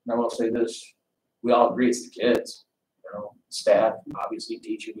 and I will say this: we all agree it's the kids, you know, staff, obviously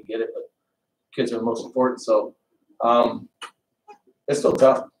teaching, we get it, but kids are the most important. So it's still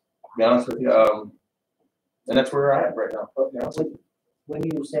tough, to be honest with you. And that's where we're at right now. But, you know, When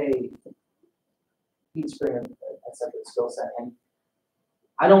you say each bring a separate skill set, and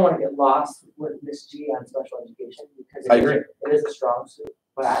I don't want to get lost with Miss G on special education because I agree. It is a strong suit,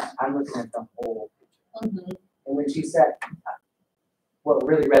 but I'm looking at the whole picture. And when she said, what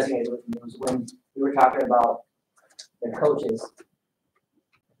really resonated with me was when we were talking about the coaches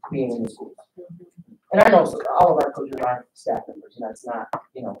being in the schools. And I know all of our coaches aren't staff members, and that's not,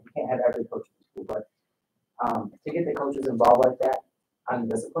 you know, we can't have every coach in the school, but to get the coaches involved like that on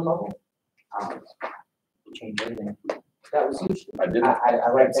the discipline level, change everything. That was huge. I did.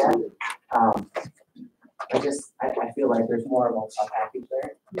 I like that. I feel like there's more of a package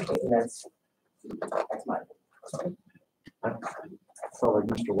there, and that's my. I felt like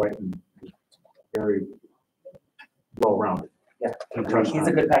Mr. Whiten is very well-rounded. Yeah, He touched he's on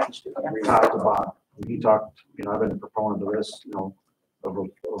a good package too. top to bottom. He talked, you know, I've been a proponent of this, you know, of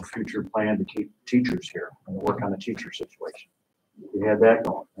a future plan to keep teachers here and work on the teacher situation. He had that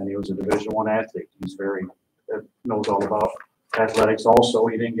going, and he was a Division I athlete. He's very, knows all about athletics also.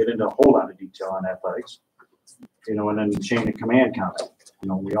 He didn't get into a whole lot of detail on athletics, you know, and then the chain of command concept. You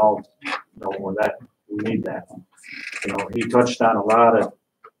know, we all know where that, we need that. You know, he touched on a lot of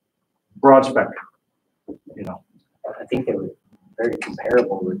broad spectrum, you know. I think they were very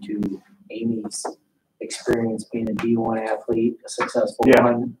comparable to Amy's experience being a D1 athlete, a successful Yeah.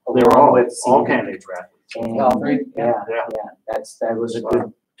 one. They were along all candidates were athletes. And, All three? yeah, that was a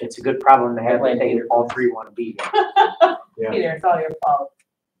good, it's a good problem to have, that they all three want to be here. Yeah. Peter, it's all your fault.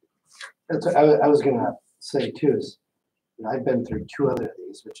 That's what I was gonna say too, is, you know, I've been through 2 other of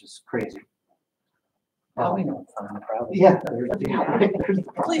these, which is crazy. Oh, we know, probably. Yeah.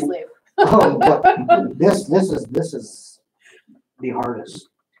 Please leave. But this is the hardest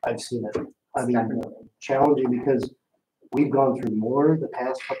I've seen it. I mean, challenging because we've gone through more the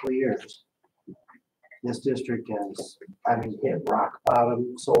past couple of years. This district has, I mean, hit rock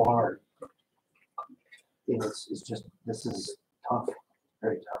bottom so hard. It's just, this is tough,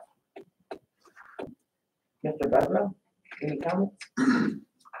 very tough. Mr. Bedrow, any comments?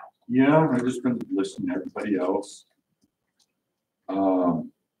 Yeah, I've just been listening to everybody else.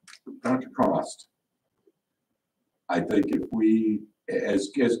 Dr. Cross, I think if we,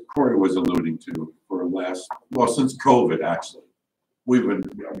 as Corey was alluding to, since COVID actually, we've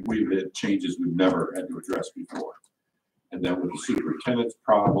had changes we've never had to address before. And then with the superintendent's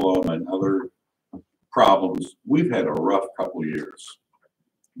problem and other problems, we've had a rough couple of years.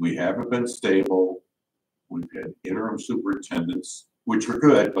 We haven't been stable. We've had interim superintendents, which were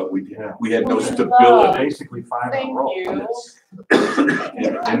good, but we had no stability. Basically 5 in a row. Thank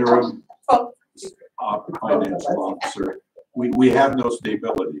you. Interim financial officer, we have no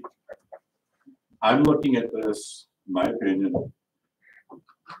stability. I'm looking at this, in my opinion,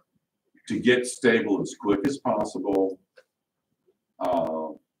 to get stable as quick as possible.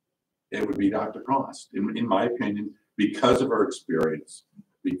 It would be Dr. Cross, in my opinion, because of her experience,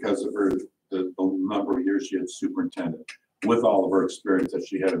 because of the number of years she had superintendent, with all of her experience that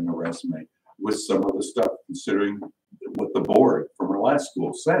she had in the resume, with some of the stuff, considering what the board from her last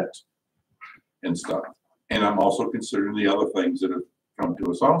school said and stuff. And I'm also considering the other things that have come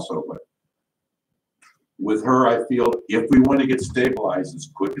to us also. But with her, I feel if we want to get stabilized as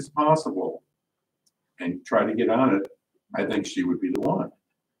quick as possible and try to get on it, I think she would be the one.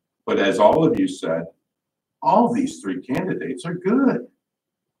 But as all of you said, all these 3 candidates are good.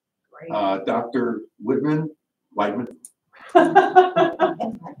 Dr. Whitman, We can I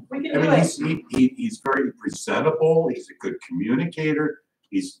do mean, it. he's very presentable. He's a good communicator.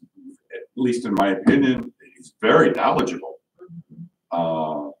 He's, at least in my opinion, he's very knowledgeable.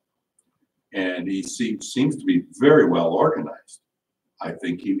 And he seems to be very well organized. I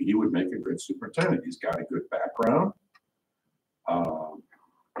think he would make a good superintendent. He's got a good background.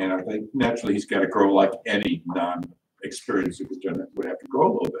 And I think naturally he's got to grow like any non-experienced superintendent would have to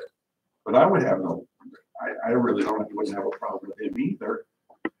grow a little bit. But I would have I really wouldn't have a problem with him either.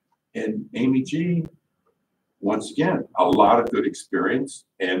 And Amy G, once again, a lot of good experience.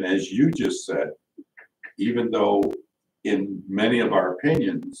 And as you just said, even though in many of our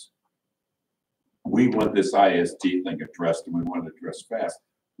opinions, we want this ISD thing addressed and we want it addressed fast,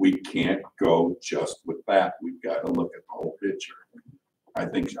 we can't go just with that. We've got to look at the whole picture. I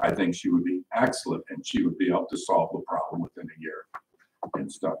think she would be excellent, and she would be able to solve the problem within a year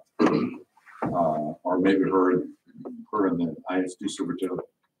and stuff. Or maybe her and the ISD superintendent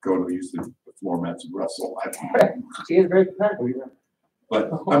go to use the floor mats and wrestle. She is very competitive.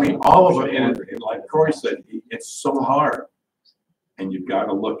 But I mean, all of it, and like Corey said, it's so hard, and you've got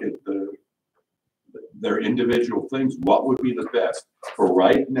to look at their individual things. What would be the best for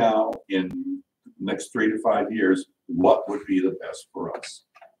right now in the next 3 to 5 years? What would be the best for us?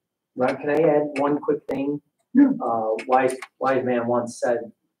 Ron, can I add one quick thing? Yeah. Wise man once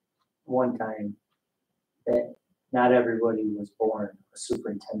said one time that not everybody was born a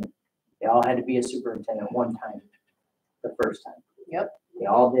superintendent. They all had to be a superintendent one time, the first time. Yep. They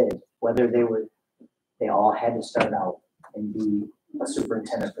all did, whether they all had to start out and be a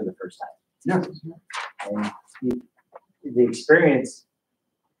superintendent for the first time. Yeah. And the experience,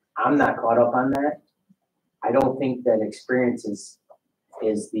 I'm not caught up on that. I don't think that experience is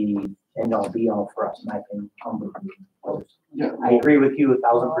the end all be all for us, in my opinion. Yeah. I agree with you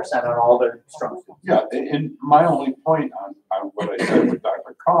 1,000% on all their strengths. Yeah, and my only point on what I said with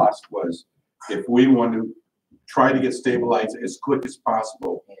Dr. Cost was, if we want to try to get stabilized as quick as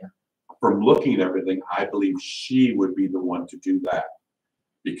possible, from looking at everything, I believe she would be the one to do that,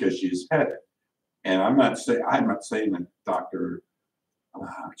 because she's headed. And I'm not saying that Dr.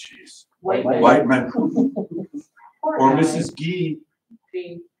 Whiteman or Mrs. Gee.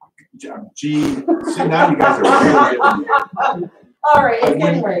 Gee, see, now you guys are really getting me. All right, it's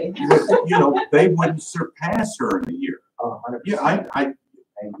getting late. You know, they wouldn't surpass her in a year. 100%. Yeah,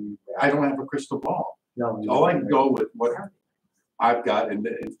 I don't have a crystal ball. No, All I can go with what I've got, and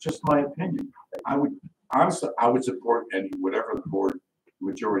it's just my opinion. I would honestly, I would support whatever the board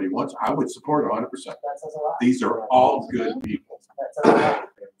majority wants. I would support 100%. that says a lot. These are all good people. That says a lot.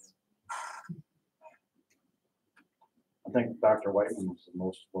 I think Dr. Whiteman was the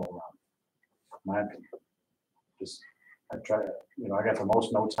most well-rounded, in my opinion. Just, I got the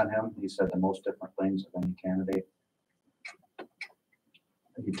most notes on him. He said the most different things of any candidate.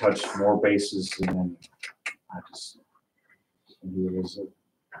 He touched more bases than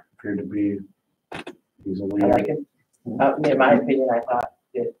appeared to be, he's a I leader. like him. In my opinion, I thought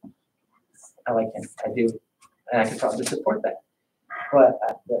that I like him. I do, and I can probably support that. But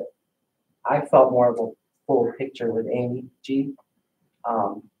I felt more of a full picture with Amy G.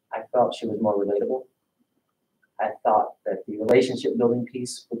 I felt she was more relatable. I thought that the relationship building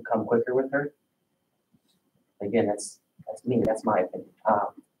piece would come quicker with her. Again, that's me. That's my opinion.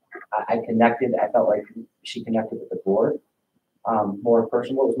 I connected. I felt like she connected with the board more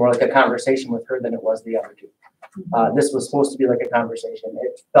personal. It was more like a conversation with her than it was the other two. This was supposed to be like a conversation.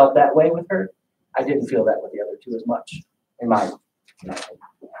 It felt that way with her. I didn't feel that with the other two as much, in my opinion.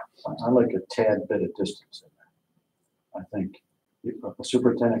 I like a tad bit of distance in there. I think a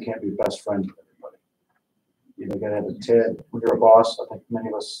superintendent can't be best friends with everybody. You know, you gotta have a tad. When you're a boss, I think many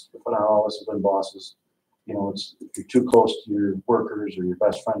of us, if not all of us, have been bosses. You know, if you're too close to your workers or your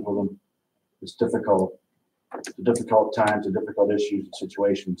best friend with them, it's difficult. The difficult times, the difficult issues and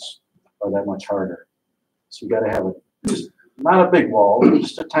situations are that much harder. So you gotta have just not a big wall,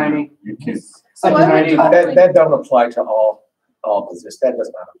 just a tiny. You can't. So I would totally- That don't apply to all positions. That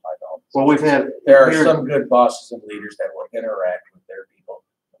does not apply to all. Well, we've had. There are some good bosses and leaders that will interact with their people,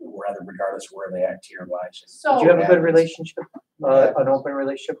 regardless of where they at tier-wise. So. Did you have a good relationship, an open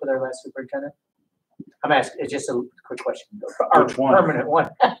relationship with our last superintendent? I'm asking, it's just a quick question. Our Which one? permanent one,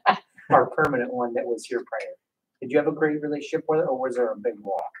 our permanent one that was here prior. Did you have a great relationship with her, or was there a big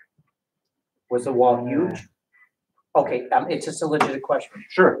wall? Was the wall huge? Okay, it's just a legit question.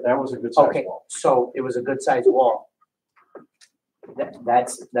 Sure, that was a good size Okay, wall. so it was a good sized wall.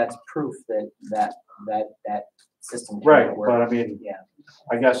 That's proof that system. cannot Right, work. but I mean, Yeah.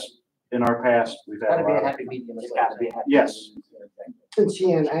 I guess in our past, we've had Gotta a be a lot of, happy medium. It's gotta be a happy. Yes. medium. And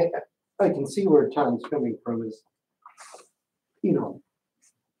Shan, I can see where Tom's coming from is, you know,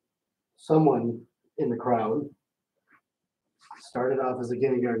 someone in the crowd started off as a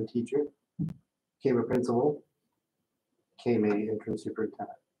kindergarten teacher, became a principal, became an interim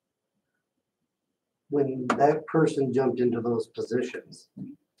superintendent. When that person jumped into those positions,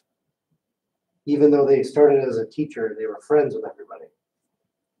 even though they started as a teacher, they were friends with everybody.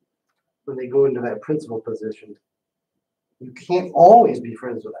 When they go into that principal position, you can't always be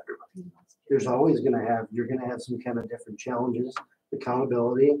friends with everybody. There's always you're gonna have some kind of different challenges,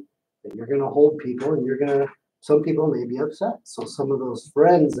 accountability, and you're gonna hold people and you're gonna some people may be upset. So some of those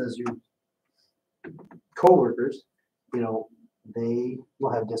friends, as you coworkers, you know, they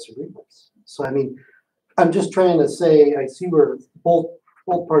will have disagreements. So I mean, I'm just trying to say, I see where both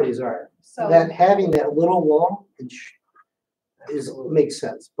parties are. So, That having that little wall makes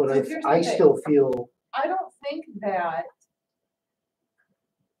sense, but So here's the I thing. still feel, I don't think that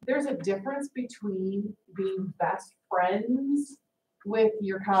there's a difference between being best friends with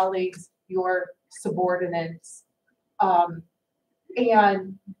your colleagues, your subordinates,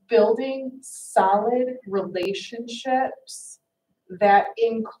 and building solid relationships that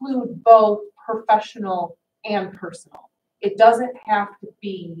include both professional and personal. It doesn't have to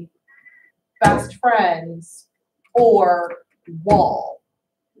be best friends or wall.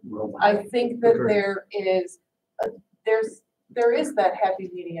 I think that there is that happy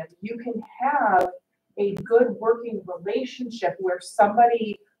medium. You can have a good working relationship where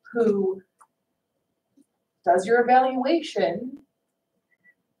somebody who does your evaluation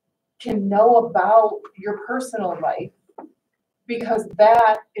can know about your personal life, because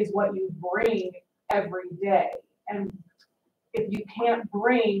that is what you bring every day. And if you can't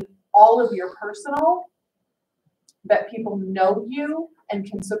bring all of your personal, that people know you and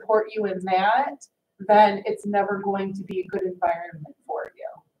can support you in that, then it's never going to be a good environment for you.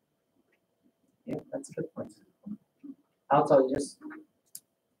 Yeah, that's a good point. I'll tell you, just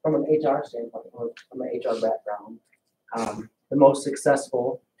from an HR standpoint, or from an HR background, the most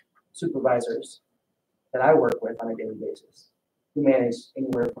successful supervisors that I work with on a daily basis, who manage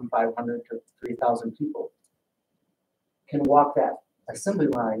anywhere from 500 to 3,000 people, can walk that assembly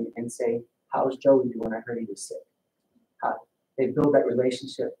line and say, "How's Joey doing? I heard he was sick." They build that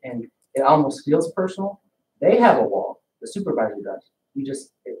relationship, and it almost feels personal. They have a wall. The supervisor does.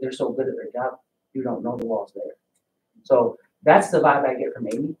 They're so good at their job, you don't know the wall's there. So that's the vibe I get from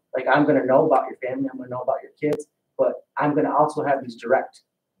Amy. Like, I'm going to know about your family, I'm going to know about your kids, but I'm going to also have these direct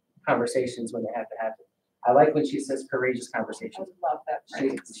conversations when they have to happen. I like when she says courageous I conversations. love that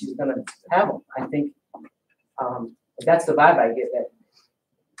phrase. She's going to have them. I think that's the vibe I get, that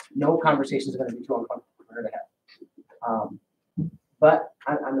no conversations are going to be too uncomfortable for her to have. But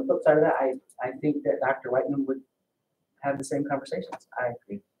on the flip side of that, I think that Dr. Whiteman would have the same conversations. I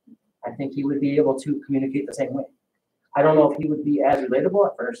agree. I think he would be able to communicate the same way. I don't know if he would be as relatable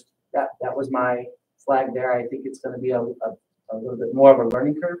at first. That was my flag there. I think it's going to be a little bit more of a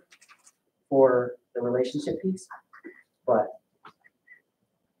learning curve for the relationship piece. But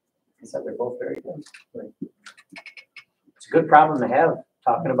I said they're both very good. It's a good problem to have,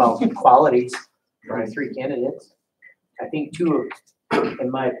 talking about qualities from the three candidates. I think in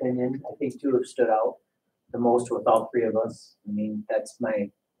my opinion, two have stood out the most with all three of us. I mean, that's my,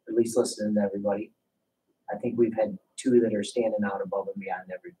 at least listening to everybody. I think we've had two that are standing out above and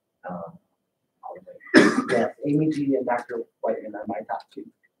beyond all of it. Yeah, Amy G and Dr. Whiteman are my top two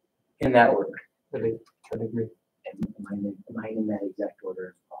in that order. I agree. And am I in that exact order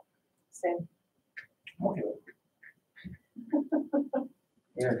as well? Same. Okay.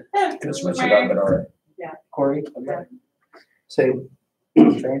 Here, Can switch it up, but all right. Corey, Yeah. Same.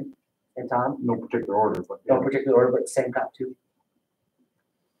 Shane, and Tom, No particular order, but. no particular order, but same top two.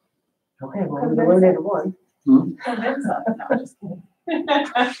 Okay, well, we eliminated one. Convince us. No, I'm just kidding.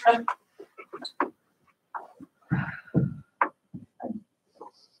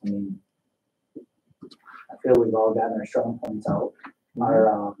 I mean, I feel we've all gotten our strong points out.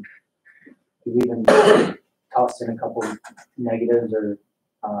 We've even tossed in a couple negatives or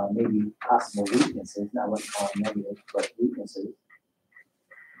maybe possible weaknesses. Not what call them negatives, but weaknesses.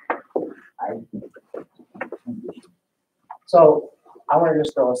 So I want to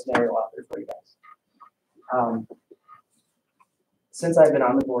just throw a scenario out there for you guys. Since I've been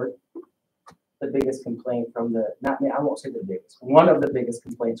on the board, the biggest complaint from I won't say the biggest, one of the biggest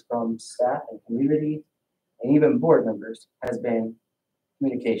complaints from staff and community and even board members has been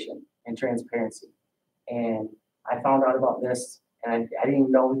communication and transparency. And I found out about this, and I didn't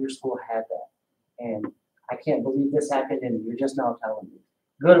even know your school had that. And I can't believe this happened, and you're just now telling me.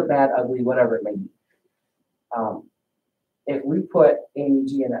 Good or bad, ugly, whatever it may be. If we put Amy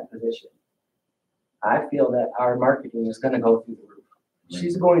G in that position, I feel that our marketing is going to go through the roof.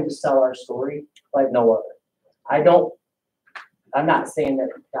 She's going to sell our story like no other. I'm not saying that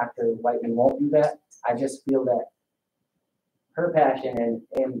Dr. Whiteman won't do that. I just feel that her passion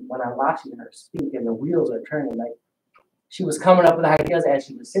and when I'm watching her speak and the wheels are turning, like she was coming up with ideas as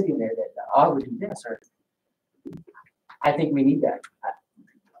she was sitting there that I would do this, or I think we need that.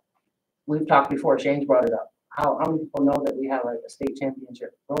 We've talked before, Shane's brought it up. How many people know that we have like a state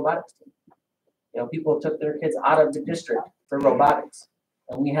championship robotics team? You know, people took their kids out of the district for robotics,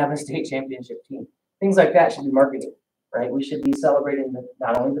 and we have a state championship team. things like that should be marketed, right? We should be celebrating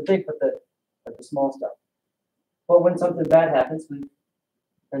not only the big, but the small stuff. But when something bad happens, we've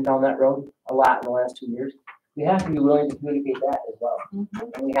been down that road a lot in the last 2 years. We have to be willing to communicate that as well. And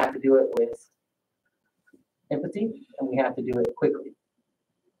we have to do it with empathy, and we have to do it quickly.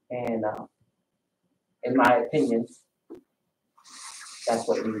 And in my opinion, that's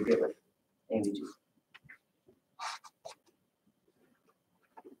what we would get with Amy G.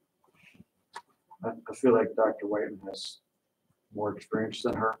 I feel like Dr. Whiteman has more experience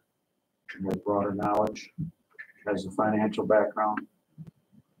than her, more broader knowledge, has a financial background,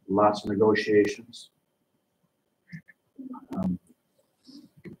 lots of negotiations.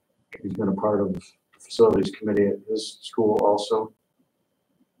 He's been a part of the facilities committee at his school also.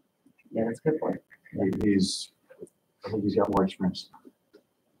 Yeah, that's a good point. I think he's got more experience.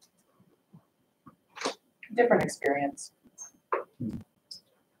 Different experience.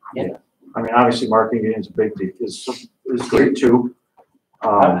 Yeah. I mean, obviously marketing is a big deal, is great too.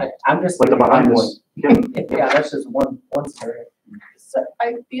 I'm just. But the behind this, Yeah, that's just one scenario. So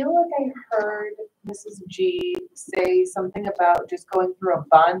I feel like I heard Mrs. G say something about just going through a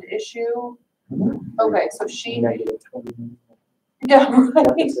bond issue. Okay, so she, Negative. yeah,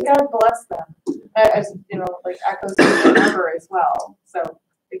 right, God bless them. As, you know, like echoes the number as well. So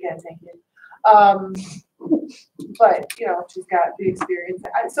again, thank you. But, you know, she's got the experience.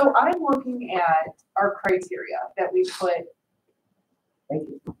 So I'm looking at our criteria that we put Thank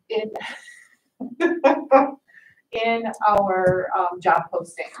you. in our job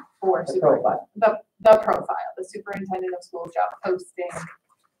posting for The profile. the profile, the superintendent of schools job posting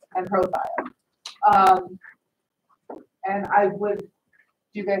and profile. And I would, do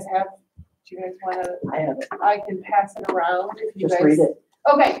you guys want to? I have it. I can pass it around if you guys. Just read it.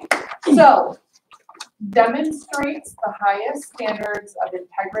 Okay, so demonstrates the highest standards of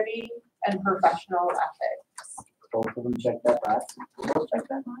integrity and professional ethics. Both of them check that box. Both check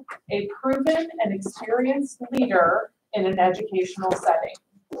that box. A proven and experienced leader in an educational setting.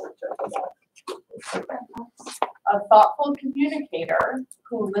 A thoughtful communicator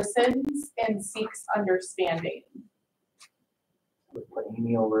who listens and seeks understanding. Would put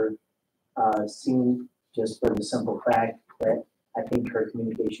Amy over C just for the simple fact that I think her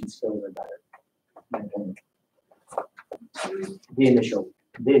communication skills are better. In my opinion.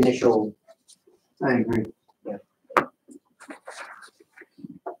 The initial. I agree.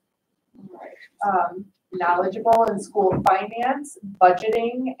 Knowledgeable in school finance,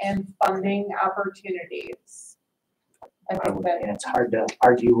 budgeting, and funding opportunities. I think that, And it's hard to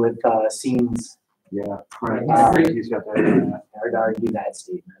argue with scenes. yeah, right. He's got that. Hard to argue that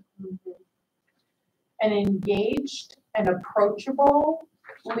statement. an engaged and approachable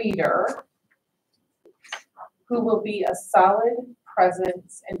leader who will be a solid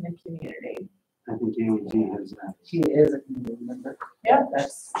presence in the community. I think Amy G has that. She is a community member. Yeah.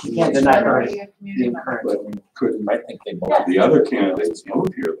 That's, you can't deny her Already a community being member. current. Couldn't, I think they both. Yes. the other candidates move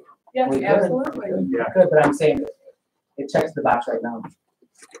here. Yes, We could. absolutely. Yeah. Good, but I'm saying it checks the box right now.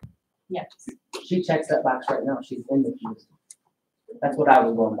 Yes. She checks that box right now. She's in the community. That's what I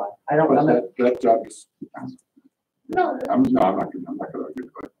was going by. I don't, I'm not, That job is, No, I'm not gonna argue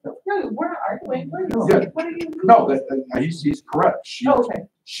with it. no, we're not arguing. Yeah. What are you? No, he's correct. Oh, okay,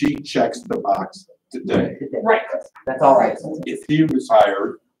 She checks the box today. right. that's all right. If he was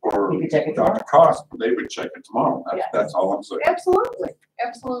hired or You can check it tomorrow. Dr. Cost, they would check it tomorrow. Yeah. That's all I'm saying. Absolutely,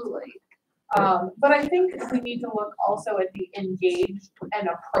 absolutely. But I think we need to look also at the engaged and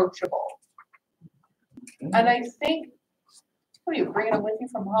approachable. And I think, what are you bringing it with you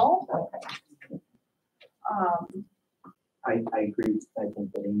from home? I agree. I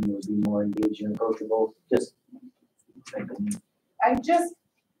think that Amy would be more engaged and approachable, just.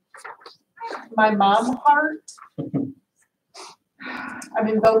 My mom heart. I'm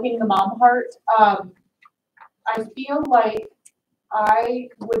invoking the mom heart. I feel like I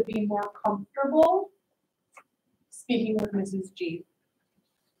would be more comfortable speaking with Mrs. G.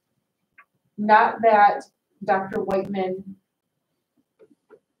 Not that Dr. Whiteman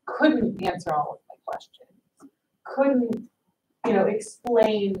couldn't answer all of my questions, couldn't,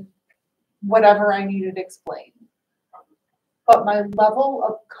 explain whatever I needed explained. But my level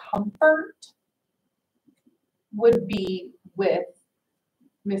of comfort would be with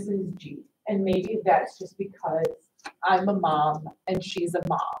Mrs. G. And maybe that's just because I'm a mom and she's a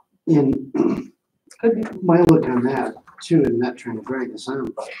mom. And my look on that too, and not trying to drag this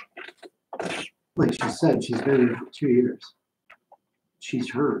on, but like she said, she's been here for 2 years.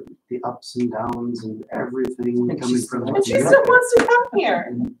 She's heard the ups and downs and everything And coming she's from. still- And she still wants to come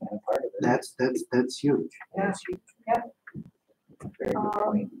here. That's huge. Yeah,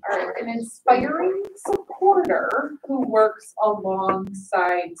 All right, an inspiring supporter who works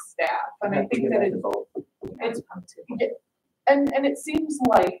alongside staff, and I think that and it seems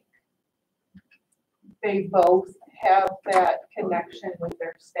like they both have that connection with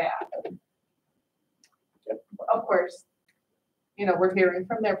their staff. Of course, you know, we're hearing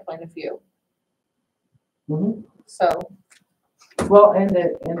from their point of view. So, Well, and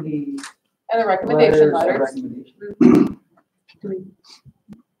the and the recommendation letters of letters. recommendation. Do we,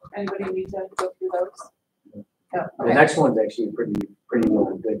 anybody need to go through those? No, The okay. next one's actually pretty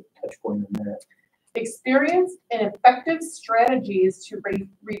good touch point in that. Experience and effective strategies to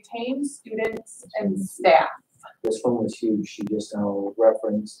retain students and staff. This one was huge. She just now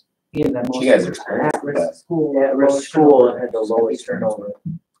referenced In the most You guys are experienced with at-risk that. school. at-risk school and had the lowest turnover.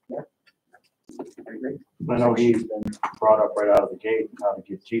 I know he brought up right out of the gate how to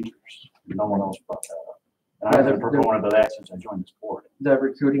get teachers. No one else brought that up. And I've been proponent of that since I joined this board. The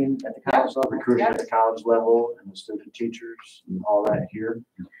recruiting at the college level. Recruiting at the college level and the student teachers and all that here.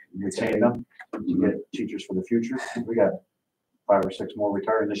 Retain them to get teachers for the future. We got 5 or 6 more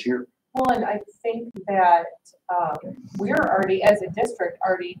retiring this year. Well, and I think that we're already, as a district,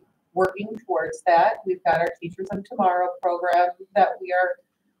 already working towards that. We've got our Teachers of Tomorrow program that we are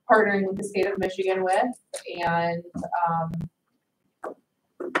partnering with the state of Michigan with, and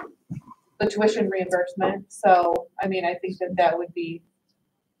the tuition reimbursement. So, I mean, I think that that would be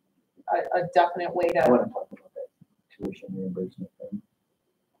a definite way I to, want to talk about that tuition reimbursement thing.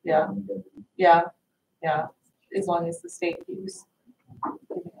 yeah, yeah, as long as the state keeps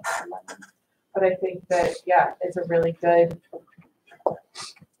giving us some money. But I think that, yeah, it's a really good,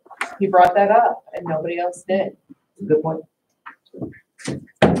 he brought that up and nobody else did. Good point.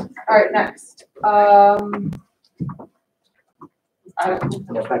 All right, next. An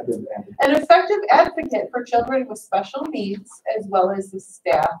effective advocate. An effective advocate for children with special needs as well as the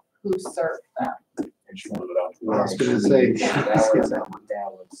staff who serve them. Yeah, I was gonna say. that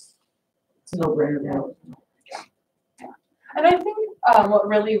was. It's a no-brainer now. And I think what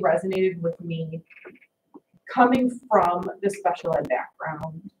really resonated with me, coming from the special ed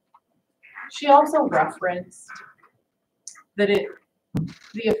background, she also referenced that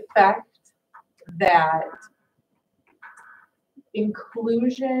the effect that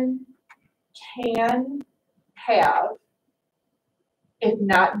inclusion can have, if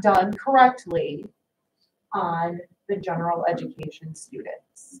not done correctly, on the general education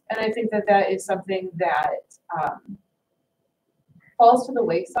students. And I think that that is something that falls to the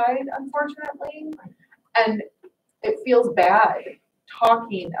wayside, unfortunately. And it feels bad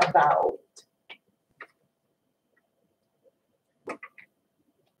talking about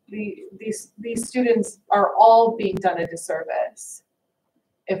these students are all being done a disservice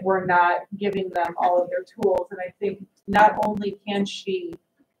if we're not giving them all of their tools. And I think not only can she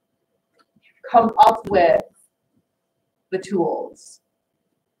come up with the tools,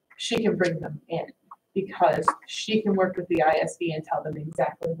 she can bring them in because she can work with the ISD and tell them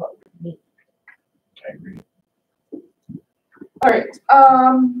exactly what we need. I agree. All right,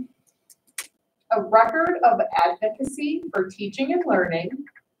 a record of advocacy for teaching and learning,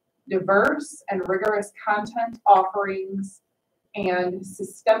 diverse and rigorous content offerings, and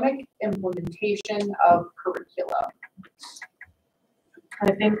systemic implementation of curriculum.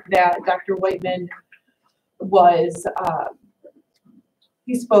 I think that Dr. Whiteman was,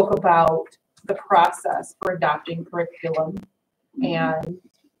 he spoke about the process for adopting curriculum and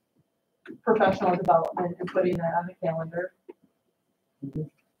professional development and putting that on the calendar.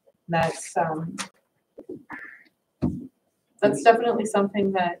 That's definitely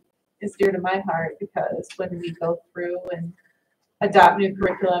something that is dear to my heart, because when we go through and adopt new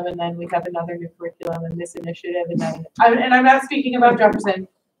curriculum and then we have another new curriculum and this initiative and then, and I'm not speaking about Jefferson,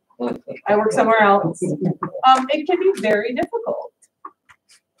 I work somewhere else. It can be very difficult.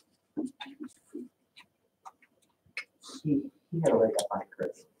 He had a leg up on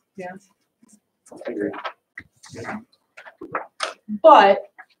Chris. Yeah. I agree. But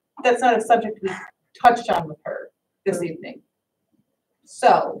that's not a subject we touched on with her this evening.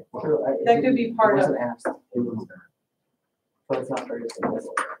 So that could be part It of. wasn't asked. It was not. So it's not fair to say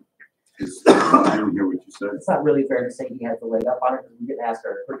that. I didn't hear what you said. It's not really fair to say he has the leg up on it because we didn't ask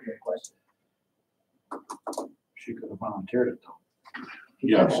her a pertinent question. She could have volunteered it though.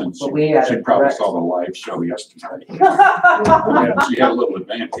 Yeah, since But we had she a probably direct- saw the live show yesterday. I Yeah, she had a little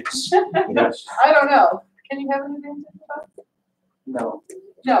advantage. Yes. don't know. Can you have an advantage of that? No,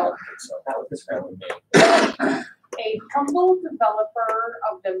 No. that was described. A humble developer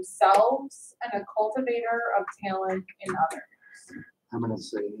of themselves and a cultivator of talent in others. I'm gonna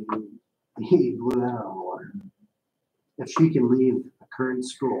say he blew that out of the water. if she can leave a current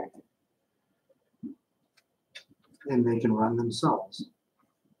school and they can run themselves,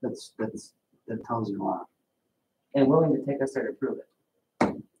 that tells you a lot. And willing to take us there to prove it.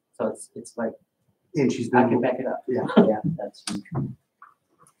 So it's like, And she's I can been, back it up. yeah. Yeah, that's huge.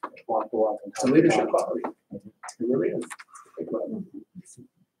 Walk the walk. and It's a talk the leadership talk. quality. It really is.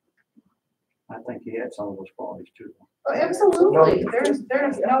 I think he had some of those qualities too. Oh, absolutely, there's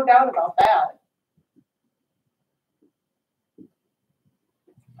no doubt about that.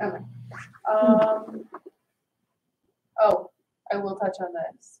 Okay. Oh, I will touch on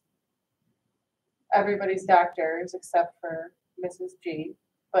this. Everybody's doctors except for Mrs. G,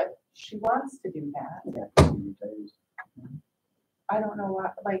 but she wants to do that. I don't know why,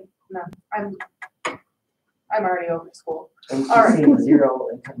 like, no, I'm already over school. And All right. she's seeing zero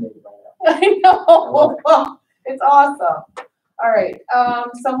intimidated by that. I know, it's awesome. All right,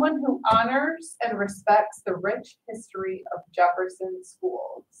 someone who honors and respects the rich history of Jefferson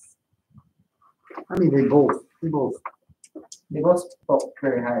schools. I mean, they both, They both spoke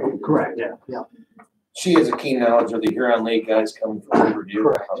very highly. correct, Yeah. yeah. She has a keen knowledge of the Huron Lake guys coming from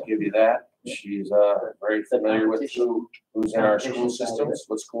Riverview. I'll give you that. She's very familiar with who's in our school systems,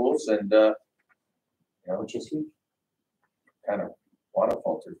 with schools, and you know, Which is huge. kind of want to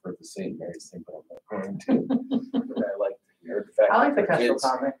falter for the same very simple. But I like to hear the fact. I like the that casual kids-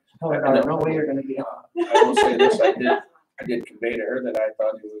 comment. I know. No way you're gonna be. I will say this, I did convey to her that I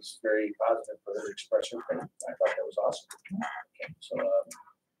thought it was very positive for her to express her opinion. I thought that was awesome. So,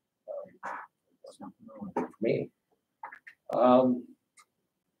 that's not for me.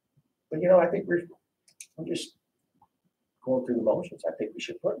 But you know, I think I'm just going through the motions. I think we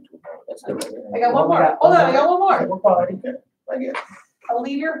should put it to a vote. That's good. I got one more, hold on, I got one more. We're fine. I get it. A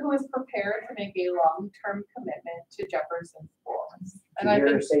leader who is prepared to make a long-term commitment to Jefferson schools. And I Did you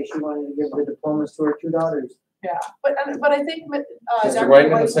hear her think, say she wanted to give the diplomas to her two daughters? yeah, but I think, Mr. Dr.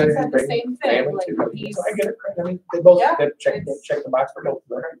 Whiteman White said said the bring same thing, family like, too. he's, I get it. I mean, they both Yeah, check it's- the box for both.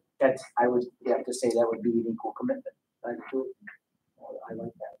 Right? That's, I would have to say that would be an equal commitment. I do. I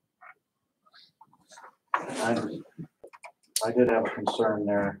like that. I did have a concern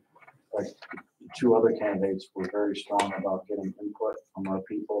there, like two other candidates were very strong about getting input from our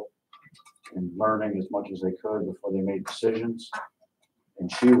people and learning as much as they could before they made decisions.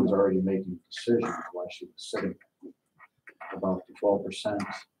 And she was already making decisions while she was sitting about the 12%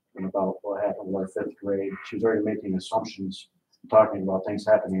 and about what happened with our fifth grade. She was already making assumptions, talking about things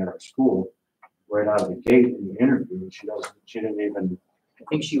happening at our school right out of the gate in the interview. She didn't even. I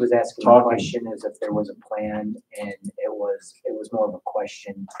think she was asking the Talking. question as if there was a plan and it was more of a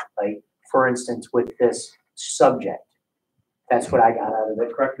question, like, for instance, with this subject. That's what I got out of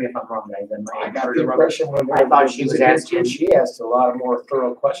it. Correct me if I'm wrong, guys. I got the impression when I thought she was asking. She asked a lot more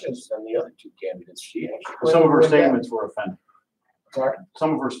thorough questions than the other two candidates. She actually. Some of her statements were offended. Sorry?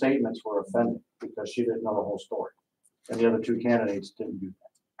 Some of her statements were offended because she didn't know the whole story. And the other two candidates didn't do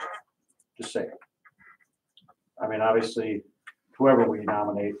that. Just saying. I mean, obviously, whoever we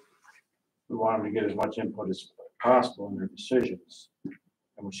nominate, we want them to get as much input as possible in their decisions. And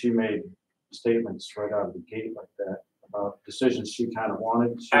when she made statements right out of the gate like that about decisions she kind of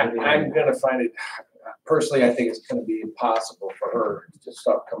wanted. I'm gonna find it, personally, I think it's gonna be impossible for her to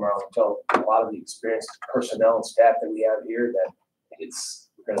start coming around and tell a lot of the experienced personnel and staff that we have here that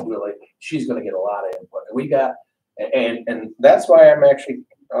we're gonna do it like, she's gonna get a lot of input. And we got, and that's why I'm actually,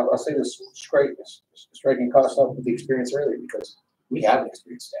 I'll say this striking cost up with the experience earlier, because we have an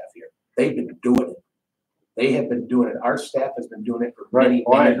experienced staff here. They've been doing it. They have been doing it. Our staff has been doing it for many,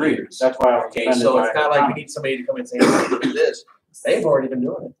 Well, I many agree. years. That's why I was Okay, offended so by it's her not like we comment. need somebody to come in and say, "Hey, do this." They've already been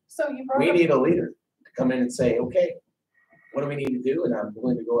doing it. so you brought We up, need a leader to come in and say, okay, what do we need to do? And I'm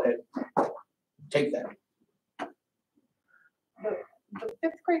willing to go ahead and take that. the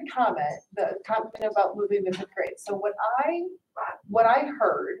fifth grade comment, the comment about moving the fifth grade. So what I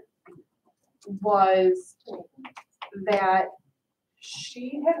heard was that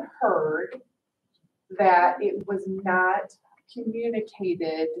she had heard that it was not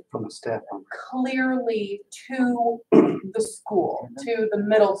communicated From the staff. clearly to the school, to the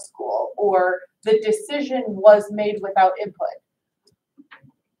middle school, or the decision was made without input.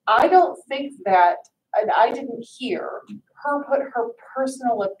 I don't think that, and I didn't hear her put her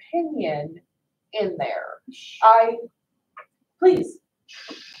personal opinion in there. Please,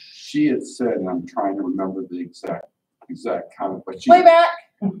 She had said, and I'm trying to remember the exact comment, but play back.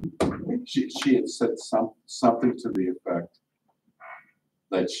 she had said something to the effect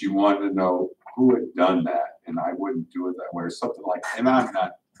that she wanted to know who had done that, and I wouldn't do it that way, or something like, and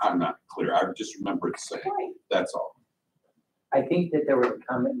I'm not clear. I just remember it saying, Right. that's all. I think that there was a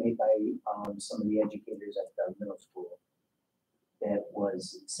comment made by, some of the educators at the middle school that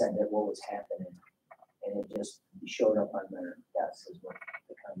said that what was happening, and it just showed up on their desk is what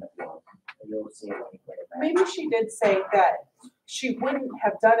the comment was. And you'll see it when you put it back. Maybe she did say that she wouldn't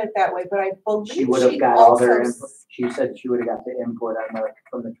have done it that way, but I believe She would have she got all their also input. She said she would have got the input on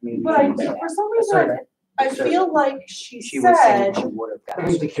from the community. But for some reason, I feel like she She was saying said, she would have I got.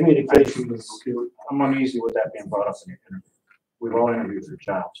 think the communication was, I'm uneasy with that being brought up in the interview. We've all interviewed for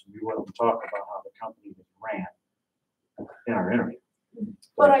jobs. We want to talk about how the company is ran in our interview.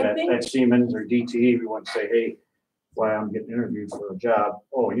 But Like I at think- Siemens or DTE, we want to say, hey, why I'm getting interviewed for a job.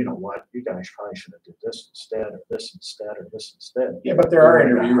 Oh, you know what? You guys probably should have did this instead, or this instead, or this instead. Yeah, but there are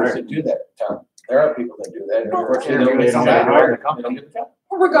interviewers that do that, Tom. There are people that do that. And unfortunately, They don't get hired. They don't get the job.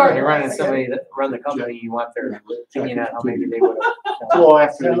 regardless. You're running somebody that run the company, you want their opinion on how maybe they would have. Well,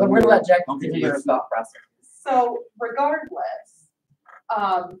 after So the we're gonna let Jack Okay, continue her let's- thought process. So regardless,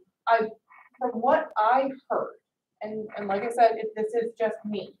 from what I heard, and like I said, if this is just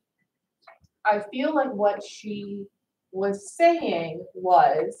me, I feel like what she was saying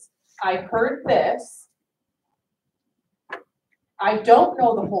was, I heard this. I don't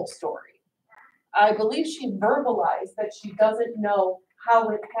know the whole story. I believe she verbalized that she doesn't know how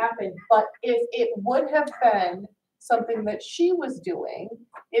it happened, but if it would have been something that she was doing,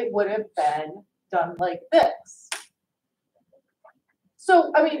 it would have been done like this.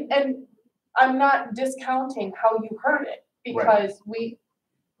 So, I mean, and I'm not discounting how you heard it, because we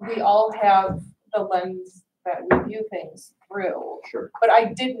all have the lens that we view things through. Sure. But I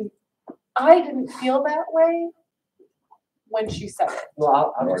didn't feel that way when she said it.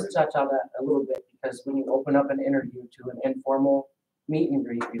 Well, I'll just touch on that a little bit, because when you open up an interview to an informal meet and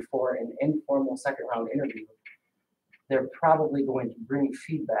greet before an informal second round interview, they're probably going to bring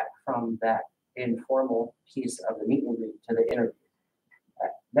feedback from that informal piece of the meet and greet to the interview.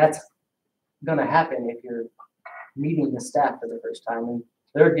 That's gonna happen if you're meeting the staff for the first time and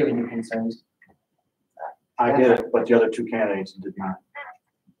they're giving you concerns. I get it, but the other two candidates did not.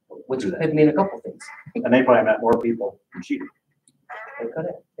 Which do that. could mean a couple things. And they probably met more people than she did. They could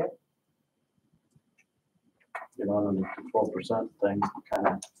have, yeah. You know, and the 12% thing, kind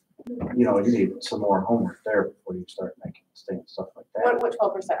of, you know, you need some more homework there before you start making mistakes, stuff like that. What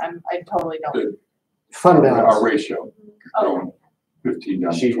 12%? I totally don't. fund Our balance. ratio, Oh, going 15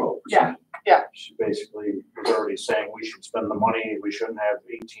 down to She- 12%. She basically was already saying we should spend the money, we shouldn't have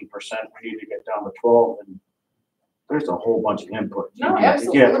 18%, we need to get down to 12, and there's a whole bunch of input you No, need to get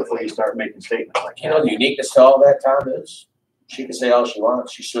absolutely. before you start making statements like You know, that. the uniqueness to all that, Tom, is she can say all she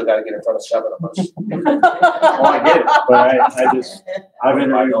wants. She still gotta get in front of 7 of us. Oh, I get it, but I've I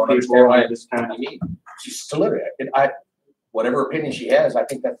interviewed don't understand people, why I just kind I of, mean, she's still there. Whatever opinion she has, I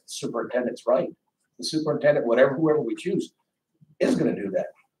think that the superintendent's right. The superintendent, whoever we choose, is gonna do that.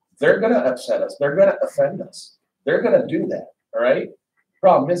 They're gonna upset us. They're gonna offend us. They're gonna do that, all right?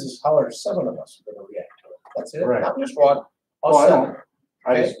 Problem is how are 7 of us gonna react to it? That's it. Right. Not just one, Oh, all I 7.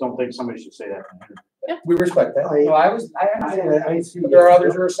 I just don't think somebody should say that. in an interview. We respect that. No, I understand. I see. But there are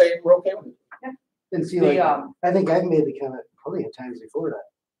others who are saying we're okay with it. And see, The, like, I think I've made the comment plenty of times before that,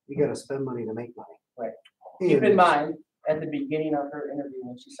 you gotta spend money to make money. Right. Keep in mind, at the beginning of her interview,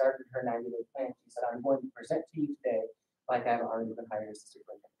 when she started her 90-day plan, she said, I'm going to present to you today like I've already been hired as a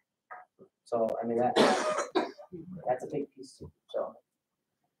superintendent. So, I mean, that's a big piece too, so.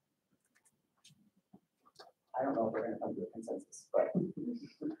 I don't know if we're gonna come to a consensus, but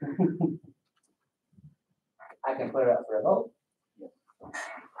I can put it up for a vote.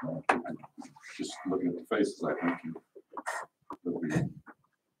 Just looking at the faces, I think you. it'll be-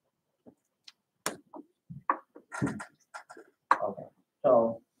 Okay,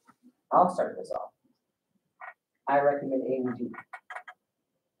 so I'll start this off. I recommend Amy G.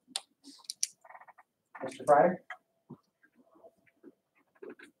 Mr. Fryer?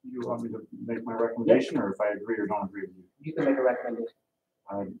 You want me to make my recommendation, or if I agree or don't agree with you? You can make a recommendation.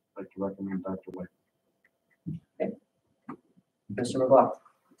 I'd like to recommend Dr. White. Mr. McLaughlin?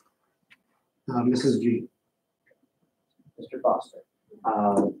 Mrs. G. Mr. Foster?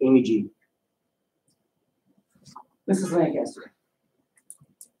 Amy G. Mrs. Lancaster?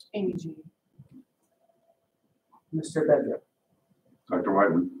 Amy G. Mr. Bedrow? Dr.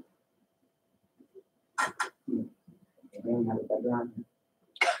 Whiteman, I don't have a Bedrow on here.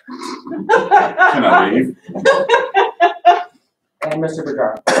 can I leave? And Mr.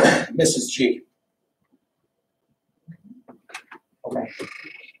 Bedrow? Mrs. G. Okay.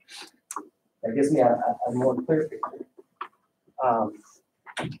 That gives me a more clear picture.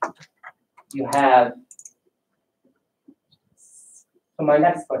 You have, so my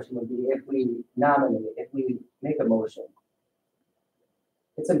next question would be, if we nominate, if we make a motion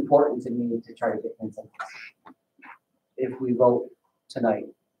it's important to me to try to get consensus. If we vote tonight,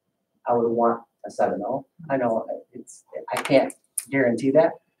 I would want a 7-0. I know I can't guarantee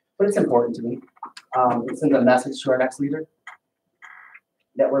that, but it's important to me. It sends a message to our next leader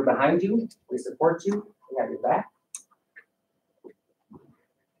that we're behind you, we support you, we have your back.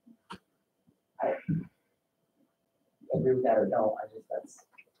 I agree with that or no,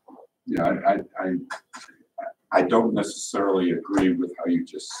 I don't necessarily agree with how you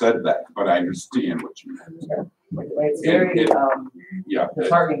just said that, but I understand what you meant. It's very Yeah.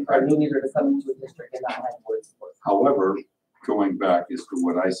 disheartening for a new leader to come into a district and not have board support. However, going back as to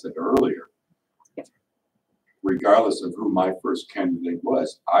what I said earlier, regardless of who my first candidate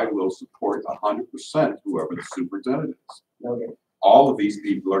was, I will support 100% whoever the superintendent is. Noted. All of these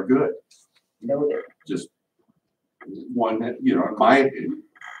people are good. Noted. Just one, in my opinion,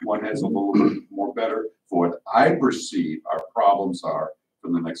 one has a little bit more better for what I perceive our problems are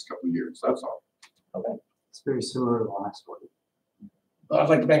for the next couple of years. That's all. Okay. It's very similar to the last one. I'd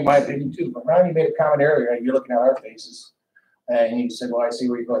like to make my opinion too, but Ronnie made a comment earlier, you're looking at our faces. And you said, well, I see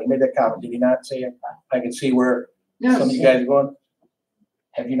where you're going. You made that comment, did you not say it? I can see where some of you guys are going.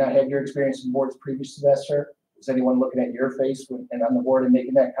 Have you not had your experience in boards previous to that, sir? Is anyone looking at your face and on the board and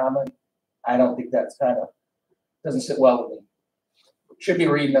making that comment? I don't think that's doesn't sit well with me. Should be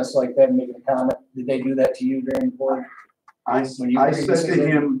reading us like that and making a comment. Did they do that to you during the board? I said to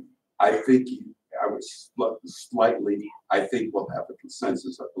him, I think I was slightly, I think we'll have a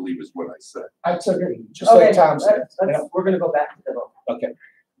consensus, I believe is what I said. I took it, just like Tom said. We're gonna go back to the vote. Okay.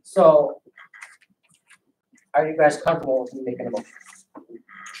 So, are you guys comfortable with me making a motion?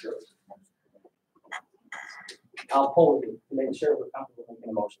 Sure. I'll poll you to make sure we're comfortable making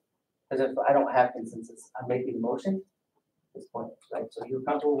a motion. Because if I don't have consensus, I'm making a motion at this point, right? So you're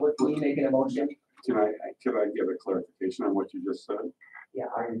comfortable with me making a motion? Can I get a clarification on what you just said? Yeah,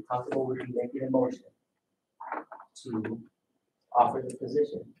 are you comfortable with me making a motion to offer the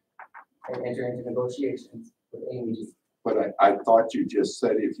position and enter into negotiations with Amy? But I thought you just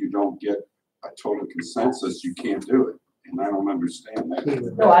said if you don't get a total consensus, you can't do it. And I don't understand that.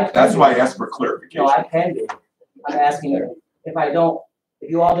 No, that's why I asked for clarification. No, I can do it. I'm asking if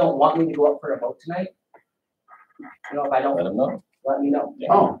you all don't want me to go up for a vote tonight, if I don't, Let them know. let me know. Yeah.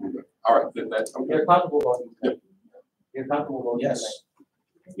 Oh, all right, that's okay. You're comfortable voting tonight? You're comfortable voting tonight?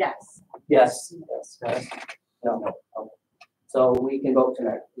 Yes. Yes. Yes. No. Okay. So we can vote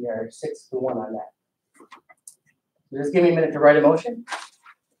tonight. We are 6-1 on that. Just give me a minute to write a motion.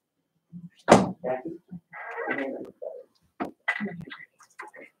 Jackie?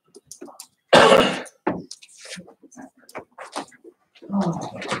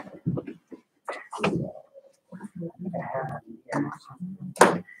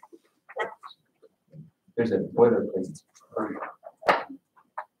 There's a boilerplate.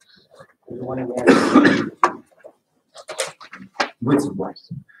 There's one in there. With some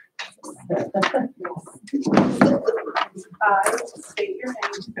rice. I state your name.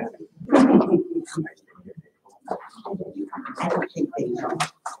 I don't think they know.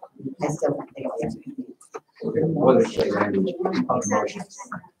 I still don't think they know. Boilerplate language of motions.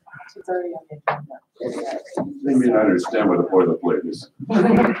 It's already on the agenda. They may not understand what a boilerplate is. I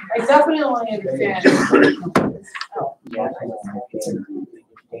definitely understand. Oh, Yeah.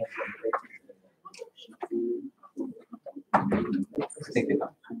 I think they know.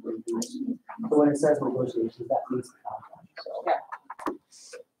 So when it says negotiations, that means the contract, so. Yeah.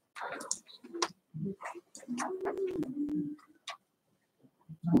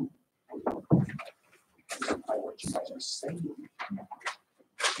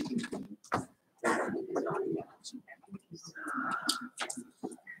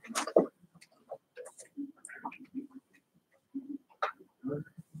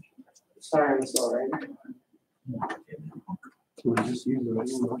 Sorry, I'm sorry. Can we just use the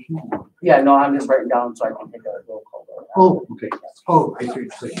regular motion? Yeah, no, I'm just writing down so I can take a roll call vote. Oh, okay. Oh, I see what you're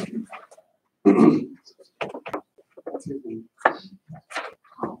saying.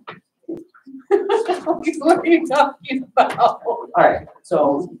 What are you talking about? All right,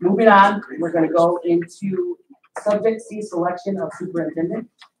 so moving on, we're gonna go into subject C, selection of superintendent.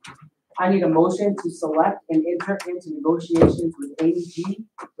 I need a motion to select and enter into negotiations with Amy G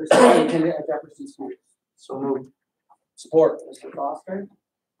for superintendent at Jefferson Schools. So moved. Support. Mr. Foster.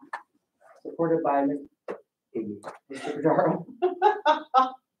 Supported by Mr. Pajaro.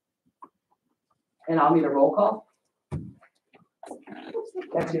 And I'll need a roll call.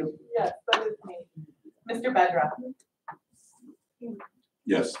 That's you. Yes, that is me. Mr. Bedra.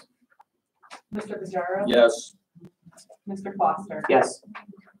 Yes. Mr. Pajaro. Yes. Mr. Foster. Yes.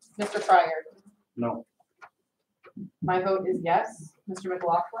 Mr. Fryer. No. My vote is yes. Mr.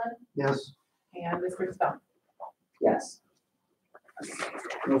 McLaughlin, Yes. and Mr. Stone. Yes.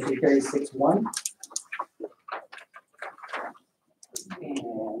 Motion carries 6-1.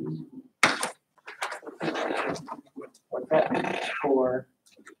 And what that for,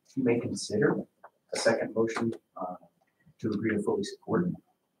 You may consider a second motion to agree to fully support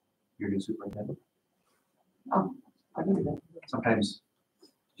your new superintendent. I can do that. Sometimes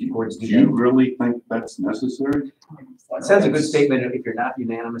boards Do do you that. really think that's necessary? It sounds a good statement if you're not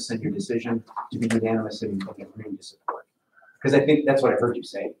unanimous in your decision, to be unanimous in agreeing to support. Because I think that's what I heard you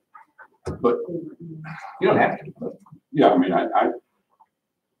say. But, You don't have to. But yeah, I mean,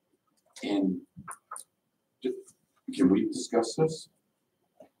 and can we discuss this?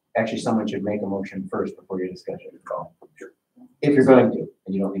 actually, someone should make a motion first before your discussion. If you're going to,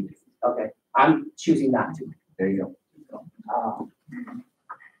 and you don't need to. Okay, I'm choosing not to. There you go.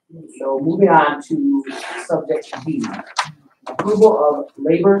 So moving on to subject B, approval of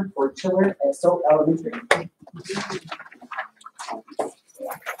labor for chiller at Soap Elementary.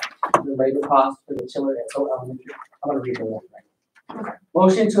 The labor cost for the chiller at Soap Elementary. I'm gonna read the whole thing.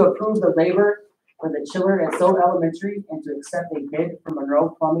 Motion to approve the labor for the chiller at Soap Elementary and to accept a bid from Monroe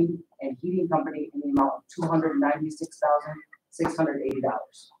Plumbing and Heating Company in the amount of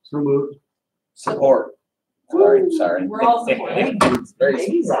 $296,680. So moved. Support. Sorry. We're all supporting. Very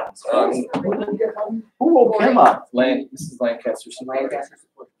Who woke him up? Mrs. Lancaster. Lancaster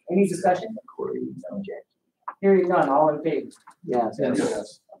support. Any discussion? Hearing none, all in favor? Yes.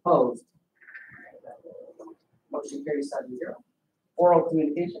 Yes. Opposed? Motion carries 7-0. Oral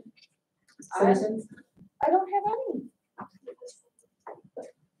communication. Citizens, I don't have any.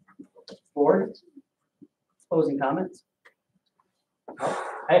 board. Closing comments.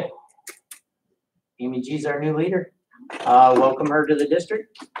 Hey, Amy G's our new leader. Welcome her to the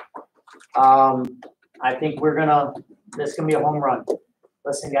district. I think this can be a home run.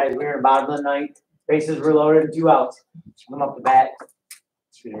 Listen, guys, we were in the bottom of the ninth. Bases were loaded, 2 outs. She come up the bat,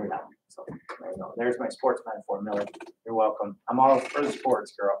 shoot her down. So there you go. There's my sports metaphor, Millie. You're welcome. I'm all for the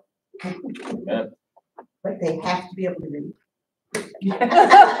sports, girl. Amen. But they have to be able to read.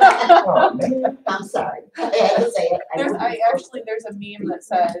 Oh, man. I'm sorry. I had to say it. There's a meme that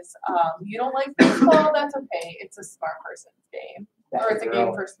says, you don't like baseball, that's okay. It's a smart person's game. Or it's a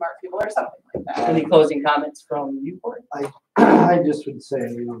game for smart people or something like that. Any closing comments from you, board? I just would say,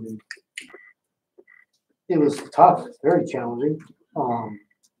 you know, it was tough, very challenging.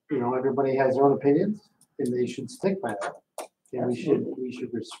 You know, everybody has their own opinions and they should stick by that. And we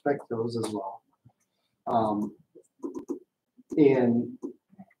should respect those as well. And,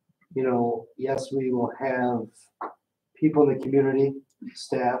 you know, yes, we will have people in the community,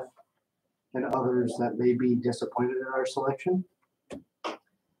 staff, and others that may be disappointed in our selection.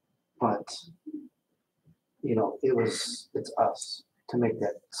 But, you know, it's us to make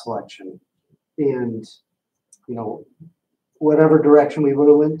that selection. And, you know, whatever direction we would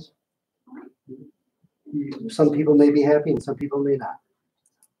have went, some people may be happy and some people may not.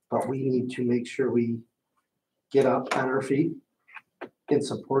 But we need to make sure we get up on our feet and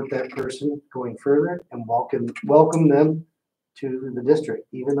support that person going further and welcome them to the district,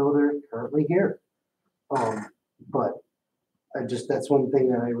 even though they're currently here. But that's one thing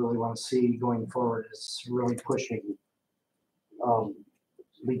that I really want to see going forward is really pushing.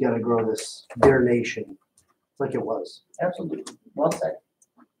 We got to grow their nation like it was. Absolutely. Well said.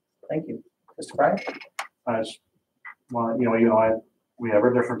 Thank you. Mr. Pryor? Well, we have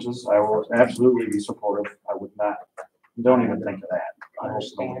our differences. I will absolutely be supportive. I would not, don't even think of that. I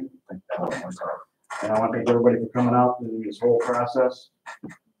just don't even think that. And I want to thank everybody for coming out in this whole process.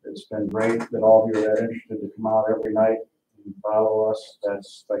 It's been great that all of you are that interested to come out every night and follow us. That's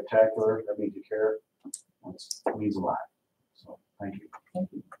spectacular. That means you care. It means a lot. So thank you.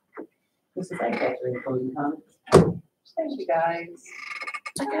 Thank you. Mrs. Lancaster, any closing comments? Thank you, guys.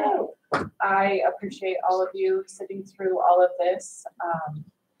 I appreciate all of you sitting through all of this.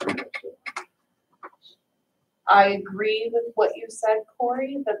 I agree with what you said,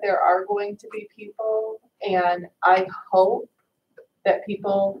 Corey, that there are going to be people, and I hope that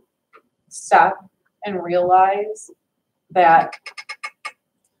people stop and realize that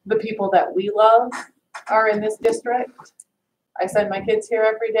the people that we love are in this district. I send my kids here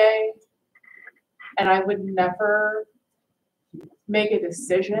every day, and I would never make a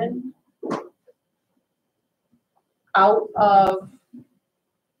decision out of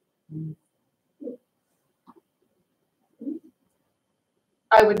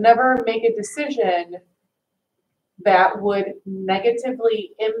that would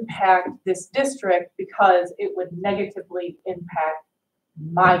negatively impact this district because it would negatively impact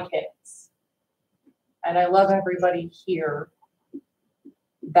my kids. And I love everybody here,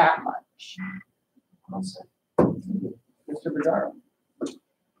 that much. Mr. Bernard.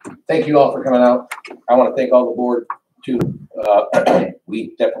 Thank you all for coming out. I want to thank all the board too.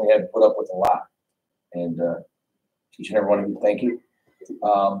 We definitely had to put up with a lot. And each and every one of you, thank you.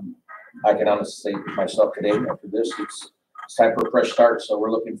 I can honestly say myself today, after this, it's time for a fresh start. So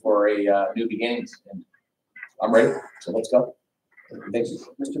we're looking for a new beginnings. And I'm ready. So let's go. Thank you,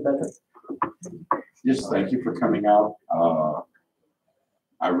 Mr. Becker. Yes, thank you for coming out.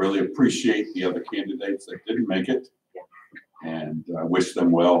 I really appreciate the other candidates that didn't make it, and I wish them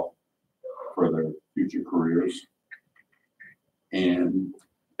well for their future careers. And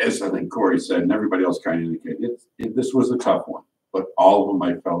as I think Corey said, and everybody else kind of indicated, this was a tough one, but all of them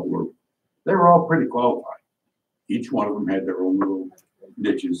I felt they were all pretty qualified. Each one of them had their own little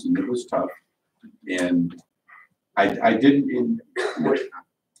niches, and it was tough. And I didn't,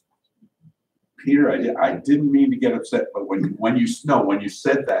 Peter, I didn't mean to get upset, but when you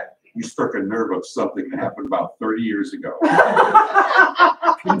said that, you struck a nerve of something that happened about 30 years ago.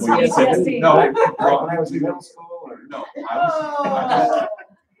 When you said, no, When I was in middle school, or no, I was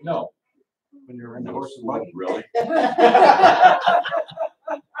no. when you were in the horse and What, buggy? really?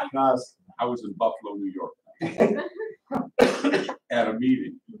 Because I was in Buffalo, New York, at a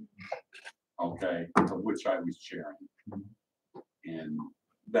meeting, okay, of which I was chairing. And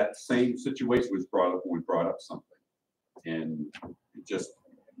that same situation was brought up when we brought up something. And it just,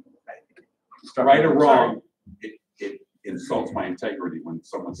 right or wrong, it insults my integrity when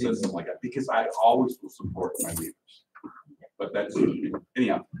someone says something like that, because I always will support my leaders. But that's,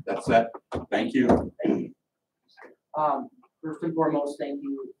 anyhow, that's that. Thank you. First and foremost, thank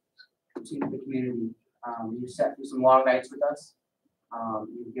you to the community. You sat through some long nights with us.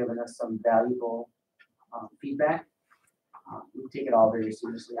 You've given us some valuable feedback. We take it all very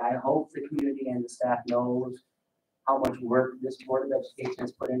seriously. I hope the community and the staff knows how much work this Board of Education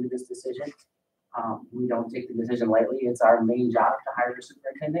has put into this decision. We don't take the decision lightly. It's our main job to hire a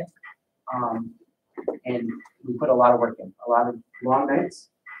superintendent. And we put a lot of work in, a lot of long nights.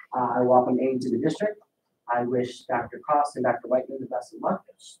 I welcome Amy to the district. I wish Dr. Cross and Dr. Whiteman the best of luck.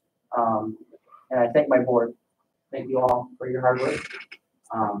 And I thank my board. Thank you all for your hard work.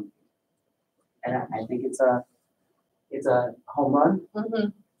 And I think it's a home run.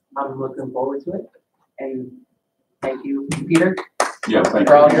 I'm looking forward to it. And thank you, Peter, Yeah, thank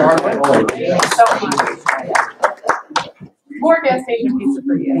for all your you. hard work. Thank you so much. More gas station pizza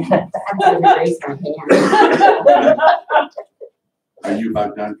for you. I'm gonna raise my hand. Are you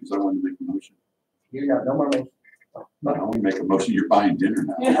about done? Because I want to make a motion. You know, no more motion. I want to make a motion. You're buying dinner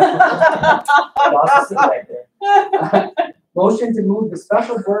now. Boss is sitting right there. Motion to move the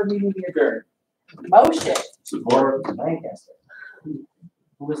special board meeting be adjourned. Motion. Support. Lancaster. Who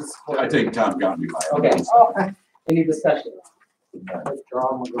was the support? I think Tom got me by. Okay. Any discussion?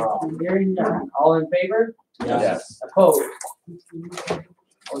 Withdraw, McGraw. Hearing none. All in favor? Yes. Opposed?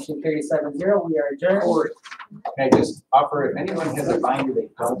 Motion carries 7-0. We are adjourned. can I just offer, if anyone has a binder they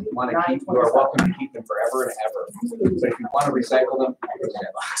don't want to keep, you are welcome to keep them forever and ever. So if you want to recycle them,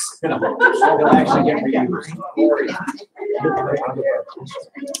 they'll actually get reused.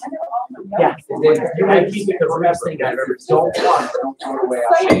 Yeah. You might keep it the best thing I've ever seen. Don't throw it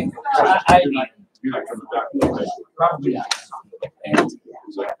away. You're not coming back. Probably not. And